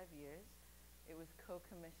for 5 years. It was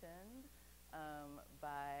co-commissioned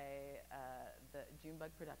by the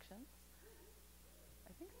Junebug Productions.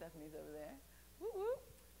 I think Stephanie's over there. Woo woo.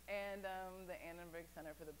 And the Annenberg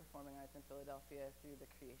Center for the Performing Arts in Philadelphia through the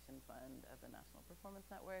Creation Fund of the National Performance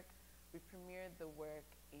Network. We premiered the work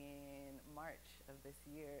in March of this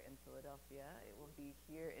year in Philadelphia. It will be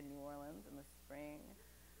here in New Orleans in the spring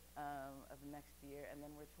of next year, and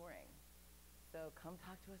then we're touring. So come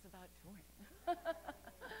talk to us about touring.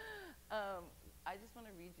 I just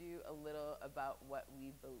want to read you a little about what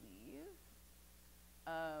we believe.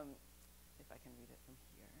 If I can read it from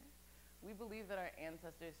here. We believe that our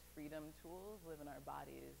ancestors' freedom tools live in our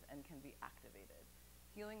bodies and can be activated.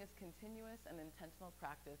 Healing is continuous and intentional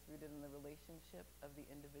practice rooted in the relationship of the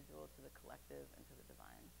individual to the collective and to the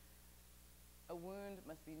divine. A wound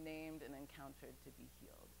must be named and encountered to be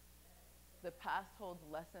healed. The past holds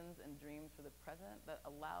lessons and dreams for the present that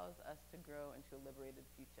allows us to grow into a liberated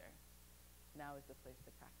future. Now is the place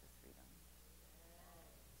to practice freedom.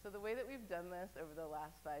 So the way that we've done this over the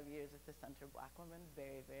last 5 years is to center Black women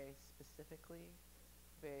very, very specifically,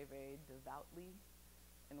 very, very devoutly,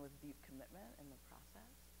 and with deep commitment in the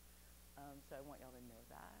process. So I want y'all to know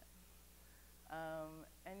that.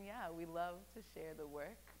 And yeah, we love to share the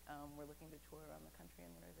work. We're looking to tour around the country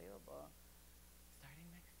and we're available starting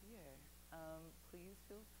next year. Please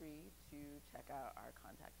feel free to check out our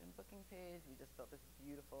contact and booking page. We just built this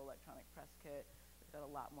beautiful electronic press kit. It's got a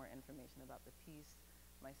lot more information about the piece,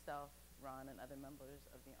 myself, Ron and other members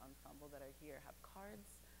of the ensemble that are here have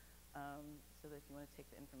cards, so that if you want to take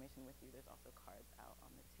the information with you, there's also cards out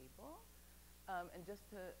on the table. And just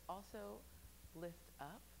to also lift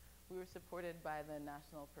up, we were supported by the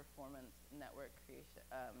National Performance Network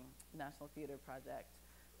National Theater Project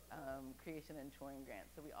Creation and Touring Grant.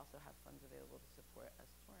 So we also have funds available to support us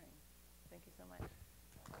touring. Thank you so much.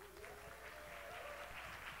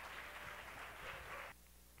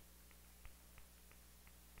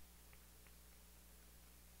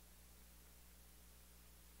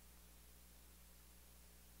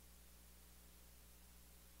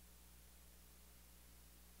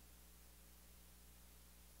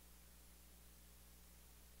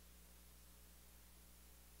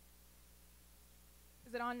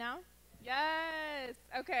 Is it on now? Yes.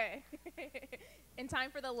 Okay. In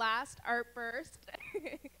time for the last art burst.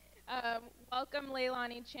 Welcome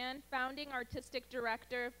Leilani Chan, founding artistic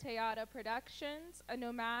director of Teata Productions, a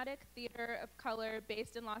nomadic theater of color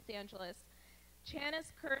based in Los Angeles. Chan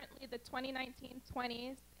is currently the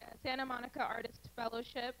 2019-20 Santa Monica Artist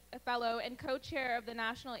Fellowship Fellow and co-chair of the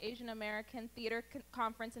National Asian American Theater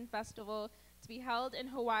Conference and Festival to be held in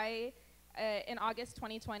Hawaii in August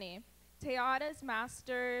 2020. Teata's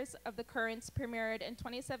Masters of the Currents premiered in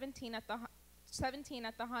 2017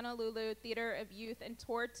 at the Honolulu Theater of Youth and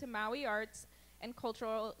toured to Maui Arts and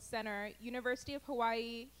Cultural Center, University of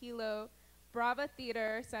Hawaii, Hilo, Brava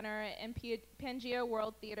Theater Center, and Pangea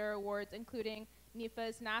World Theater Awards, including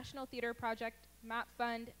NIFA's National Theater Project, MAP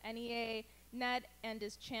Fund, NEA, NED, and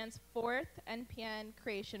is Chan's 4th NPN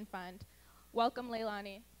Creation Fund. Welcome,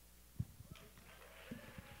 Leilani.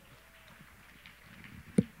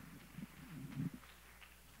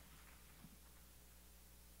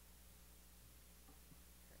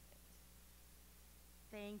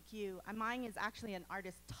 Thank you. Mine is actually an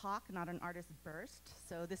artist talk, not an artist burst.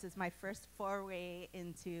 So this is my first foray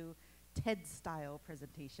into TED-style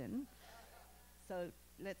presentation. So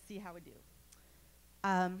let's see how we do.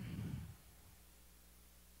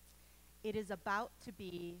 It is about to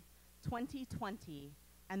be 2020,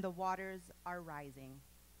 and the waters are rising.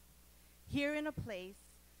 Here in a place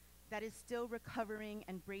that is still recovering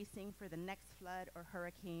and bracing for the next flood or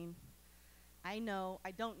hurricane, I know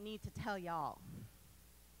I don't need to tell y'all.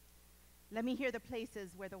 Let me hear the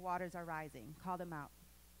places where the waters are rising. Call them out.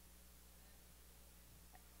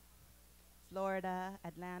 Florida,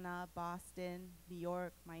 Atlanta, Boston, New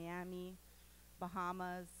York, Miami,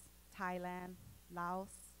 Bahamas, Thailand, Laos.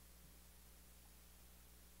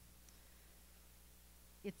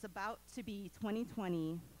 It's about to be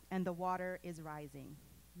 2020 and the water is rising.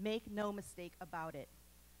 Make no mistake about it.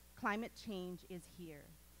 Climate change is here.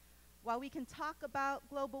 While we can talk about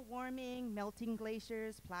global warming, melting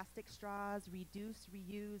glaciers, plastic straws, reduce,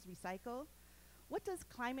 reuse, recycle, what does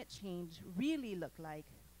climate change really look like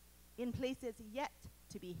in places yet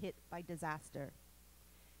to be hit by disaster?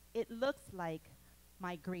 It looks like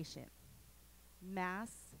migration, mass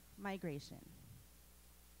migration.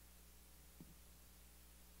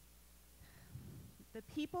 The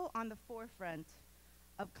people on the forefront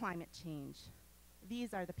of climate change,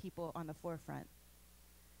 these are the people on the forefront.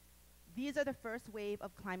 These are the first wave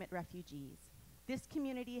of climate refugees. This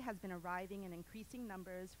community has been arriving in increasing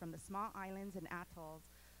numbers from the small islands and atolls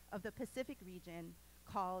of the Pacific region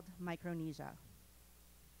called Micronesia.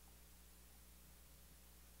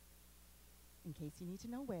 In case you need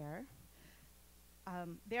to know where,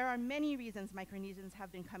 there are many reasons Micronesians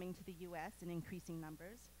have been coming to the US in increasing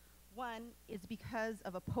numbers. One is because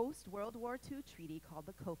of a post-World War II treaty called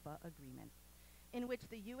the COFA Agreement, in which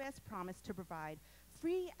the US promised to provide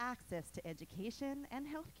free access to education and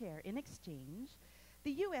healthcare. In exchange,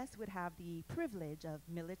 the US would have the privilege of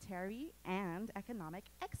military and economic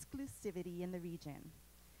exclusivity in the region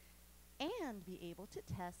and be able to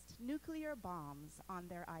test nuclear bombs on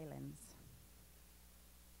their islands.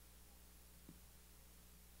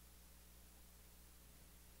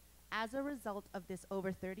 As a result of this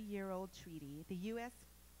over 30-year-old treaty, the US,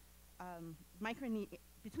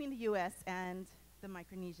 between the US and the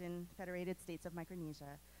Micronesian Federated States of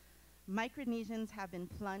Micronesia, Micronesians have been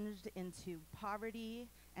plunged into poverty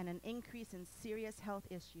and an increase in serious health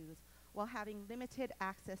issues while having limited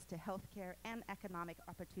access to healthcare and economic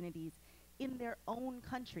opportunities in their own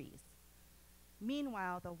countries.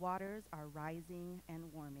 Meanwhile, the waters are rising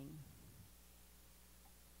and warming.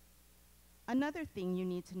 Another thing you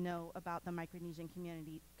need to know about the Micronesian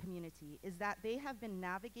community is that they have been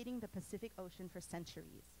navigating the Pacific Ocean for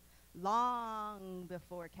centuries, long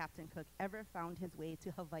before Captain Cook ever found his way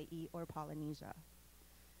to Hawaii or Polynesia.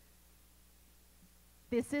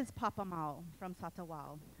 This is Papa Mau from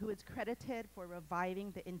Satawal, who is credited for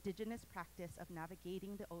reviving the indigenous practice of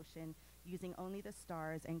navigating the ocean using only the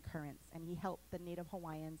stars and currents, and he helped the Native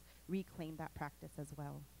Hawaiians reclaim that practice as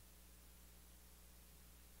well.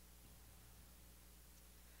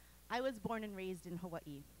 I was born and raised in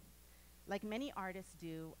Hawaii. Like many artists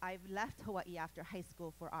do, I've left Hawaii after high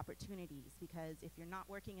school for opportunities, because if you're not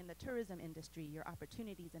working in the tourism industry, your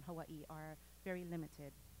opportunities in Hawaii are very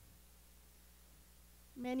limited.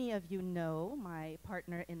 Many of you know my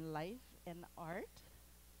partner in life and art,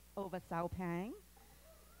 Ova Saupang.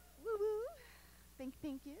 Woo woo,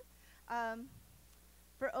 thank you.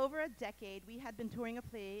 For over a decade, we had been touring a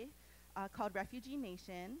play called Refugee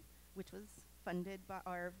Nation, which was funded by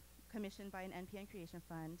or commissioned by an NPN Creation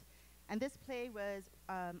Fund. And this play was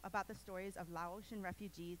about the stories of Laotian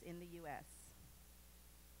refugees in the US.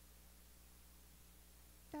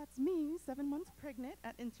 That's me, 7 months pregnant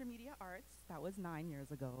at Intermedia Arts. That was 9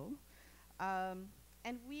 years ago.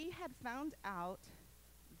 And we had found out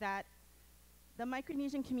that the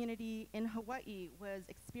Micronesian community in Hawaii was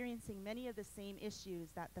experiencing many of the same issues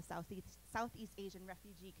that the Southeast Asian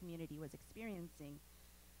refugee community was experiencing.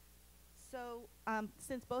 So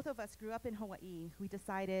since both of us grew up in Hawaii, we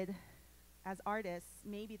decided as artists,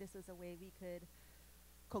 maybe this is a way we could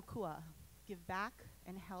kokua, give back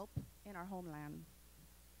and help in our homeland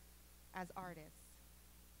as artists.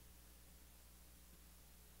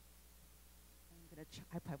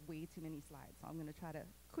 I have way too many slides, so I'm gonna try to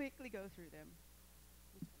quickly go through them.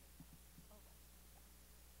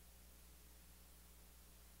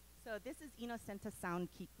 So this is Inocenta Sound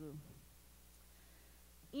Kiku.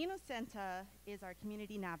 Inocenta is our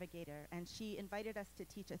community navigator, and she invited us to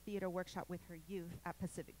teach a theater workshop with her youth at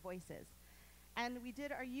Pacific Voices. And we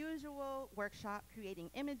did our usual workshop, creating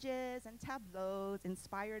images and tableaus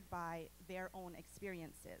inspired by their own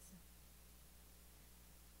experiences.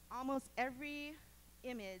 Almost every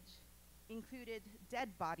image included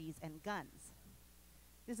dead bodies and guns.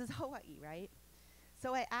 This is Hawaii, right?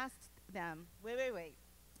 So I asked them, wait,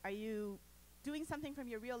 are you doing something from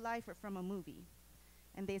your real life or from a movie?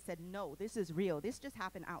 And they said, no, this is real. This just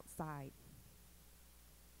happened outside.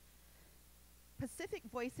 Pacific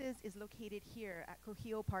Voices is located here at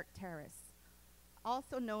Kohio Park Terrace,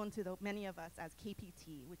 also known to many of us as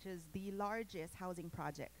KPT, which is the largest housing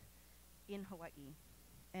project in Hawaii.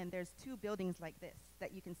 And there's 2 buildings like this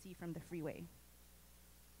that you can see from the freeway.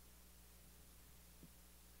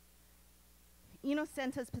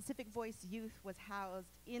 Inocenta's Pacific Voice youth was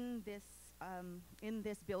housed in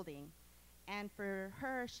this building. And for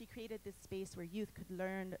her, she created this space where youth could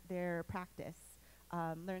learn their practice,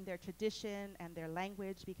 learn their tradition and their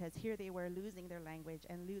language, because here they were losing their language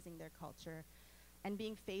and losing their culture and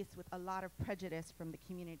being faced with a lot of prejudice from the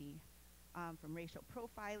community, from racial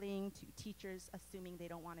profiling to teachers assuming they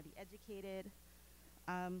don't want to be educated.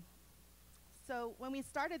 So when we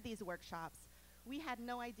started these workshops, we had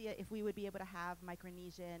no idea if we would be able to have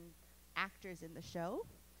Micronesian actors in the show,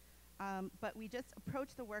 but we just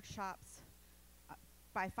approached the workshops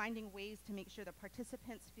by finding ways to make sure the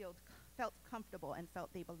participants felt comfortable and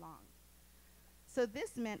felt they belonged. So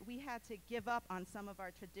this meant we had to give up on some of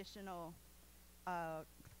our traditional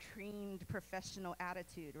trained professional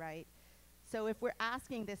attitude, right? So if we're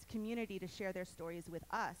asking this community to share their stories with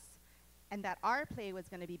us, and that our play was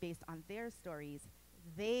gonna be based on their stories,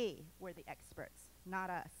 they were the experts, not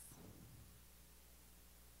us.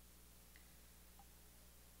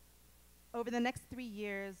 Over the next 3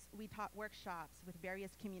 years, we taught workshops with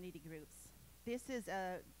various community groups. This is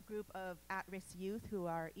a group of at-risk youth who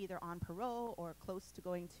are either on parole or close to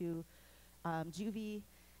going to juvie,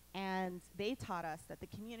 and they taught us that the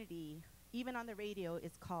community, even on the radio,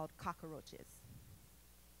 is called cockroaches.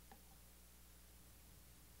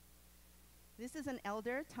 This is an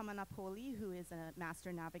elder, Tamanapoli, who is a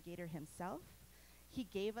master navigator himself. He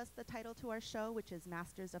gave us the title to our show, which is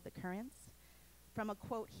Masters of the Currents, from a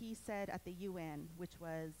quote he said at the UN, which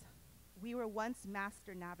was, "We were once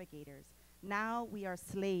master navigators. Now we are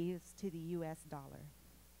slaves to the US dollar."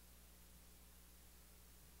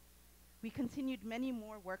 We continued many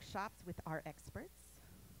more workshops with our experts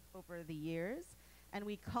over the years, and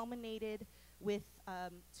we culminated with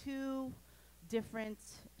 2 different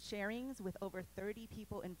sharings with over 30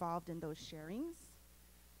 people involved in those sharings.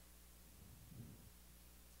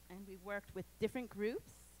 And we worked with different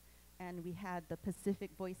groups, and we had the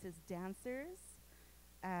Pacific Voices dancers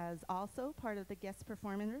as also part of the guest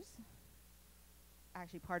performers.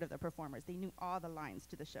 Actually, part of the performers. They knew all the lines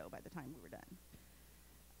to the show by the time we were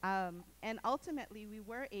done. And ultimately, we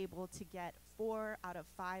were able to get 4 out of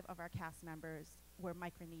 5 of our cast members were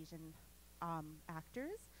Micronesian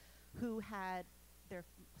actors who had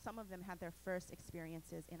some of them had their first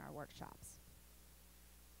experiences in our workshops.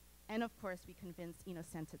 And of course, we convinced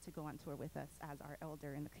Innocenta to go on tour with us as our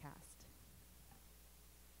elder in the cast.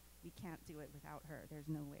 We can't do it without her. There's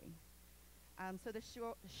no way. So the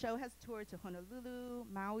show has toured to Honolulu,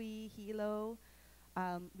 Maui, Hilo.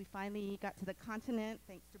 We finally got to the continent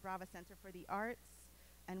thanks to Brava Center for the Arts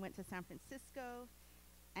and went to San Francisco.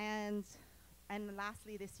 And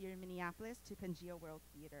lastly this year in Minneapolis to Pangea World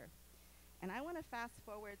Theater. And I want to fast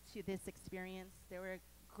forward to this experience. There were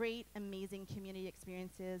great, amazing community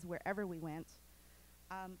experiences wherever we went.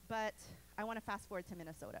 But I want to fast forward to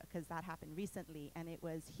Minnesota because that happened recently and it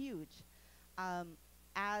was huge.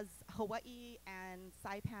 As Hawaii and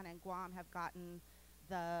Saipan and Guam have gotten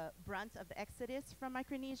the brunt of the exodus from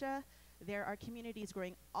Micronesia, there are communities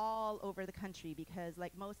growing all over the country because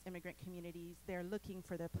like most immigrant communities, they're looking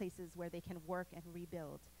for the places where they can work and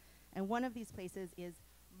rebuild. And one of these places is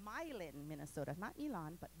Milan, Minnesota. Not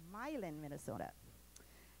Milan, but Milan, Minnesota.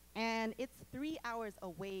 And it's 3 hours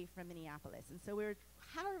away from Minneapolis. And so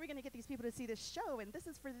how are we going to get these people to see this show? And this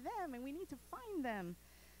is for them, and we need to find them.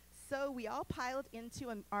 So we all piled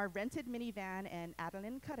into our rented minivan and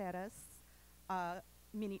Adeline Carrera's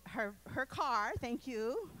her car, thank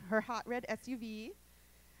you, her hot red SUV,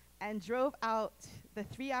 and drove out the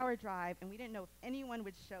 3-hour drive, and we didn't know if anyone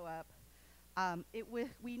would show up.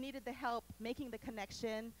 We needed the help making the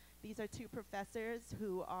connection. These are two professors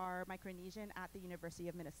who are Micronesian at the University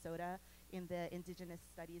of Minnesota in the Indigenous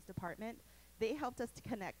Studies Department. They helped us to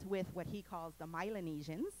connect with what he calls the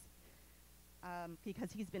Melanesians,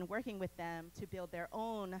 because he's been working with them to build their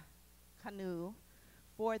own canoe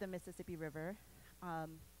for the Mississippi River.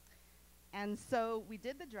 And so we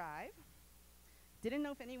did the drive, didn't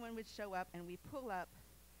know if anyone would show up, and we pull up,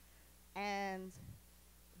 and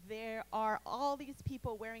there are all these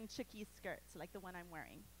people wearing chukki skirts, like the one I'm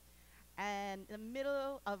wearing. And in the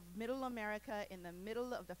middle of Middle America, in the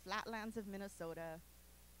middle of the flatlands of Minnesota,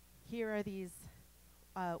 here are these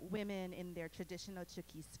women in their traditional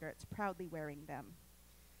chukki skirts, proudly wearing them.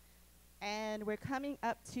 And we're coming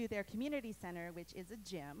up to their community center, which is a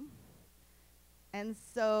gym. And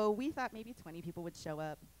so we thought maybe 20 people would show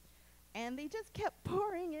up. And they just kept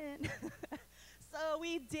pouring in. So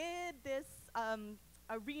we did this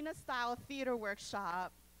arena-style theater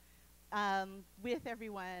workshop with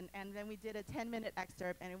everyone. And then we did a 10-minute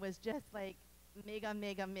excerpt. And it was just like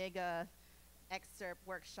mega excerpt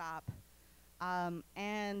workshop.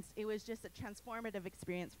 And it was just a transformative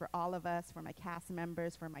experience for all of us, for my cast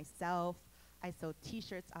members, for myself. I sold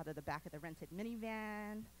T-shirts out of the back of the rented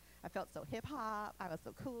minivan. I felt so hip-hop. I was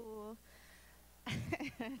so cool.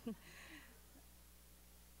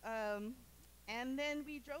 And then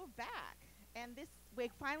we drove back. And this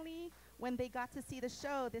week, finally, when they got to see the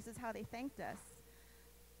show, this is how they thanked us.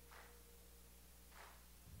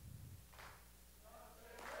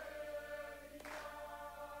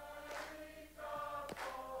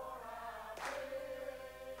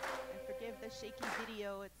 And forgive the shaky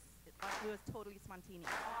video. It was totally spontaneous.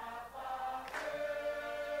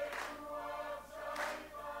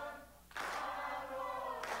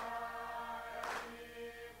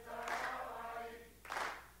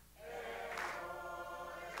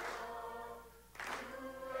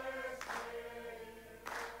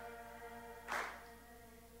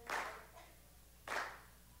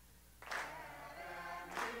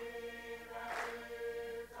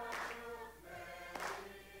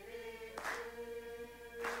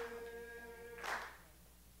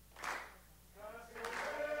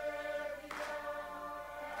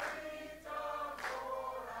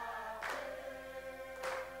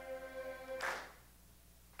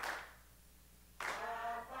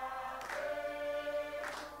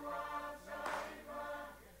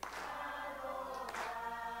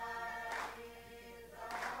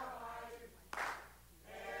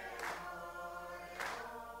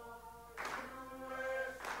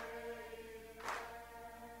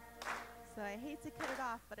 So I hate to cut it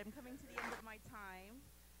off, but I'm coming to the end of my time.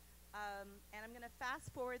 And I'm going to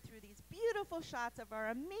fast forward through these beautiful shots of our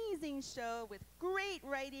amazing show with great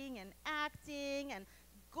writing and acting and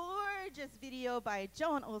gorgeous video by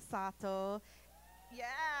Joan Osato.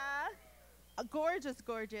 Yeah,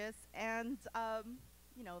 gorgeous. And,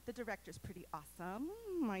 you know, the director's pretty awesome,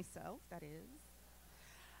 myself, that is.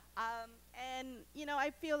 And, you know, I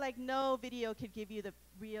feel like no video could give you the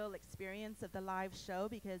real experience of the live show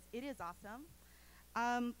because it is awesome.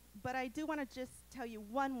 But I do want to just tell you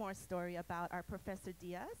one more story about our Professor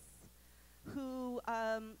Diaz, who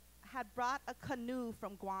had brought a canoe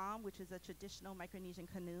from Guam, which is a traditional Micronesian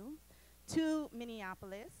canoe, to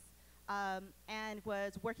Minneapolis, and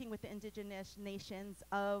was working with the indigenous nations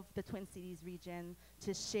of the Twin Cities region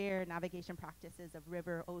to share navigation practices of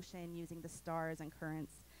river, ocean, using the stars and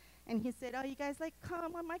currents. And he said, oh, you guys like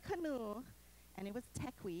come on my canoe? And it was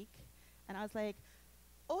Tech Week. And I was like,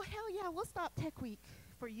 oh, hell yeah, we'll stop Tech Week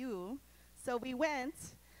for you. So we went,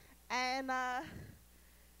 and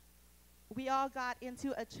we all got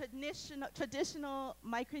into a traditional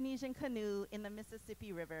Micronesian canoe in the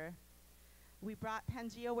Mississippi River. We brought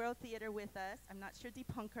Pangea World Theater with us. I'm not sure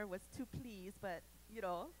Deepankar was too pleased, but, you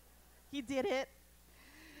know, he did it.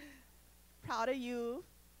 Proud of you.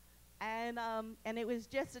 And it was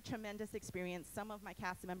just a tremendous experience. Some of my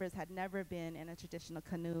cast members had never been in a traditional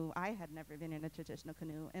canoe. I had never been in a traditional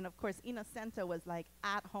canoe. And of course, Innocenta was like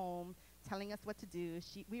at home telling us what to do.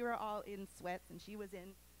 We were all in sweats, and she was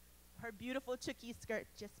in her beautiful Chucky skirt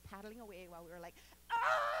just paddling away while we were like,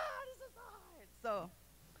 this is hard. So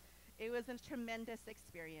it was a tremendous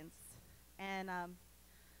experience. And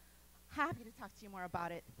happy to talk to you more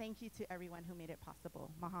about it. Thank you to everyone who made it possible.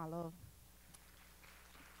 Mahalo.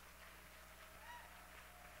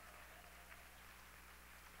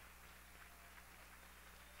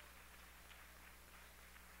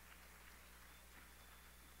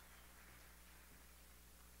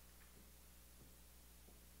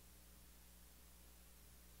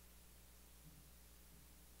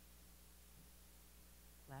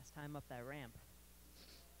 Last time up that ramp.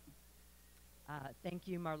 Thank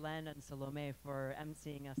you, Marlene and Salome, for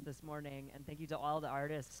emceeing us this morning, and thank you to all the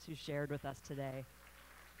artists who shared with us today.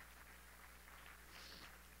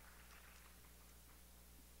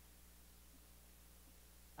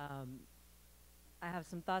 I have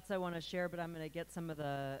some thoughts I want to share, but I'm going to get some of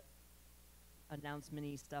the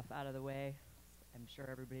announcement-y stuff out of the way. I'm sure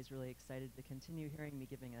everybody's really excited to continue hearing me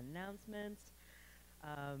giving announcements.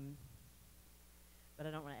 But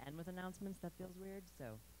I don't want to end with announcements. That feels weird, so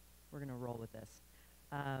we're going to roll with this.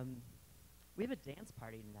 We have a dance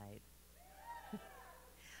party tonight.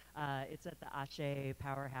 It's at the Ashe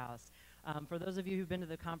Powerhouse. For those of you who've been to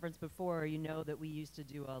the conference before, you know that we used to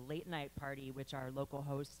do a late night party, which our local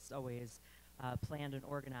hosts always planned and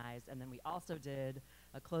organized. And then we also did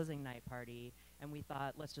a closing night party. And we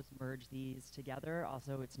thought, let's just merge these together.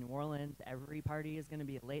 Also, it's New Orleans. Every party is going to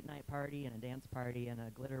be a late night party and a dance party and a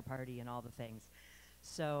glitter party and all the things.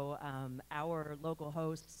 So our local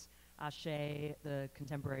hosts, Ashe, the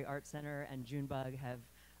Contemporary Art Center, and Junebug have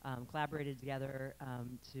collaborated together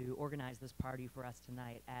to organize this party for us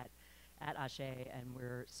tonight at Ashe, and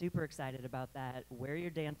we're super excited about that. Wear your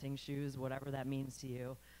dancing shoes, whatever that means to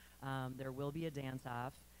you. There will be a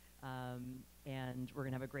dance-off, and we're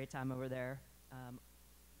going to have a great time over there.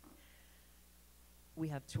 We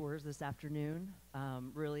have tours this afternoon,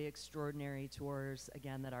 really extraordinary tours,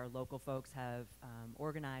 again, that our local folks have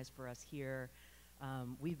organized for us here.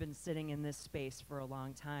 We've been sitting in this space for a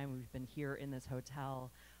long time. We've been here in this hotel.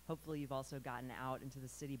 Hopefully you've also gotten out into the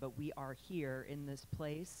city, but we are here in this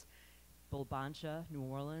place, Bulbancha, New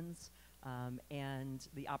Orleans, and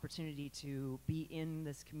the opportunity to be in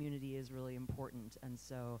this community is really important. And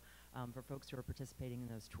so for folks who are participating in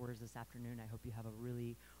those tours this afternoon, I hope you have a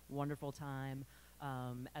really wonderful time.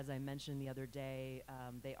 As I mentioned the other day,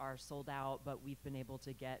 they are sold out, but we've been able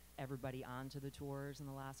to get everybody onto the tours in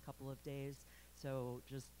the last couple of days. So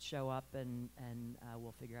just show up and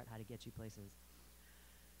we'll figure out how to get you places.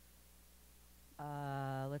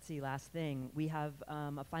 Let's see, last thing. We have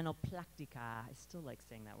a final practica. I still like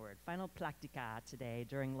saying that word. Final practica today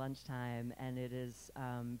during lunchtime, and it is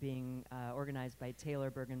being organized by Taylor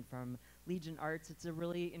Bergen from Legion Arts. It's a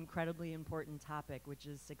really incredibly important topic, which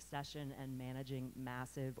is succession and managing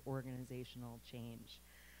massive organizational change.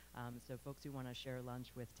 So folks who want to share lunch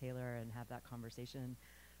with Taylor and have that conversation,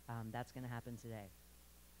 that's going to happen today.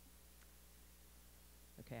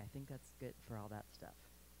 Okay, I think that's good for all that stuff.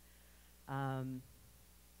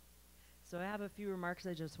 So I have a few remarks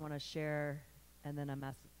I just want to share, and then I'm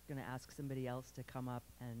going to ask somebody else to come up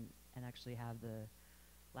and actually have the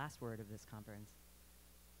last word of this conference.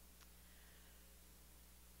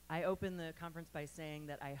 I opened the conference by saying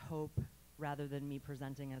that I hope, rather than me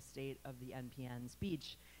presenting a state of the NPN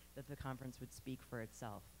speech, that the conference would speak for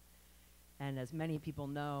itself. And as many people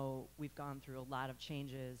know, we've gone through a lot of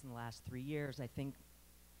changes in the last 3 years. I think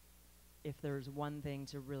if there's one thing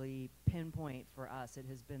to really pinpoint for us, it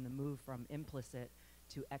has been the move from implicit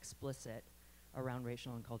to explicit around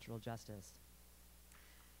racial and cultural justice.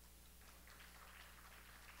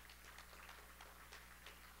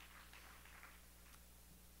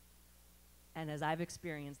 And as I've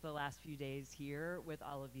experienced the last few days here with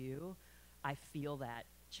all of you, I feel that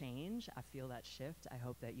change, I feel that shift. I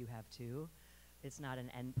hope that you have too. It's not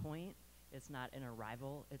an endpoint. It's not an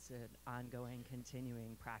arrival, it's an ongoing,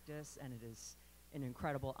 continuing practice, and it is an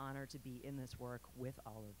incredible honor to be in this work with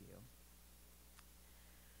all of you.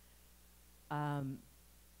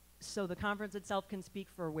 So the conference itself can speak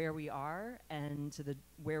for where we are and to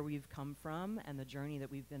where we've come from and the journey that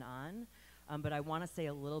we've been on, but I want to say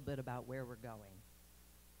a little bit about where we're going.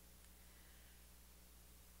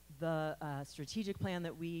 The strategic plan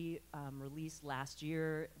that we released last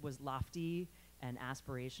year was lofty and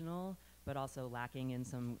aspirational, but also lacking in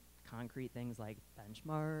some concrete things like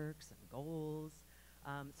benchmarks and goals.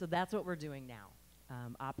 So that's what we're doing now,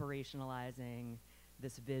 operationalizing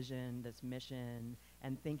this vision, this mission,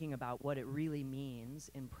 and thinking about what it really means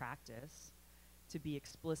in practice to be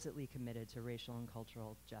explicitly committed to racial and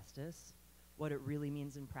cultural justice, what it really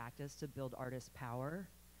means in practice to build artist power,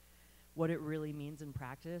 what it really means in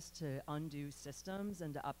practice to undo systems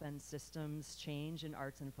and to upend systems change in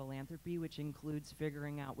arts and philanthropy, which includes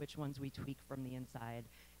figuring out which ones we tweak from the inside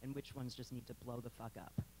and which ones just need to blow the fuck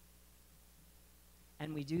up.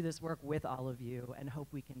 And we do this work with all of you and hope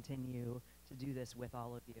we continue to do this with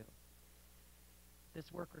all of you.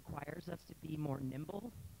 This work requires us to be more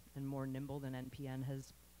nimble and more nimble than NPN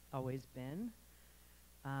has always been.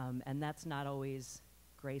 And that's not always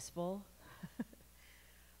graceful.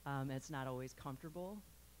 It's not always comfortable,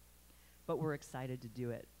 but we're excited to do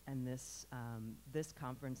it. And this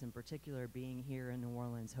conference in particular, being here in New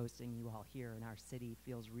Orleans, hosting you all here in our city,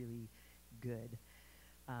 feels really good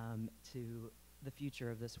to the future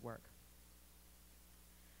of this work.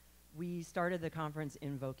 We started the conference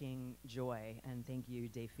invoking joy, and thank you,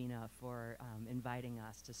 Defina, for inviting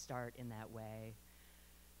us to start in that way.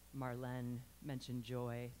 Marlene mentioned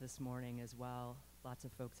joy this morning as well. Lots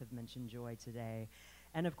of folks have mentioned joy today.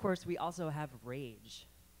 And of course, we also have rage.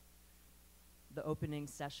 The opening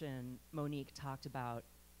session, Monique talked about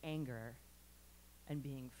anger and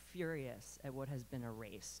being furious at what has been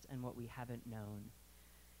erased and what we haven't known.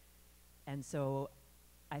 And so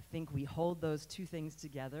I think we hold those two things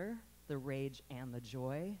together, the rage and the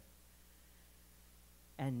joy,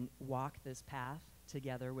 and walk this path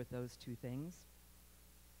together with those two things.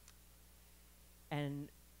 And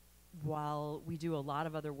while we do a lot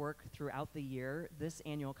of other work throughout the year, this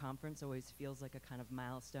annual conference always feels like a kind of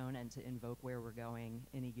milestone and to invoke where we're going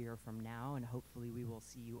in a year from now, and hopefully we will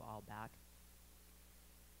see you all back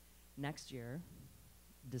next year,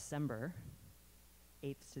 December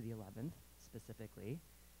 8th to the 11th, specifically,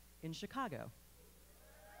 in Chicago.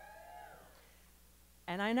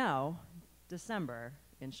 And I know, December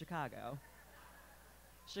in Chicago.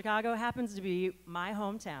 Chicago happens to be my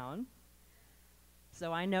hometown,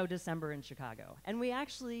 so I know December in Chicago. And we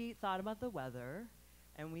actually thought about the weather,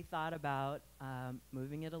 and we thought about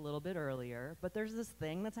moving it a little bit earlier, but there's this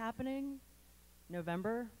thing that's happening,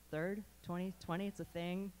 November 3rd, 2020, it's a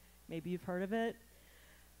thing, maybe you've heard of it.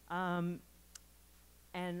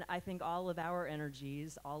 And I think all of our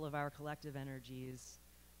energies, all of our collective energies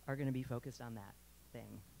are gonna be focused on that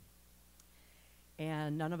thing.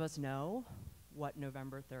 And none of us know what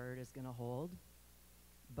November 3rd is gonna hold,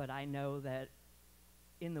 but I know that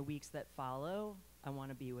in the weeks that follow, I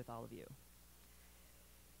wanna be with all of you.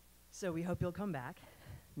 So we hope you'll come back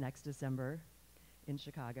next December in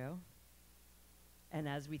Chicago. And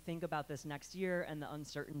as we think about this next year and the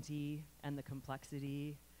uncertainty and the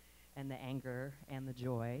complexity and the anger and the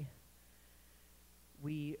joy,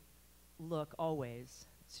 we look always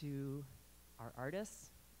to our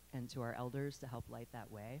artists and to our elders to help light that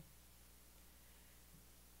way.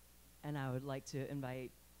 And I would like to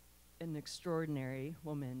invite an extraordinary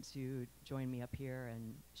woman to join me up here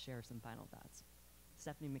and share some final thoughts.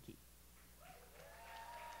 Stephanie McKee.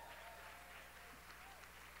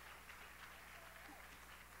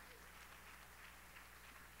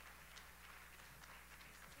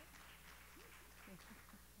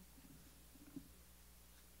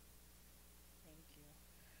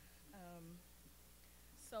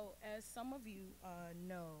 So as some of you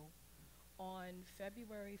know, on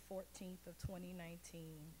February 14th of 2019,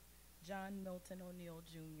 John Milton O'Neill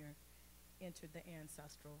Jr. entered the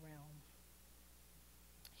ancestral realm.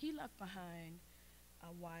 He left behind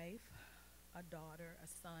a wife, a daughter, a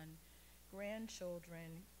son,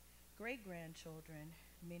 grandchildren, great-grandchildren,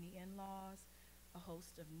 many in-laws, a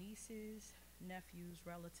host of nieces, nephews,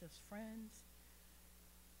 relatives, friends.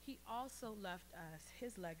 He also left us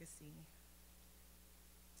his legacy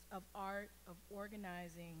of art, of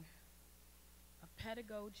organizing, of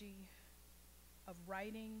pedagogy, of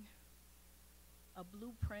writing, a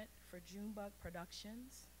blueprint for Junebug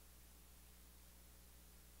Productions,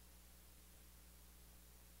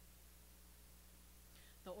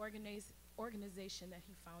 the organization that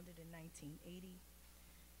he founded in 1980,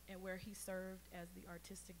 and where he served as the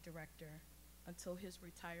artistic director until his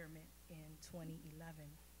retirement in 2011.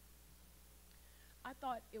 I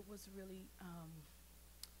thought it was really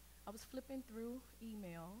I was flipping through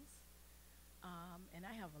emails, and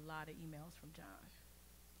I have a lot of emails from John.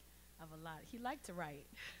 I have a lot. He liked to write.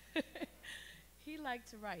 He liked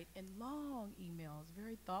to write in long emails,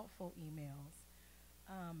 very thoughtful emails.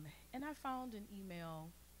 And I found an email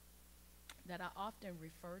that I often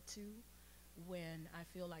refer to when I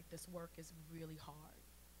feel like this work is really hard.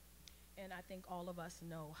 And I think all of us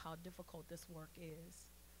know how difficult this work is.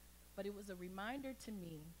 But it was a reminder to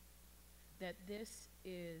me that this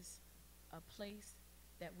is a place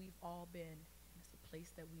that we've all been. It's a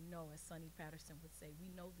place that we know, as Sonny Patterson would say, we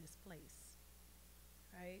know this place,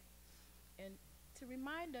 right? And to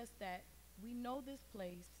remind us that we know this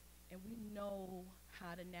place and we know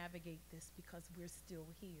how to navigate this because we're still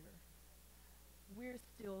here. We're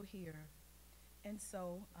still here. And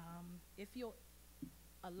so if you'll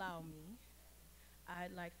allow me,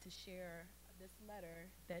 I'd like to share this letter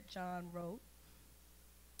that John wrote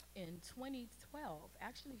in 2012.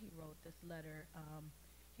 Actually, he wrote this letter.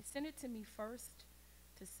 He sent it to me first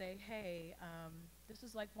to say, hey, this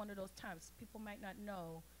is like one of those times, people might not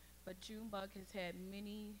know, but Junebug has had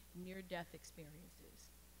many near-death experiences.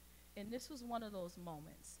 And this was one of those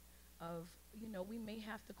moments of, you know, we may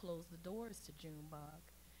have to close the doors to Junebug.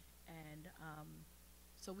 And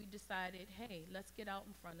so we decided, hey, let's get out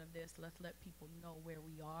in front of this. Let's let people know where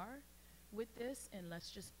we are with this, and let's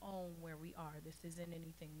just own where we are. This isn't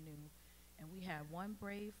anything new. And we had one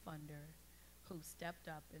brave funder who stepped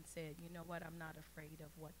up and said, you know what, I'm not afraid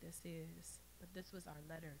of what this is. But this was our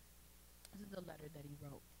letter. This is the letter that he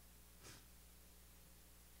wrote.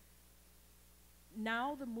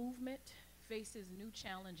 Now the movement faces new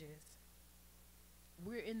challenges.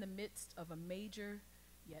 We're in the midst of a major,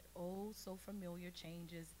 yet oh so familiar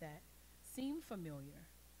changes that seem familiar,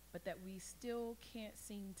 but that we still can't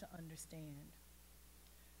seem to understand.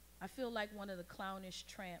 I feel like one of the clownish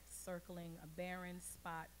tramps circling a barren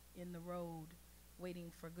spot in the road,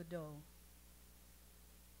 waiting for Godot.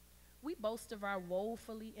 We boast of our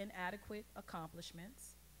woefully inadequate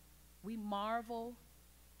accomplishments. We marvel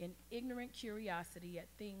in ignorant curiosity at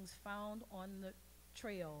things found on the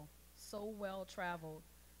trail so well traveled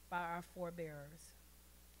by our forebears,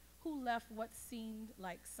 who left what seemed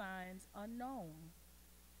like signs unknown,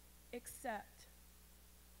 except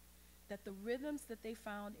that the rhythms that they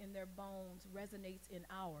found in their bones resonates in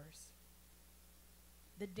ours.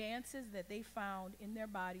 The dances that they found in their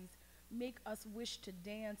bodies make us wish to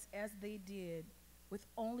dance as they did, with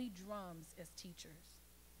only drums as teachers.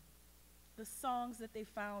 The songs that they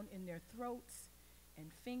found in their throats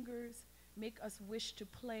and fingers make us wish to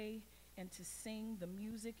play and to sing the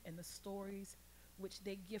music and the stories which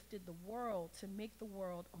they gifted the world to make the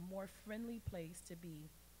world a more friendly place to be,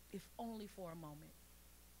 if only for a moment.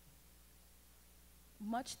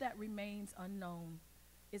 Much that remains unknown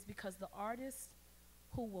is because the artists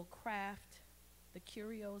who will craft the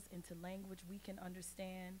curios into language we can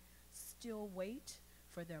understand still wait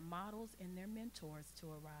for their models and their mentors to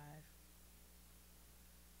arrive.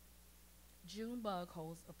 Junebug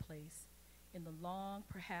holds a place in the long,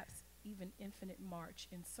 perhaps even infinite march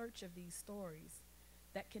in search of these stories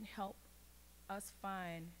that can help us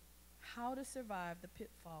find how to survive the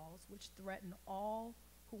pitfalls which threaten all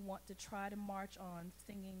who want to try to march on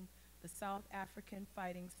singing the South African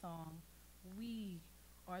fighting song, "We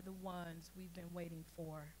are the ones we've been waiting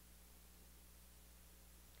for."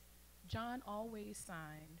 John always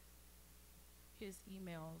signed his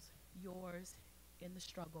emails, "Yours in the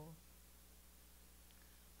struggle."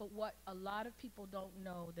 But what a lot of people don't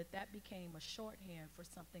know, that became a shorthand for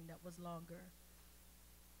something that was longer.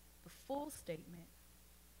 The full statement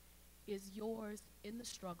is yours in the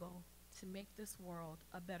struggle to make this world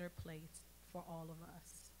a better place for all of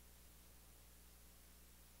us.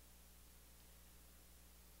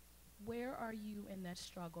 Where are you in that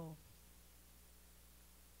struggle?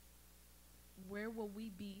 Where will we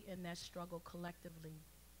be in that struggle collectively?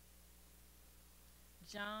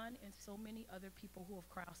 John and so many other people who have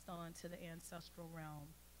crossed on to the ancestral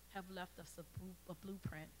realm have left us a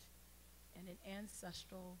blueprint and an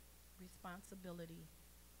ancestral responsibility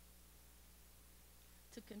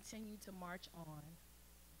to continue to march on.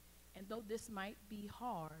 And though this might be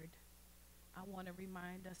hard, I want to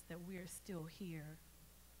remind us that we are still here.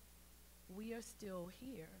 We are still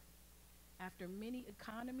here. After many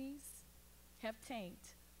economies have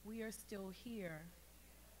tanked, we are still here.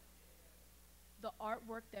 The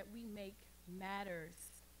artwork that we make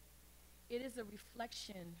matters. It is a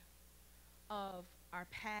reflection of our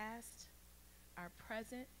past, our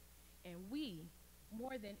present, and we,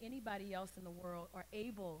 more than anybody else in the world, are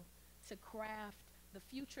able to craft the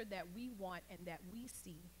future that we want and that we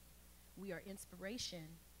see. We are inspiration.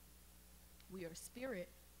 We are spirit.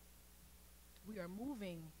 We are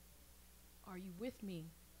moving. Are you with me?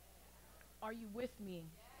 Are you with me?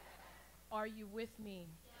 Are you with me?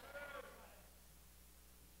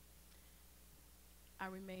 I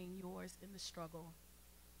remain yours in the struggle.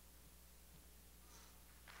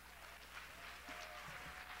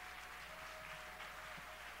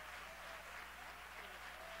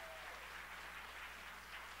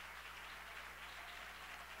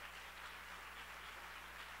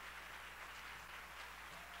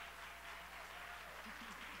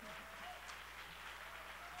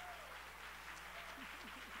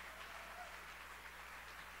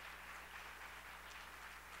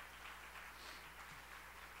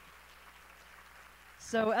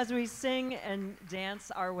 So as we sing and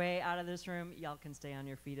dance our way out of this room, y'all can stay on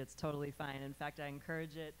your feet. It's totally fine. In fact, I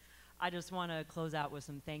encourage it. I just want to close out with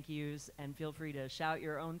some thank yous, and feel free to shout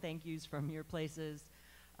your own thank yous from your places,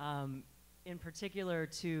 in particular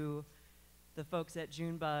to the folks at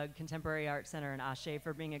Junebug Contemporary Art Center and Ashe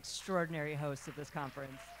for being extraordinary hosts of this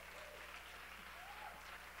conference.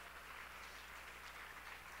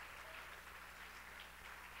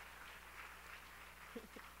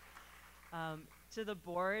 To the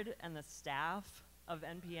board and the staff of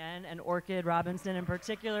NPN and Orchid Robinson in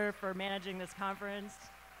particular for managing this conference.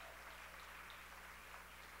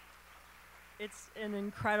 It's an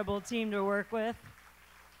incredible team to work with.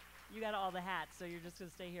 You got all the hats, so you're just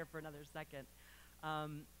gonna stay here for another second.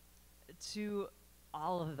 To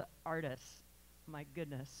all of the artists, my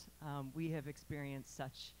goodness, we have experienced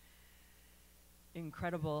such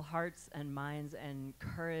incredible hearts and minds and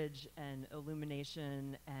courage and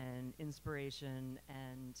illumination and inspiration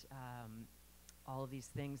and all of these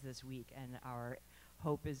things this week, and our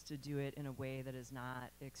hope is to do it in a way that is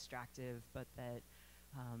not extractive but that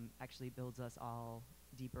actually builds us all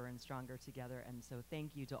deeper and stronger together. And so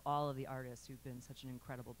thank you to all of the artists who've been such an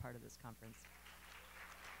incredible part of this conference.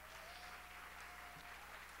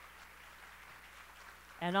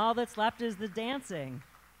 And all that's left is the dancing.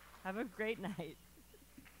 Have a great night.